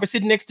so whoever's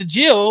sitting next to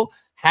Jill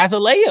has a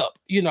layup,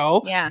 you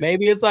know. Yeah.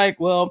 Maybe it's like,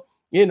 well,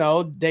 you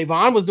know,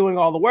 Davon was doing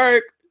all the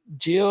work,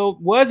 Jill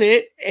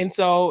wasn't. And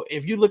so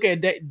if you look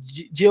at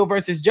Jill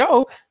versus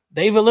Joe,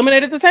 they've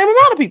eliminated the same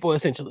amount of people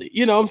essentially.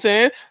 You know what I'm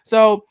saying?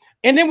 So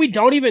and then we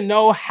don't even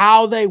know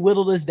how they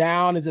whittle this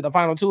down. Is it a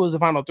final two? Is it a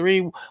final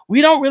three? We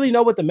don't really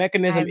know what the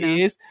mechanism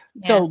is.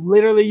 Yeah. So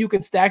literally you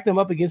can stack them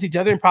up against each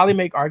other and probably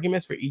make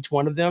arguments for each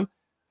one of them.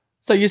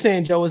 So you're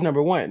saying Joe is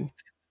number one?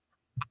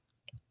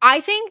 I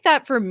think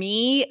that for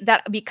me,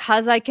 that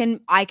because I can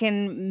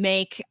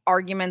make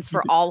arguments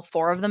for all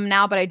four of them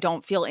now, but I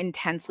don't feel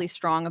intensely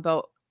strong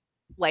about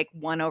like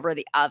one over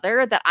the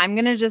other, that I'm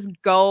gonna just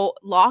go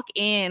lock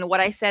in what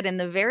I said in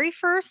the very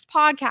first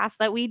podcast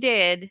that we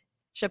did,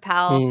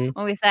 Chappelle,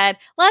 when we said,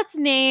 let's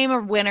name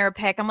a winner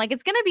pick. I'm like,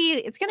 it's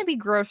gonna be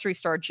Grocery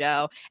Store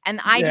Joe.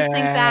 And I just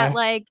think that,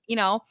 like, you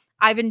know,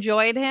 I've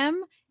enjoyed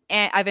him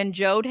and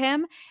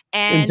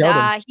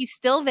he's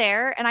still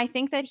there. And I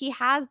think that he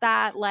has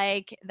that,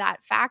 like,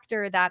 that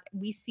factor that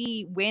we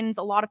see wins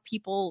a lot of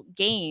people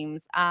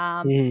games,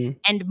 and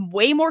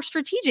way more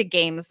strategic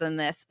games than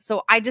this.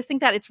 So I just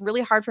think that it's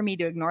really hard for me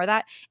to ignore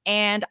that.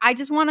 And I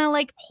just want to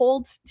like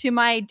hold to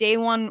my day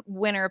one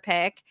winner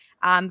pick,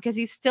 because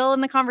he's still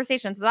in the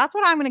conversation. So that's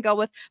what I'm going to go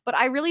with. But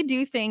I really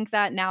do think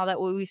that now that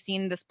we've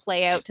seen this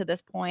play out to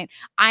this point,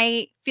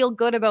 I feel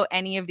good about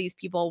any of these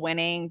people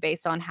winning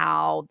based on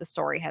how the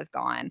story has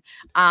gone.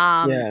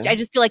 I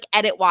just feel like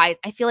edit wise,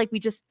 I feel like we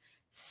just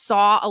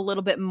saw a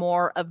little bit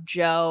more of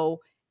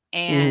Joe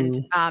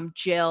and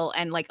Jill,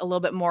 and like a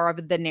little bit more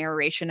of the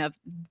narration of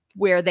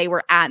where they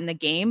were at in the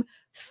game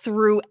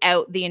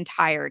throughout the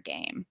entire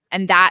game.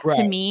 And that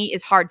to me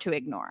is hard to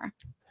ignore.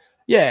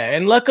 Yeah,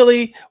 and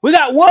luckily we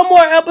got one more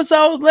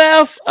episode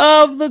left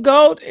of the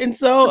GOAT, and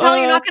so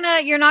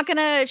you're not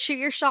gonna shoot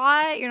your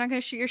shot. You're not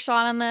gonna shoot your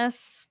shot on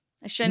this.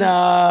 I shouldn't.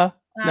 Nah.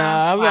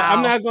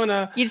 I'm not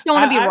gonna. You just don't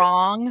want to be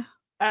wrong.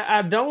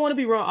 I don't want to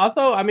be wrong.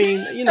 Also, I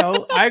mean, you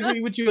know, I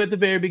agree with you at the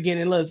very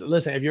beginning.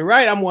 Listen, if you're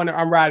right, I'm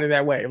riding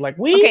that wave. Like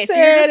we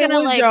said, it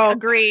was Joe.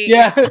 Agree.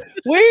 Yeah,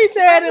 we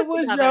said it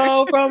was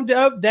Joe from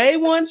day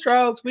one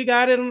strokes. We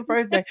got it on the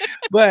first day.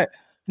 But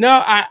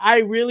no, I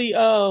really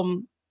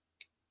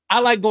I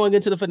like going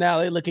into the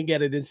finale, looking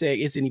at it and saying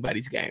it's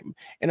anybody's game.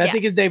 And I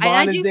think if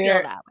Davon is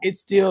there,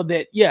 it's still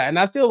that. Yeah, and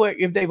I still,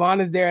 if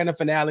Davon is there in the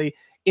finale,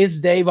 it's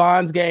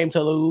Davon's game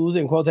to lose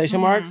in quotation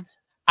marks.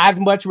 I'd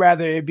much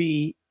rather it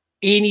be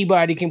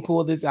anybody can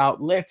pull this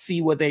out. Let's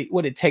see what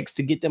it takes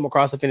to get them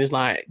across the finish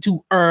line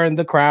to earn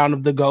the crown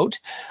of the GOAT.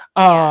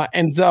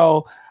 And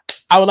so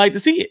I would like to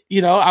see it.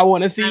 You know, I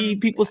want to see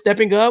people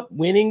stepping up,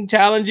 winning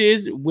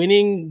challenges,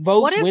 winning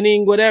votes,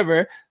 winning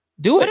whatever.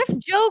 What if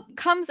Joe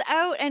comes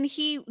out and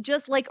he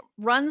just like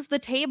runs the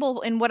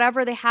table in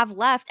whatever they have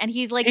left, and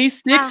he's like,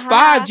 he's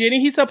 6'5", Jenny.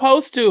 He's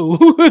supposed to.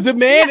 The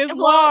man is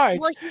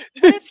large. Well,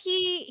 what if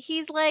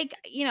he's like,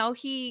 you know,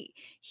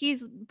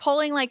 he's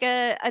pulling like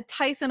a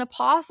Tyson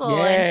Apostle,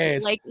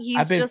 and like he's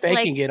I've been just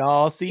faking it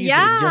all season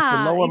just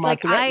to lower my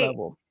threat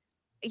level.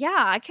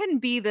 Yeah, I couldn't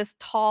be this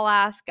tall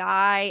ass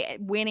guy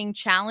winning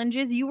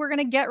challenges. You were going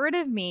to get rid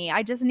of me.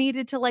 I just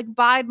needed to like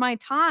bide my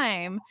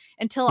time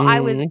until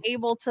I was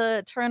able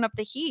to turn up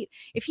the heat.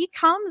 If he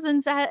comes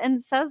and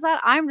says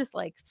that, I'm just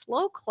like,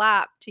 slow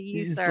clap to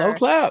you, sir. Slow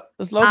clap.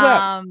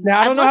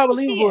 Now, I don't know how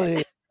believable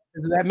it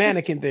is that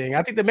mannequin thing.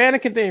 I think the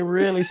mannequin thing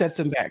really sets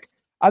him back.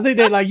 I think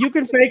that like you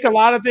can fake a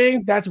lot of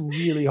things. That's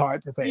really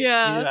hard to fake.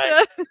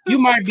 Yeah. You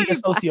might be a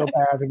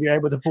sociopath if you're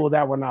able to pull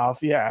that one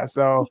off. Yeah.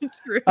 So,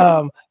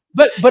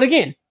 But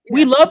again,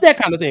 we love that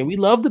kind of thing. We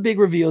love the big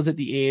reveals at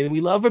the end.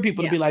 We love for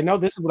people to be like, no,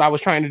 this is what I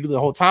was trying to do the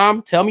whole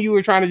time. Tell me you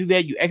were trying to do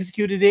that. You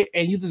executed it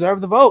and you deserve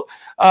the vote.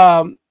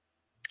 I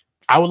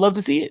would love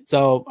to see it.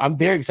 So I'm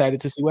very excited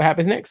to see what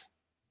happens next.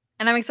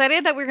 And I'm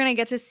excited that we're going to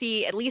get to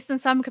see, at least in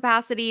some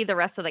capacity, the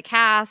rest of the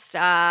cast.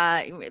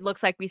 It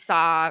looks like we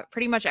saw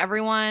pretty much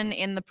everyone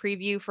in the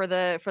preview for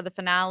the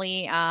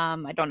finale.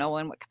 I don't know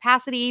in what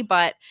capacity,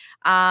 but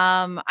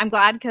I'm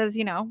glad because,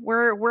 you know,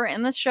 we're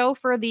in this show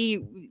for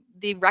the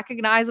the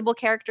recognizable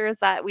characters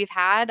that we've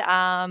had.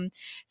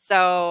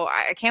 So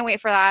I can't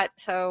wait for that.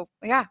 So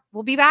yeah,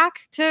 we'll be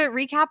back to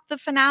recap the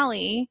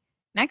finale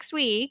next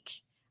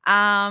week.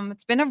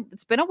 It's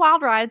been a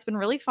wild ride. It's been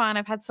really fun.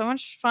 I've had so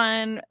much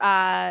fun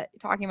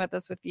talking about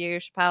this with you,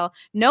 Chappelle.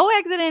 No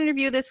exit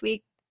interview this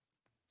week,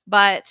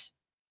 but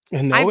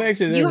And no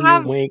exit you interview.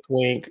 have Wink,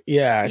 wink.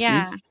 Yeah,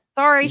 yeah. she's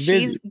Sorry, busy.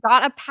 she's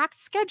got a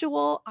packed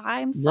schedule.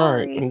 I'm Right.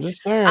 sorry. I'm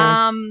just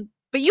saying.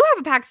 But you have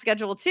a packed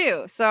schedule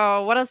too.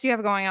 So what else do you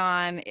have going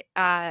on?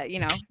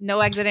 No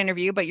exit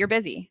interview, but you're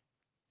busy.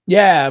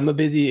 Yeah, I'm a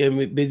busy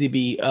bee. Busy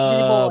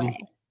boy.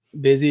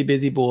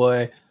 Busy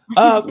boy.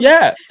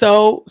 Yeah.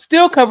 So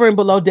still covering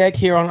Below Deck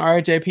here on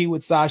RHAP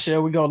with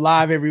Sasha. We go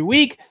live every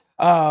week.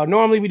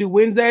 Normally we do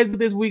Wednesdays, but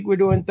this week we're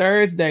doing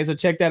Thursdays. So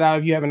check that out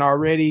if you haven't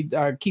already.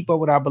 Keep up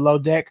with our Below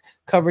Deck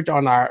coverage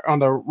on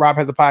the Rob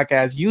Has a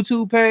Podcast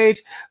YouTube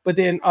page. But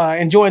then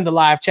enjoying the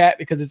live chat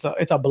because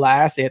it's a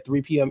blast at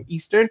 3 p.m.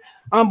 Eastern.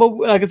 But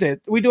like I said,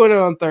 we're doing it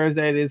on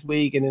Thursday this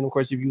week. And then of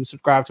course, if you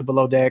subscribe to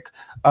Below Deck,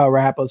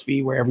 RHAP's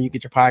feed, wherever you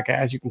get your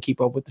podcast, you can keep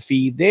up with the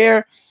feed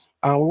there.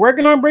 We're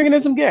working on bringing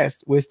in some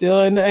guests. We're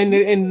still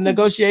in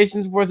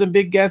negotiations for some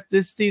big guests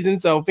this season,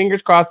 so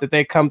fingers crossed that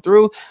they come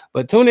through.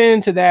 But tune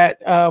in to that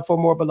for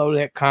more Below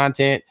Deck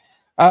content.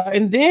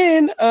 And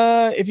then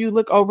if you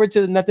look over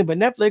to Nothing But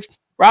Netflix,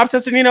 Rob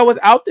Cesternino was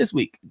out this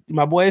week.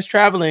 My boy is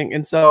traveling,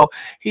 and so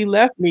he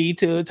left me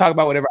to talk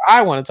about whatever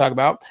I want to talk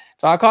about.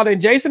 So I called in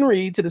Jason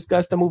Reed to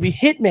discuss the movie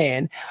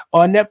Hitman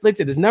on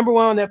Netflix. It is #1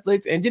 on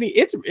Netflix, and Jenny,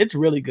 it's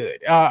really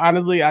good.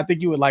 Honestly, I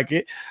think you would like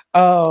it.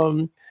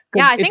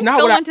 Yeah, I think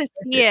Phil went to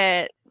see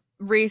it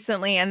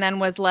recently and then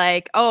was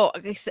like, oh,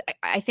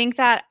 I think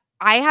that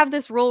I have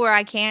this rule where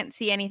I can't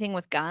see anything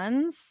with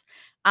guns.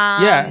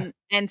 Yeah.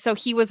 And so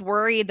he was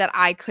worried that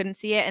I couldn't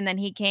see it. And then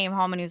he came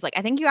home and he was like,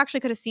 I think you actually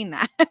could have seen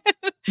that.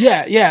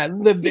 Yeah.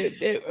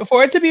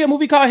 For it to be a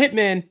movie called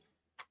Hitman,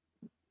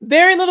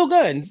 very little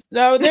guns.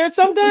 No, there's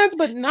some guns,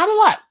 but not a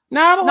lot.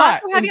 Not a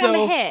lot. So heavy on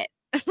the hit.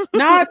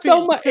 Not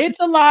so much. It's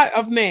a lot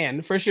of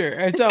man for sure.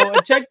 And so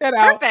check that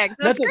out. Perfect.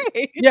 That's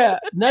great. Yeah,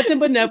 Nothing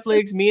But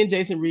Netflix. Me and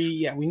Jason Reed.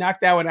 Yeah, we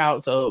knocked that one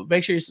out. So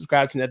make sure you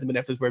subscribe to Nothing But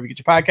Netflix wherever you get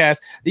your podcast.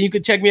 Then you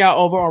can check me out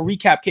over on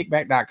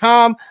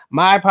recapkickback.com,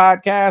 my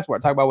podcast where I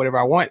talk about whatever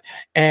I want.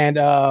 And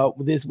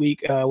this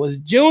week was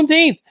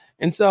Juneteenth.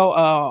 And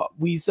so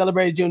we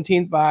celebrated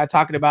Juneteenth by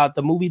talking about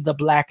the movie The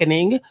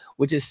Blackening,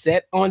 which is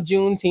set on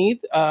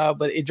Juneteenth,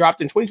 but it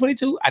dropped in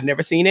 2022. I'd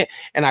never seen it.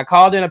 And I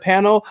called in a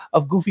panel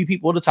of goofy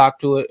people to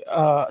talk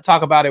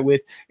about it with.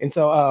 And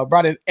so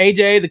brought in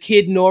AJ, the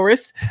Kid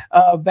Norris,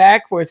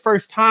 back for his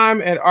first time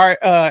at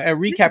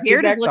Recap. His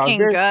beard is looking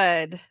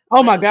good.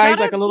 Oh my God, he's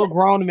like a little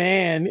grown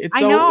man. It's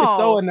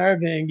so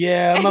unnerving.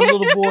 Yeah, I'm a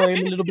little boy,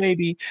 I'm a little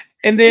baby.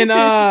 And then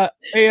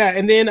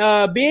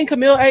being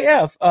Camille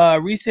AF,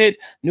 recent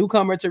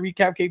newcomer to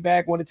Recap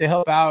Kickback, wanted to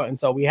help out. And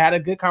so we had a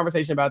good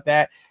conversation about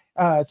that.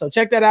 So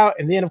check that out.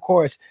 And then of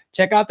course,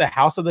 check out the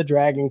House of the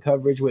Dragon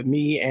coverage with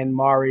me and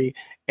Mari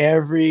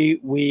every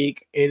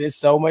week. It is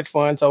so much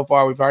fun so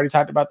far. We've already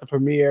talked about the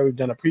premiere. We've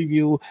done a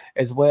preview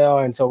as well.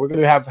 And so we're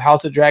going to have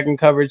House of Dragon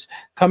coverage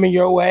coming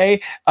your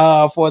way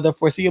for the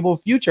foreseeable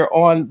future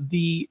on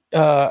the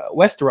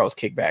Westeros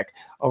Kickback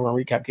over on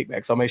Recap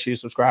Kickback. So make sure you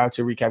subscribe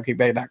to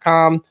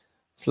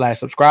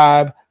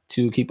recapkickback.com/subscribe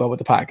to keep up with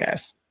the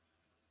podcast.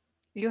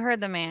 You heard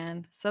the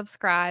man.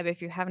 Subscribe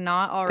if you have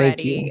not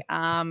already.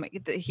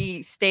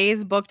 He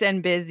stays booked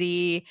and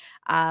busy,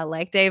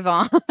 like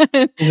Davon.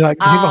 Like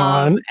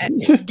Davon.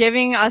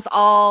 Giving us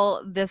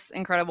all this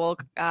incredible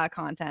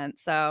content.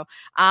 So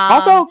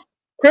also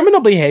criminal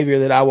behavior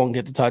that I won't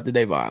get to talk to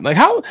Davon. Like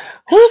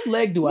whose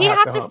leg do I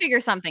have to have to figure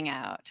something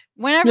out.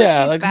 Whenever she's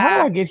back, how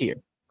do I get here?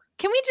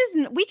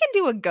 We can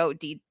do a goat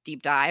deep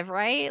dive,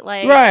 right?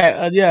 Like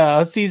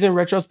a season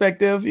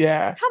retrospective.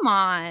 Yeah. Come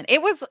on.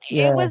 It was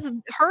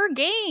her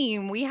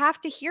game. We have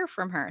to hear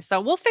from her.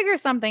 So we'll figure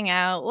something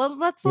out.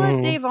 Let's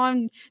let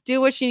Davon do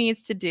what she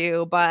needs to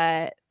do,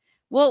 but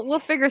we'll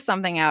figure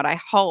something out. I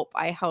hope.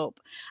 But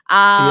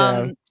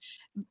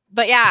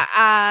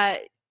yeah,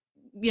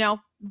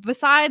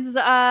 besides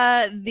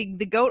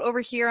the goat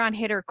over here on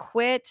Hit or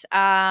Quit,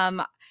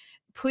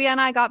 Puya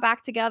and I got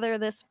back together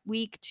this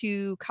week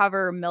to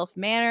cover MILF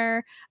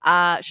Manor.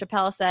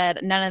 Chappelle said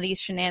none of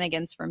these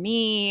shenanigans for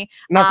me.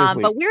 But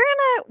we're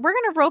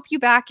gonna rope you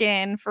back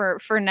in for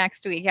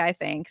next week, I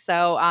think.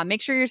 So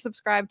make sure you're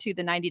subscribed to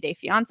the 90 Day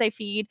Fiance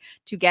feed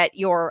to get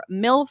your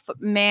MILF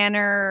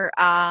Manor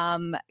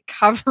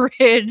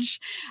coverage.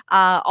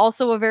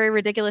 Also a very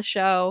ridiculous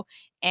show.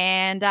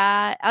 And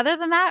other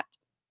than that,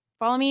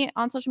 follow me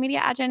on social media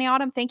at Jenny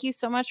Autumn. Thank you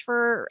so much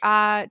for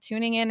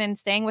tuning in and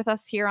staying with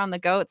us here on The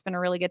GOAT. It's been a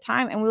really good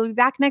time. And we'll be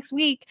back next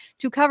week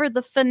to cover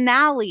the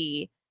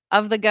finale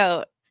of The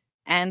GOAT.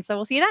 And so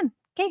we'll see you then.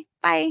 Okay,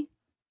 bye.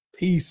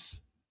 Peace.